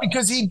don't know,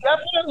 because he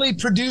definitely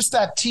produced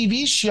that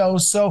TV show.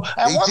 So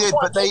at one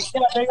point,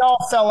 they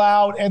all fell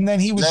out, and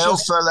then he was all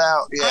fell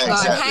out. Yeah,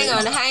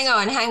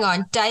 Hang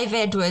on. Dave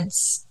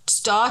Edwards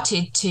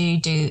started to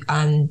do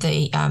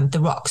the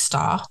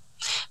Rockstar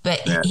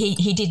but Yeah.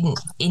 he didn't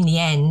in the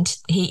end.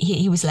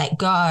 He was let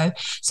go.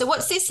 So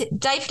what's this?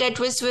 David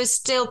Edwards was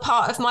still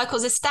part of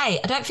Michael's estate.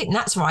 I don't think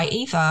that's right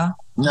either.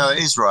 No, it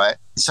is right.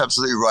 It's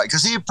absolutely right.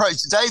 Because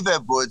Dave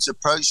Edwards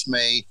approached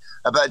me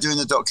about doing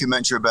a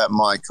documentary about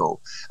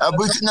Michael. But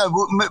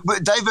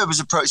Dave Edwards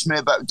approached me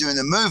about doing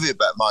a movie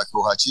about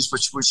Michael Hutchence,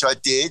 which I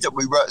did.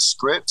 We wrote a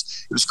script.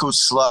 It was called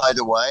Slide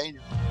Away.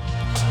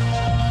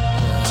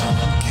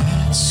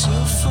 So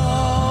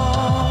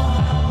far,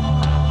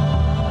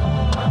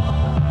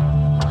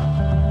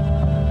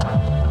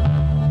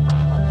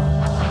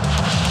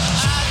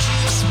 I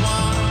just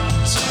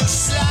want to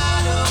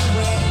slide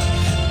away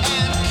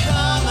and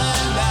come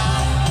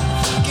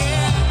alive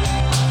again.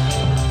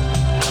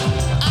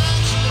 I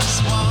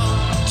just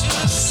want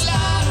to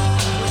slide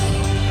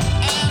away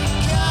and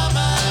come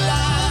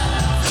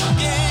alive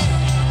again.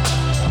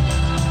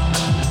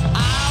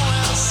 I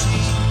will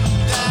see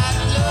that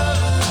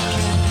love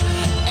again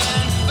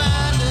and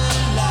find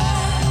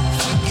alive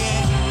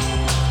again.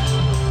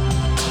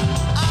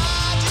 I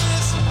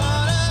just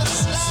wanna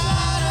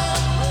slide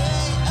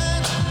away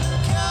and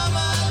come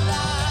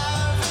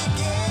alive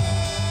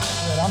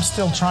again. I'm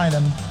still trying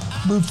to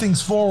move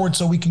things forward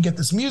so we can get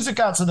this music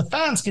out so the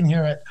fans can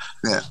hear it.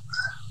 Yeah.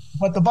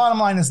 But the bottom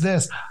line is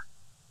this.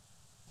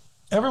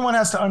 Everyone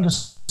has to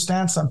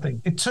understand something.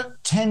 It took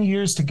 10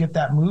 years to get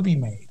that movie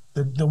made.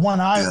 The one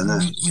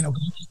the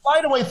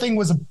Slide Away thing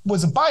was a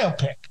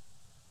biopic.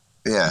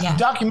 Yeah. Yeah. The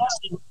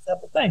documentary was a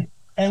separate thing.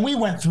 And we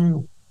went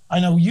through, I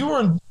know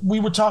we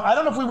were talking, I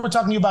don't know if we were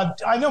talking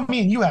about, I know me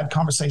and you had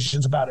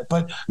conversations about it,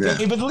 but Yeah.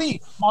 David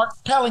Lee, Mark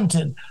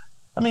Pellington,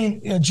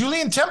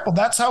 Julian Temple,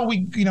 that's how we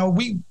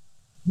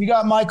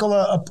got Michael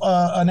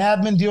an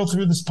admin deal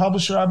through this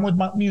publisher. I'm with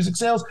my music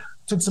sales,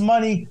 took some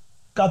money,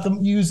 got the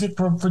music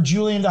for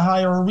Julian to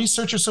hire a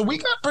researcher. So we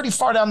got pretty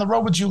far down the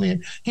road with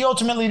Julian. He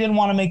ultimately didn't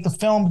want to make the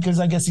film because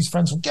I guess he's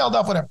friends with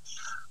Geldof, whatever.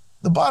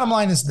 The bottom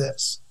line is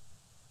this.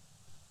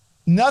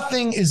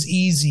 Nothing is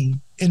easy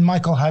in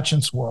Michael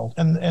Hutchence world.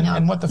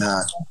 And what the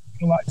fans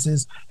realize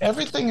is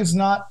everything is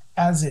not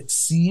as it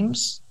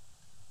seems.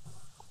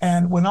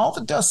 And when all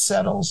the dust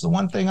settles, the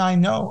one thing I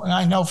know, and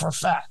I know for a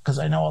fact because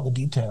I know all the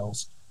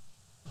details,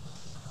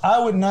 I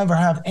would never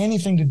have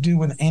anything to do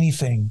with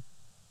anything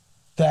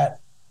that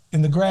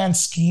in the grand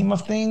scheme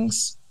of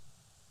things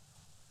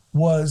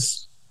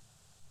was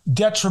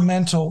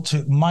detrimental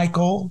to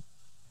Michael,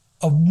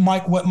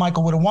 what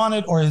Michael would have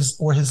wanted or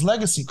his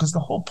legacy. Because the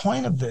whole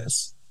point of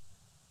this,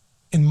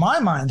 in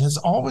my mind, has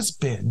always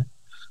been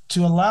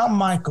to allow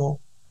Michael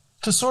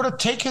to sort of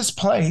take his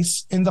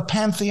place in the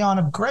pantheon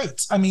of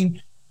greats. I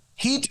mean,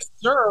 he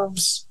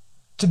deserves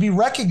to be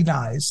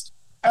recognized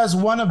as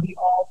one of the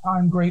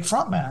all-time great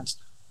frontmans.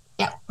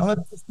 Yeah. Now,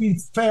 let's be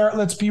fair.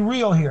 Let's be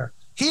real here.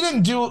 He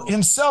didn't do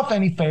himself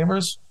any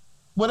favors.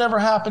 Whatever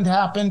happened,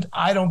 happened.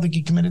 I don't think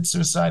he committed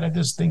suicide. I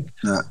just think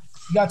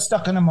he got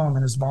stuck in a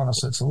moment, as Bono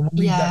said. So we'll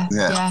leave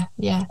that.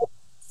 Yeah.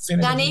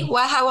 Danny,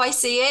 how I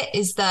see it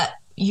is that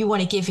you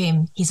want to give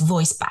him his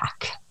voice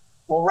back.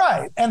 Well,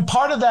 right. And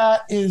part of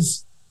that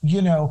is,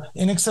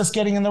 In Excess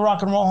getting in the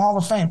Rock and Roll Hall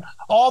of Fame.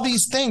 All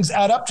these things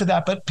add up to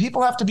that, but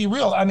people have to be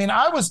real. I mean,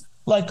 as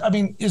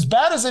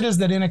bad as it is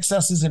that In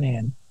Excess isn't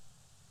in,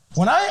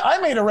 when I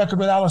made a record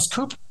with Alice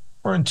Cooper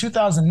in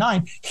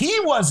 2009, he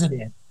wasn't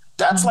in.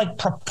 That's like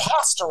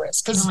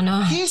preposterous because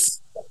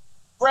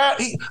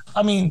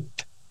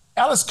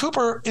Alice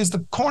Cooper is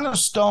the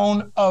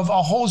cornerstone of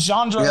a whole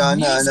genre of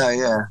music.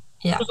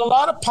 Yeah. There's a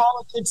lot of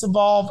politics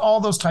involved, all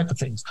those type of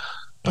things.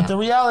 But the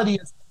reality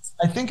is,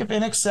 I think if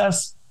In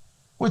Excess,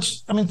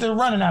 they're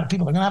running out of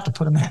people. They're going to have to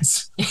put them in.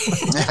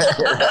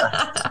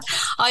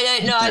 I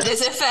don't know.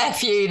 There's a fair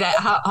few that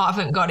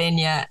haven't got in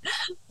yet.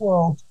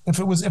 Well,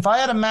 if I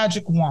had a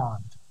magic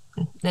wand,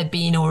 they'd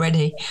be in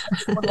already.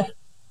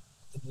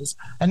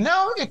 And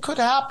now it could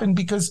happen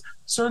because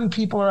certain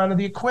people are out of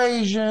the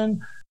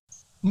equation.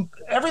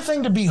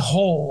 Everything to be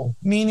whole,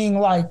 meaning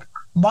like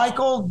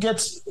Michael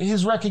gets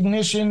his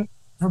recognition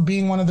for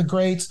being one of the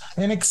greats,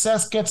 In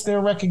Excess gets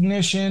their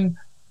recognition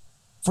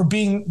for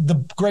being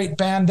the great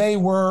band they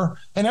were,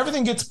 and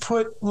everything gets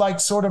put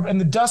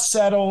and the dust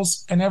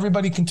settles and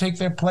everybody can take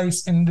their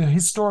place in the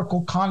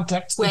historical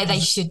context. Where they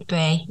should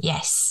be,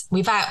 yes,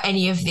 without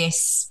any of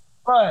this.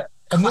 Right.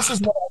 And this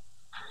is what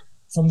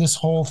from this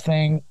whole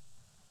thing.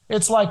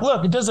 It's like,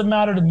 look, it doesn't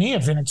matter to me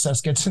if In Excess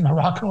gets in the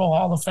Rock and Roll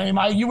Hall of Fame.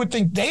 You would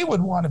think they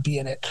would want to be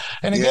in it.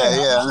 And again,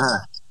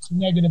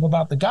 negative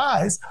about the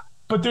guys,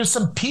 but there's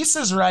some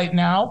pieces right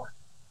now,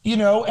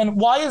 and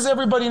why is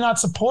everybody not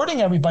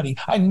supporting everybody?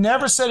 I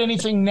never said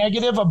anything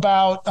negative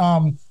about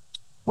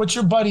what's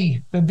your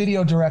buddy, the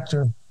video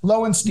director,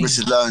 Lowenstein.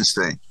 Richard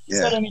Lowenstein.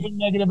 Yeah. Said anything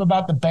negative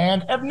about the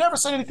band. I've never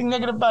said anything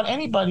negative about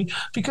anybody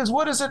because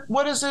what does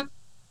it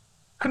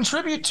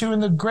contribute to in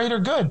the greater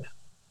good?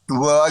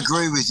 Well, I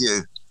agree with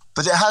you,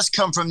 but it has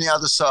come from the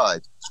other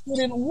side. We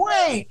didn't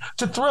wait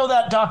to throw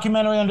that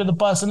documentary under the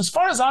bus. And as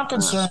far as I'm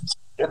concerned,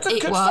 it's a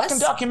good fucking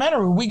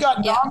documentary. We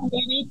got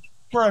nominated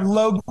for a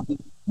Logan.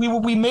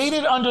 We made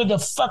it under the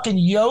fucking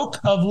yoke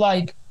of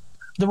like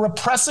the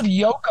repressive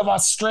yoke of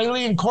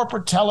Australian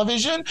corporate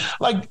television.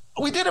 Like,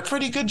 we did a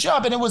pretty good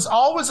job, and it was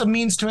always a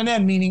means to an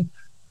end, meaning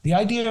the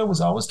idea was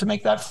always to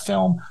make that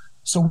film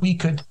so we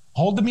could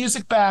hold the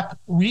music back,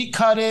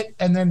 recut it,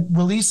 and then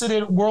release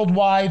it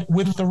worldwide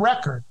with the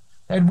record.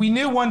 And we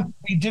knew when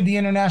we did the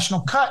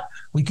international cut,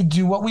 we could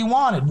do what we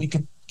wanted. We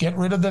could get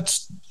rid of that.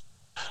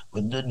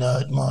 When the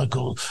night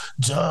Michael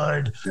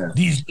died,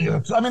 these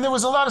lyrics. I mean, there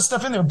was a lot of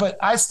stuff in there, but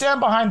I stand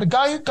behind the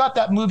guy who got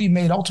that movie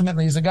made.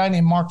 Ultimately, is a guy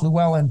named Mark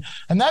Llewellyn,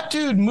 and that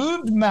dude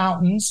moved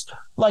mountains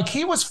like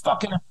he was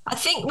fucking. I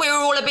think we were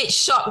all a bit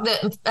shocked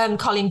that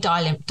Colin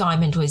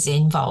Diamond was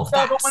involved.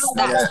 That's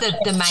the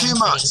main too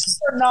much. thing.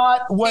 They're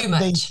not what Too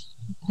much.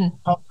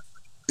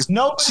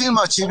 Too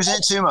much. He was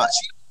in too much.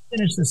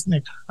 Finish this,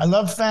 Nick. I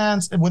love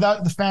fans.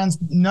 Without the fans,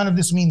 none of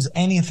this means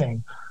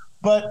anything.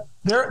 But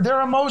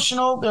they're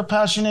emotional, they're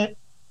passionate.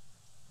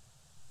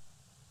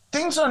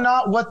 Things are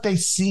not what they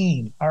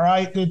seem, all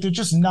right? They're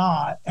just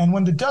not. And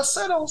when the dust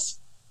settles...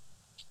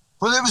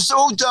 Well, it was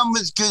all done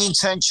with good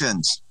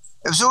intentions.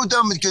 It was all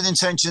done with good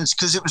intentions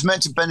because it was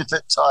meant to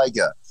benefit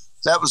Tiger.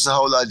 That was the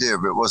whole idea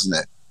of it, wasn't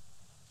it?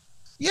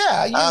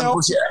 Yeah,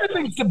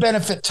 everything's to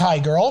benefit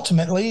Tiger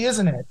ultimately,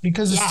 isn't it?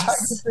 Because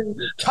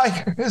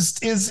Tiger is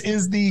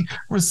the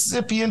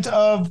recipient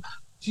of...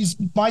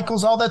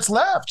 Michael's all that's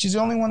left. She's the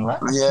only one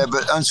left. Yeah,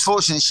 but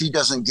unfortunately, she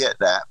doesn't get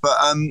that. But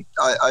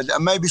I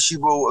maybe she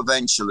will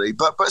eventually.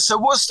 But so,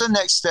 what's the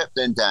next step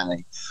then,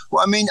 Danny?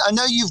 Well, I mean, I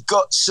know you've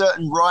got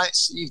certain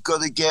rights that you've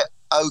got to get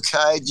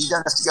okayed. You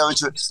don't have to go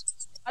into it.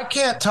 I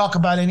can't talk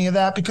about any of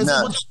that because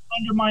it would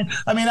undermine.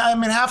 I mean,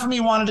 half of me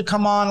wanted to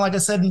come on, like I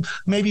said, and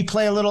maybe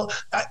play a little.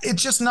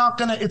 It's just not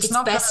gonna. It's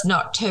not best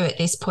not to at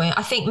this point.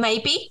 I think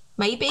maybe.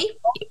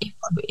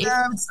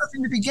 It's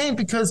nothing to be gained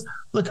because,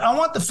 look, I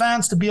want the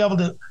fans to be able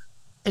to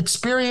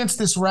experience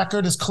this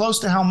record as close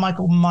to how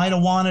Michael might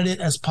have wanted it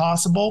as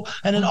possible.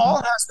 And it all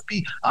has to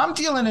be, I'm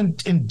dealing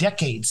in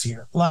decades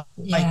here. Like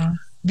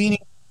meaning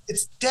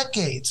it's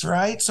decades,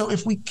 right? So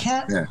if we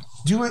can't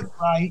do it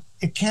right,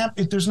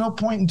 there's no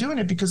point in doing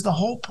it because the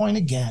whole point,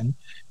 again,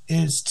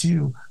 is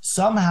to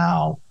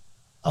somehow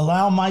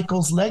allow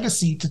Michael's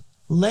legacy to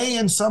lay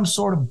in some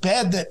sort of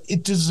bed that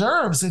it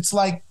deserves. It's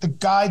like the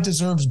guy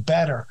deserves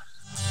better.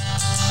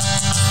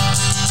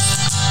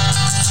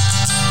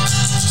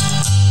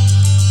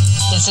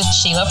 This is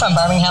Sheila from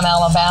Birmingham,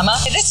 Alabama.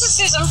 This is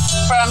Susan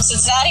from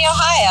Cincinnati,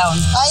 Ohio.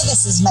 Hi,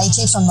 this is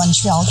Maite from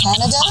Montreal,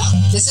 Canada.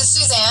 This is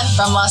Suzanne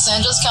from Los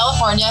Angeles,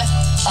 California.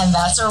 And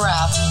that's a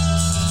wrap.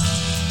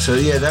 So,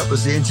 that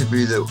was the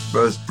interview that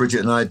both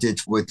Bridget and I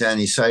did with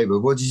Danny Sabre.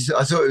 What did you say?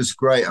 I thought it was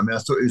great. I mean, I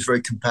thought he was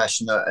very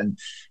compassionate and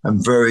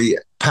very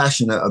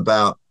passionate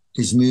about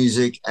his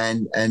music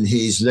and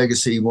his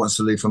legacy he wants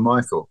to leave for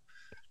Michael.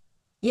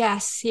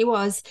 Yes, he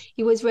was.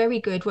 He was very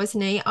good,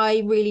 wasn't he? I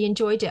really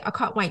enjoyed it. I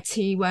can't wait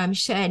to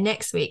share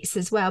next week's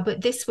as well.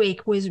 But this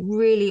week was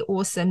really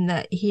awesome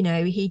that,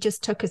 he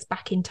just took us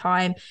back in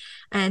time.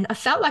 And I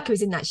felt like I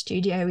was in that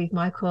studio with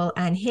Michael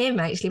and him,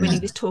 actually, when he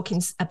was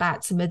talking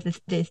about some of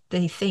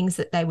the things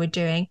that they were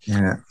doing.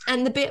 Yeah.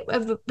 And the bit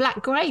of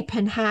Black Grape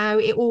and how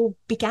it all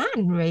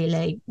began,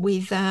 really,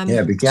 with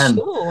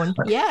Sean.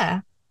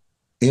 Yeah.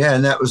 Yeah,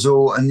 and that was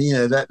all, and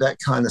that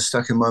kind of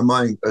stuck in my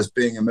mind as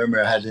being a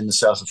memory I had in the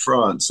south of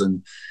France,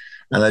 and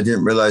I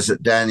didn't realize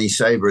that Danny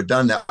Sabre had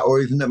done that,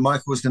 or even that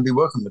Michael was going to be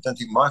working with. I don't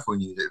think Michael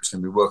knew that it was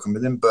going to be working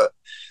with him, but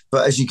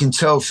as you can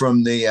tell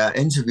from the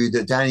interview,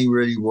 that Danny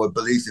really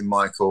believed in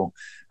Michael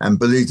and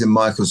believed in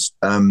Michael's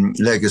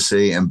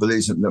legacy and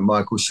believes that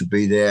Michael should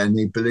be there, and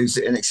he believes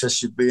that INXS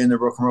should be in the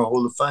Rock and Roll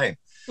Hall of Fame.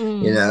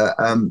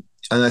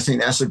 And I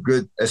think that's a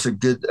good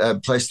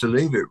place to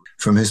leave it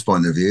from his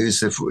point of view.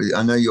 So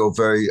I know you're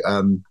very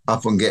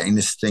up on getting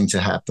this thing to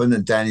happen,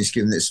 and Danny's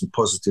given it some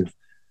positive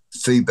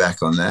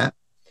feedback on that.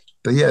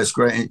 But it's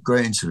great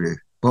interview.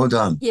 Well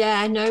done.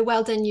 Yeah, no,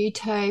 well done you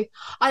too.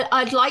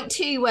 I'd like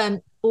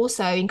to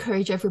also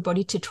encourage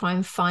everybody to try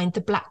and find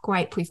the Black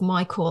Grape with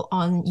Michael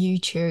on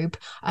YouTube.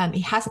 He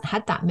hasn't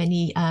had that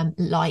many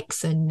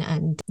likes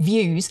and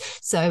views,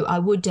 so I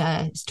would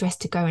stress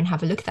to go and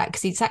have a look at that,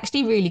 because it's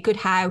actually really good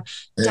how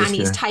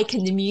Danny's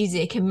taken the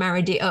music and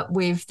married it up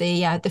with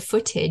the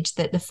footage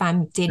that the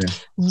fan did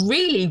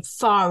really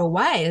far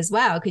away as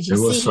well, because you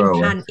see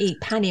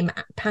him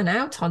pan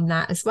out on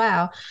that as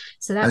well.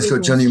 So that's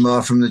got Johnny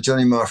Marr from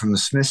the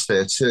Smiths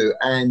there too,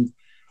 and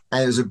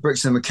it was at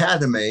Brixton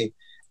Academy.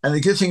 And the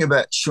good thing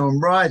about Shaun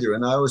Ryder,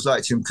 and I always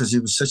liked him because he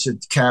was such a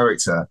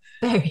character,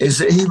 is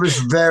that he was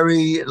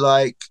very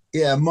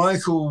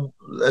Michael,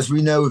 as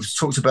we know, we've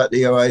talked about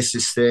the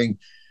Oasis thing.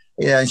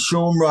 And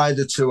Shaun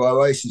Ryder to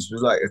Oasis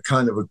was like a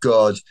kind of a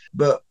god.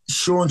 But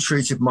Shaun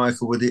treated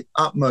Michael with the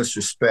utmost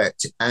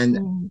respect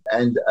and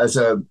as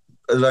a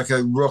rock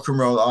and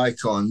roll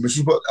icon, which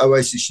is what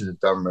Oasis should have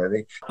done,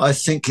 really. I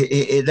think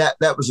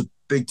that was a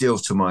big deal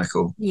to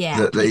Michael,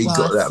 that he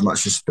got that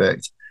much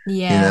respect.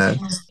 Yeah.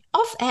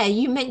 off air,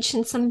 you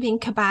mentioned something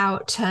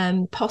about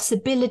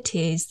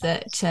possibilities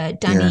that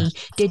Danny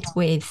did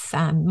with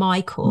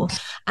Michael,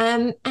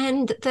 and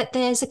that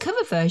there's a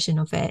cover version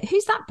of it.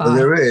 Who's that by? Well,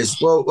 there is.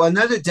 Well, I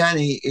know that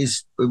Danny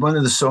is one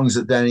of the songs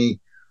that Danny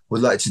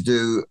would like to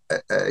do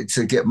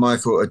to get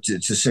Michael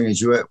to sing a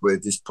duet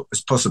with is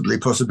possibly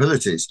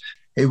Possibilities.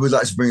 He would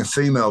like to bring a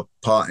female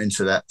part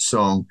into that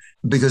song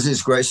because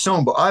it's a great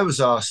song. But I was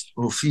asked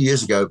a few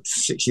years ago,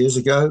 6 years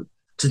ago,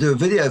 to do a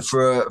video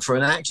for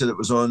an actor that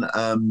was on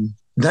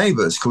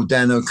Neighbours called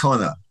Dan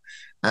O'Connor.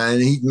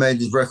 And he'd made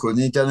his record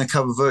and he'd done a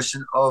cover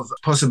version of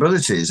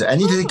Possibilities.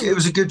 And it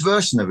was a good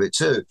version of it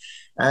too.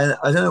 And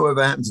I don't know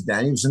whatever happened to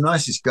Dan. He was the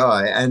nicest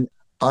guy. And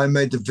I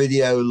made the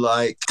video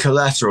like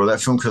Collateral,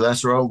 that film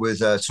Collateral with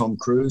Tom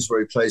Cruise,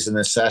 where he plays an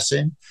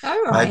assassin. All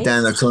right. I had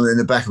Dan O'Connor in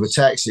the back of a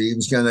taxi. He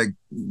was going to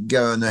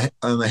go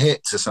on a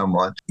hit to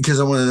someone because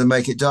I wanted to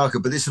make it darker.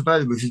 But it's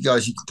available for you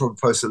guys. You could probably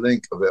post a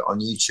link of it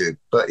on YouTube.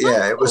 But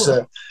yeah, it was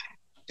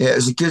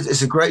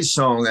it's a great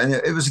song, and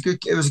it was a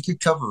good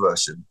cover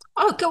version.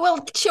 Oh,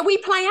 well, shall we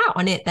play out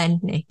on it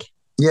then, Nick?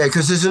 Yeah,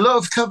 because there's a lot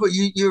of cover.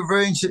 You're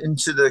very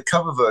into the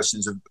cover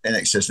versions of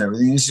NXS and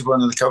everything. This is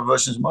one of the cover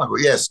versions of Michael.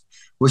 Yes,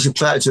 we should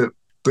play it to it.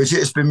 Bridget,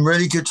 it's been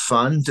really good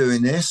fun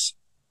doing this.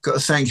 Got to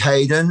thank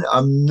Hayden.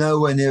 I'm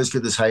nowhere near as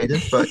good as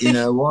Hayden, but you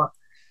know what?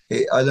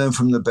 I learned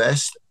from the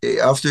best.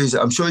 I'm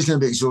sure he's going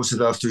to be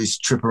exhausted after his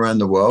trip around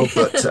the world,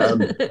 but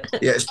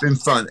yeah, it's been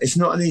fun. It's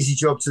not an easy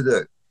job to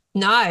do.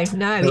 No, it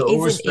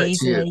isn't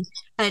easy.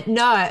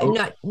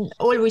 No,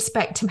 all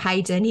respect to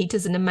Hayden. He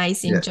does an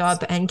amazing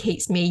job and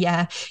keeps me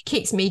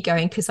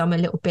going because I'm a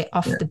little bit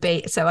off the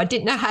beat. So I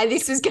didn't know how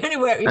this was going to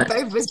work with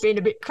both of us being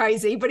a bit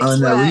crazy, but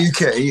it's worked.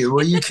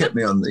 You kept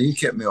me on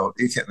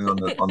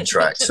on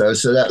track. So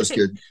that was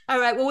good. All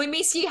right. Well, we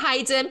miss you,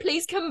 Hayden.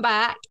 Please come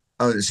back.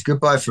 Oh, it's a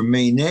goodbye from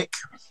me, Nick.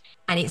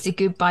 And it's a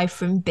goodbye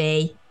from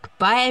B.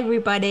 Goodbye,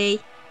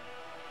 everybody.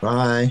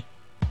 Bye.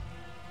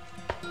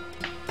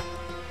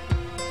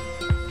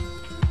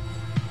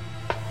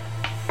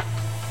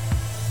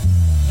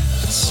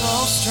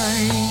 So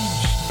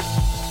strange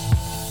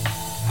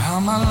how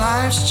my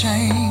life's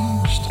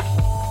changed.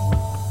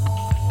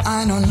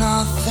 I know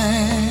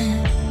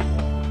nothing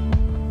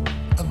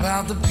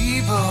about the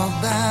people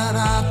that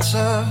I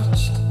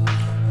touched.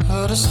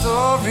 Heard a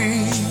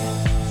story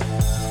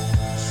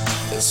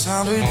that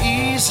sounded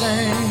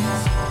easy.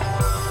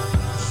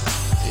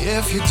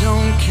 If you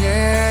don't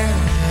care,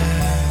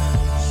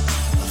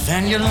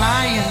 then you're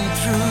lying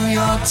through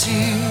your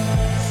teeth.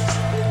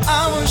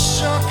 I was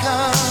shook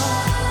up,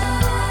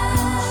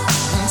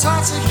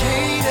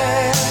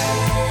 intoxicated,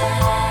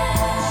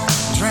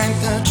 drank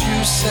the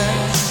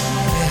juices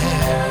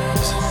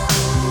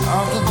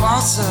of the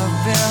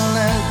possibilities.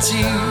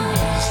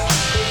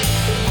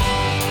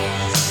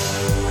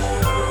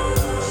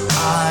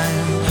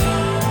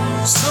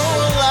 I'm so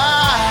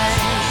alive.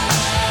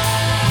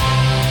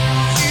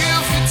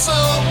 If you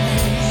told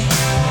me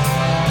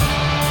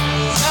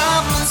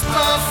nothing's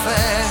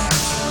perfect,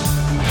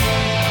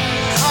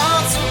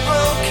 hearts are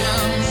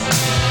broken,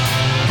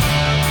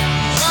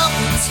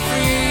 nothing's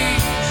free,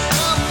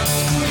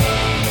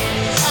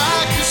 I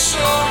could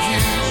show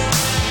you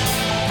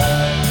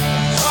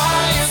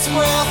why it's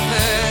worth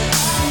it.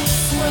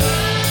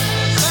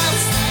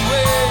 That's the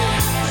way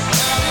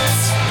that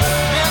it's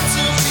meant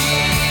to be.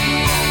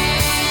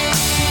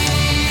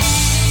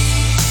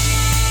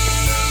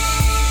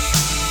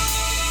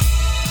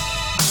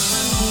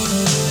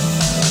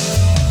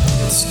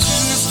 It's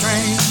too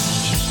strange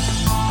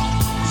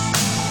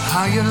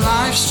how your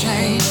life's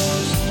changed.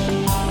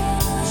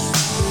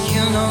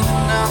 You know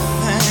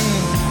nothing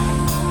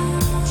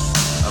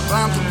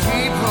about the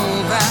people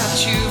that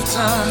you've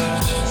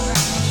touched.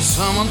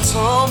 Someone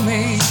told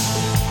me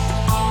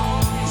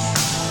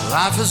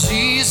life is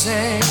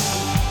easy.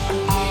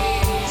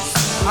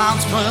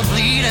 Hearts were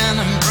bleeding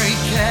and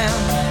breaking.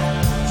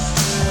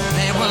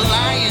 They were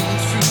lying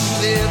through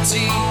their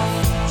teeth.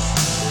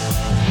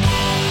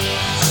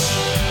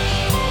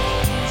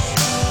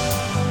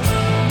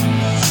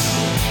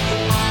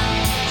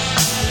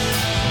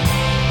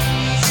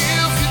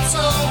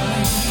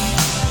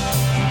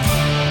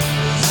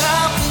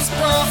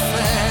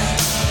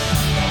 Perfect.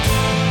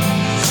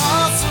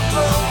 Hearts are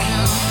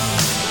broken.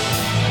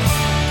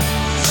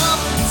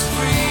 Nothing's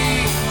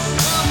free.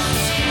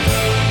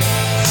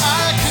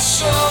 I could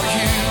show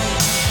you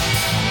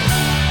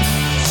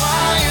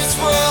why it's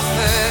worth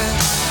it.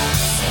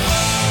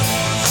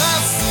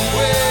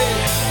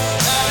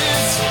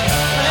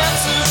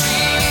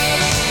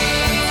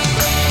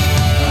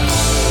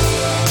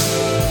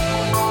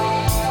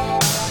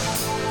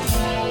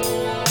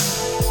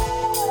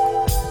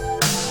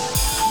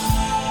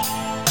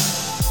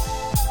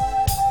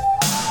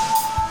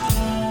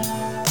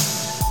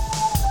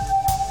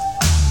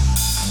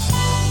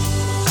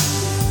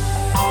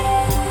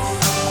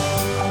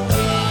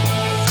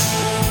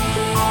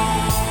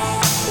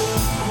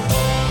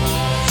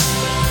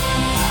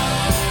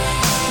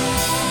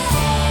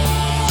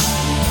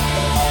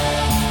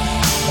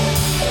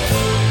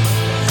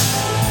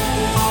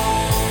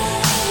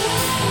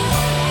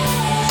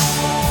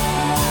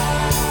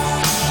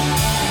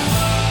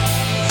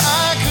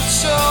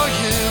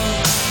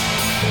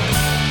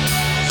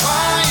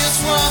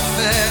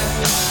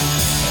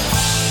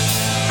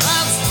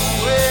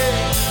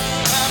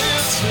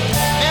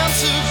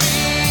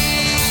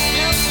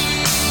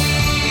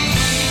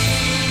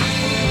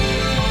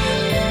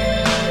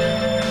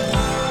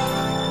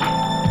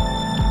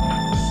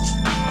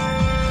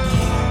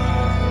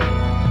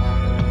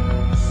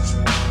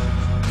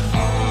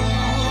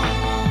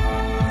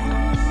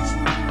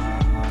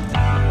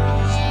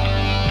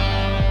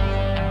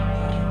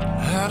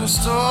 heard a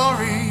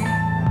story.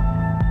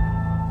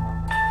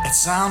 It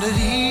sounded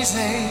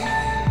easy.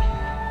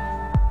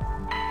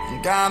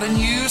 And got a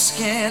new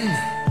skin.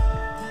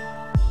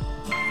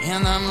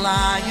 And I'm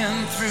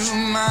lying through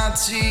my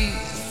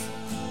teeth.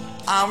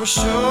 I was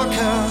shook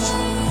up,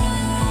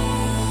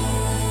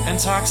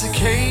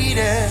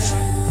 intoxicated.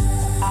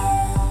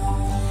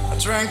 I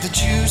drank the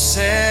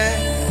juices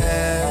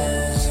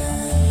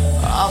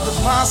of the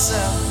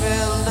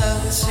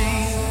possibilities.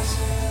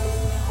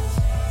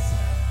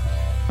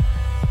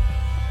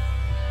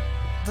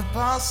 The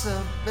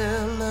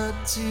possibilities.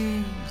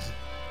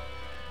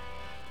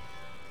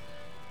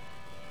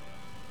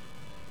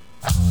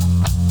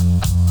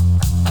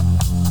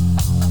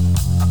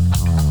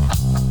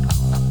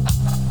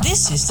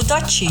 This is the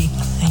Dutchie,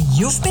 and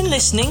you've been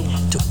listening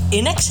to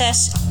In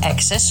Excess,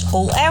 Access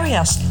All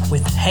Areas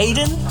with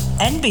Hayden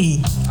and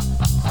B.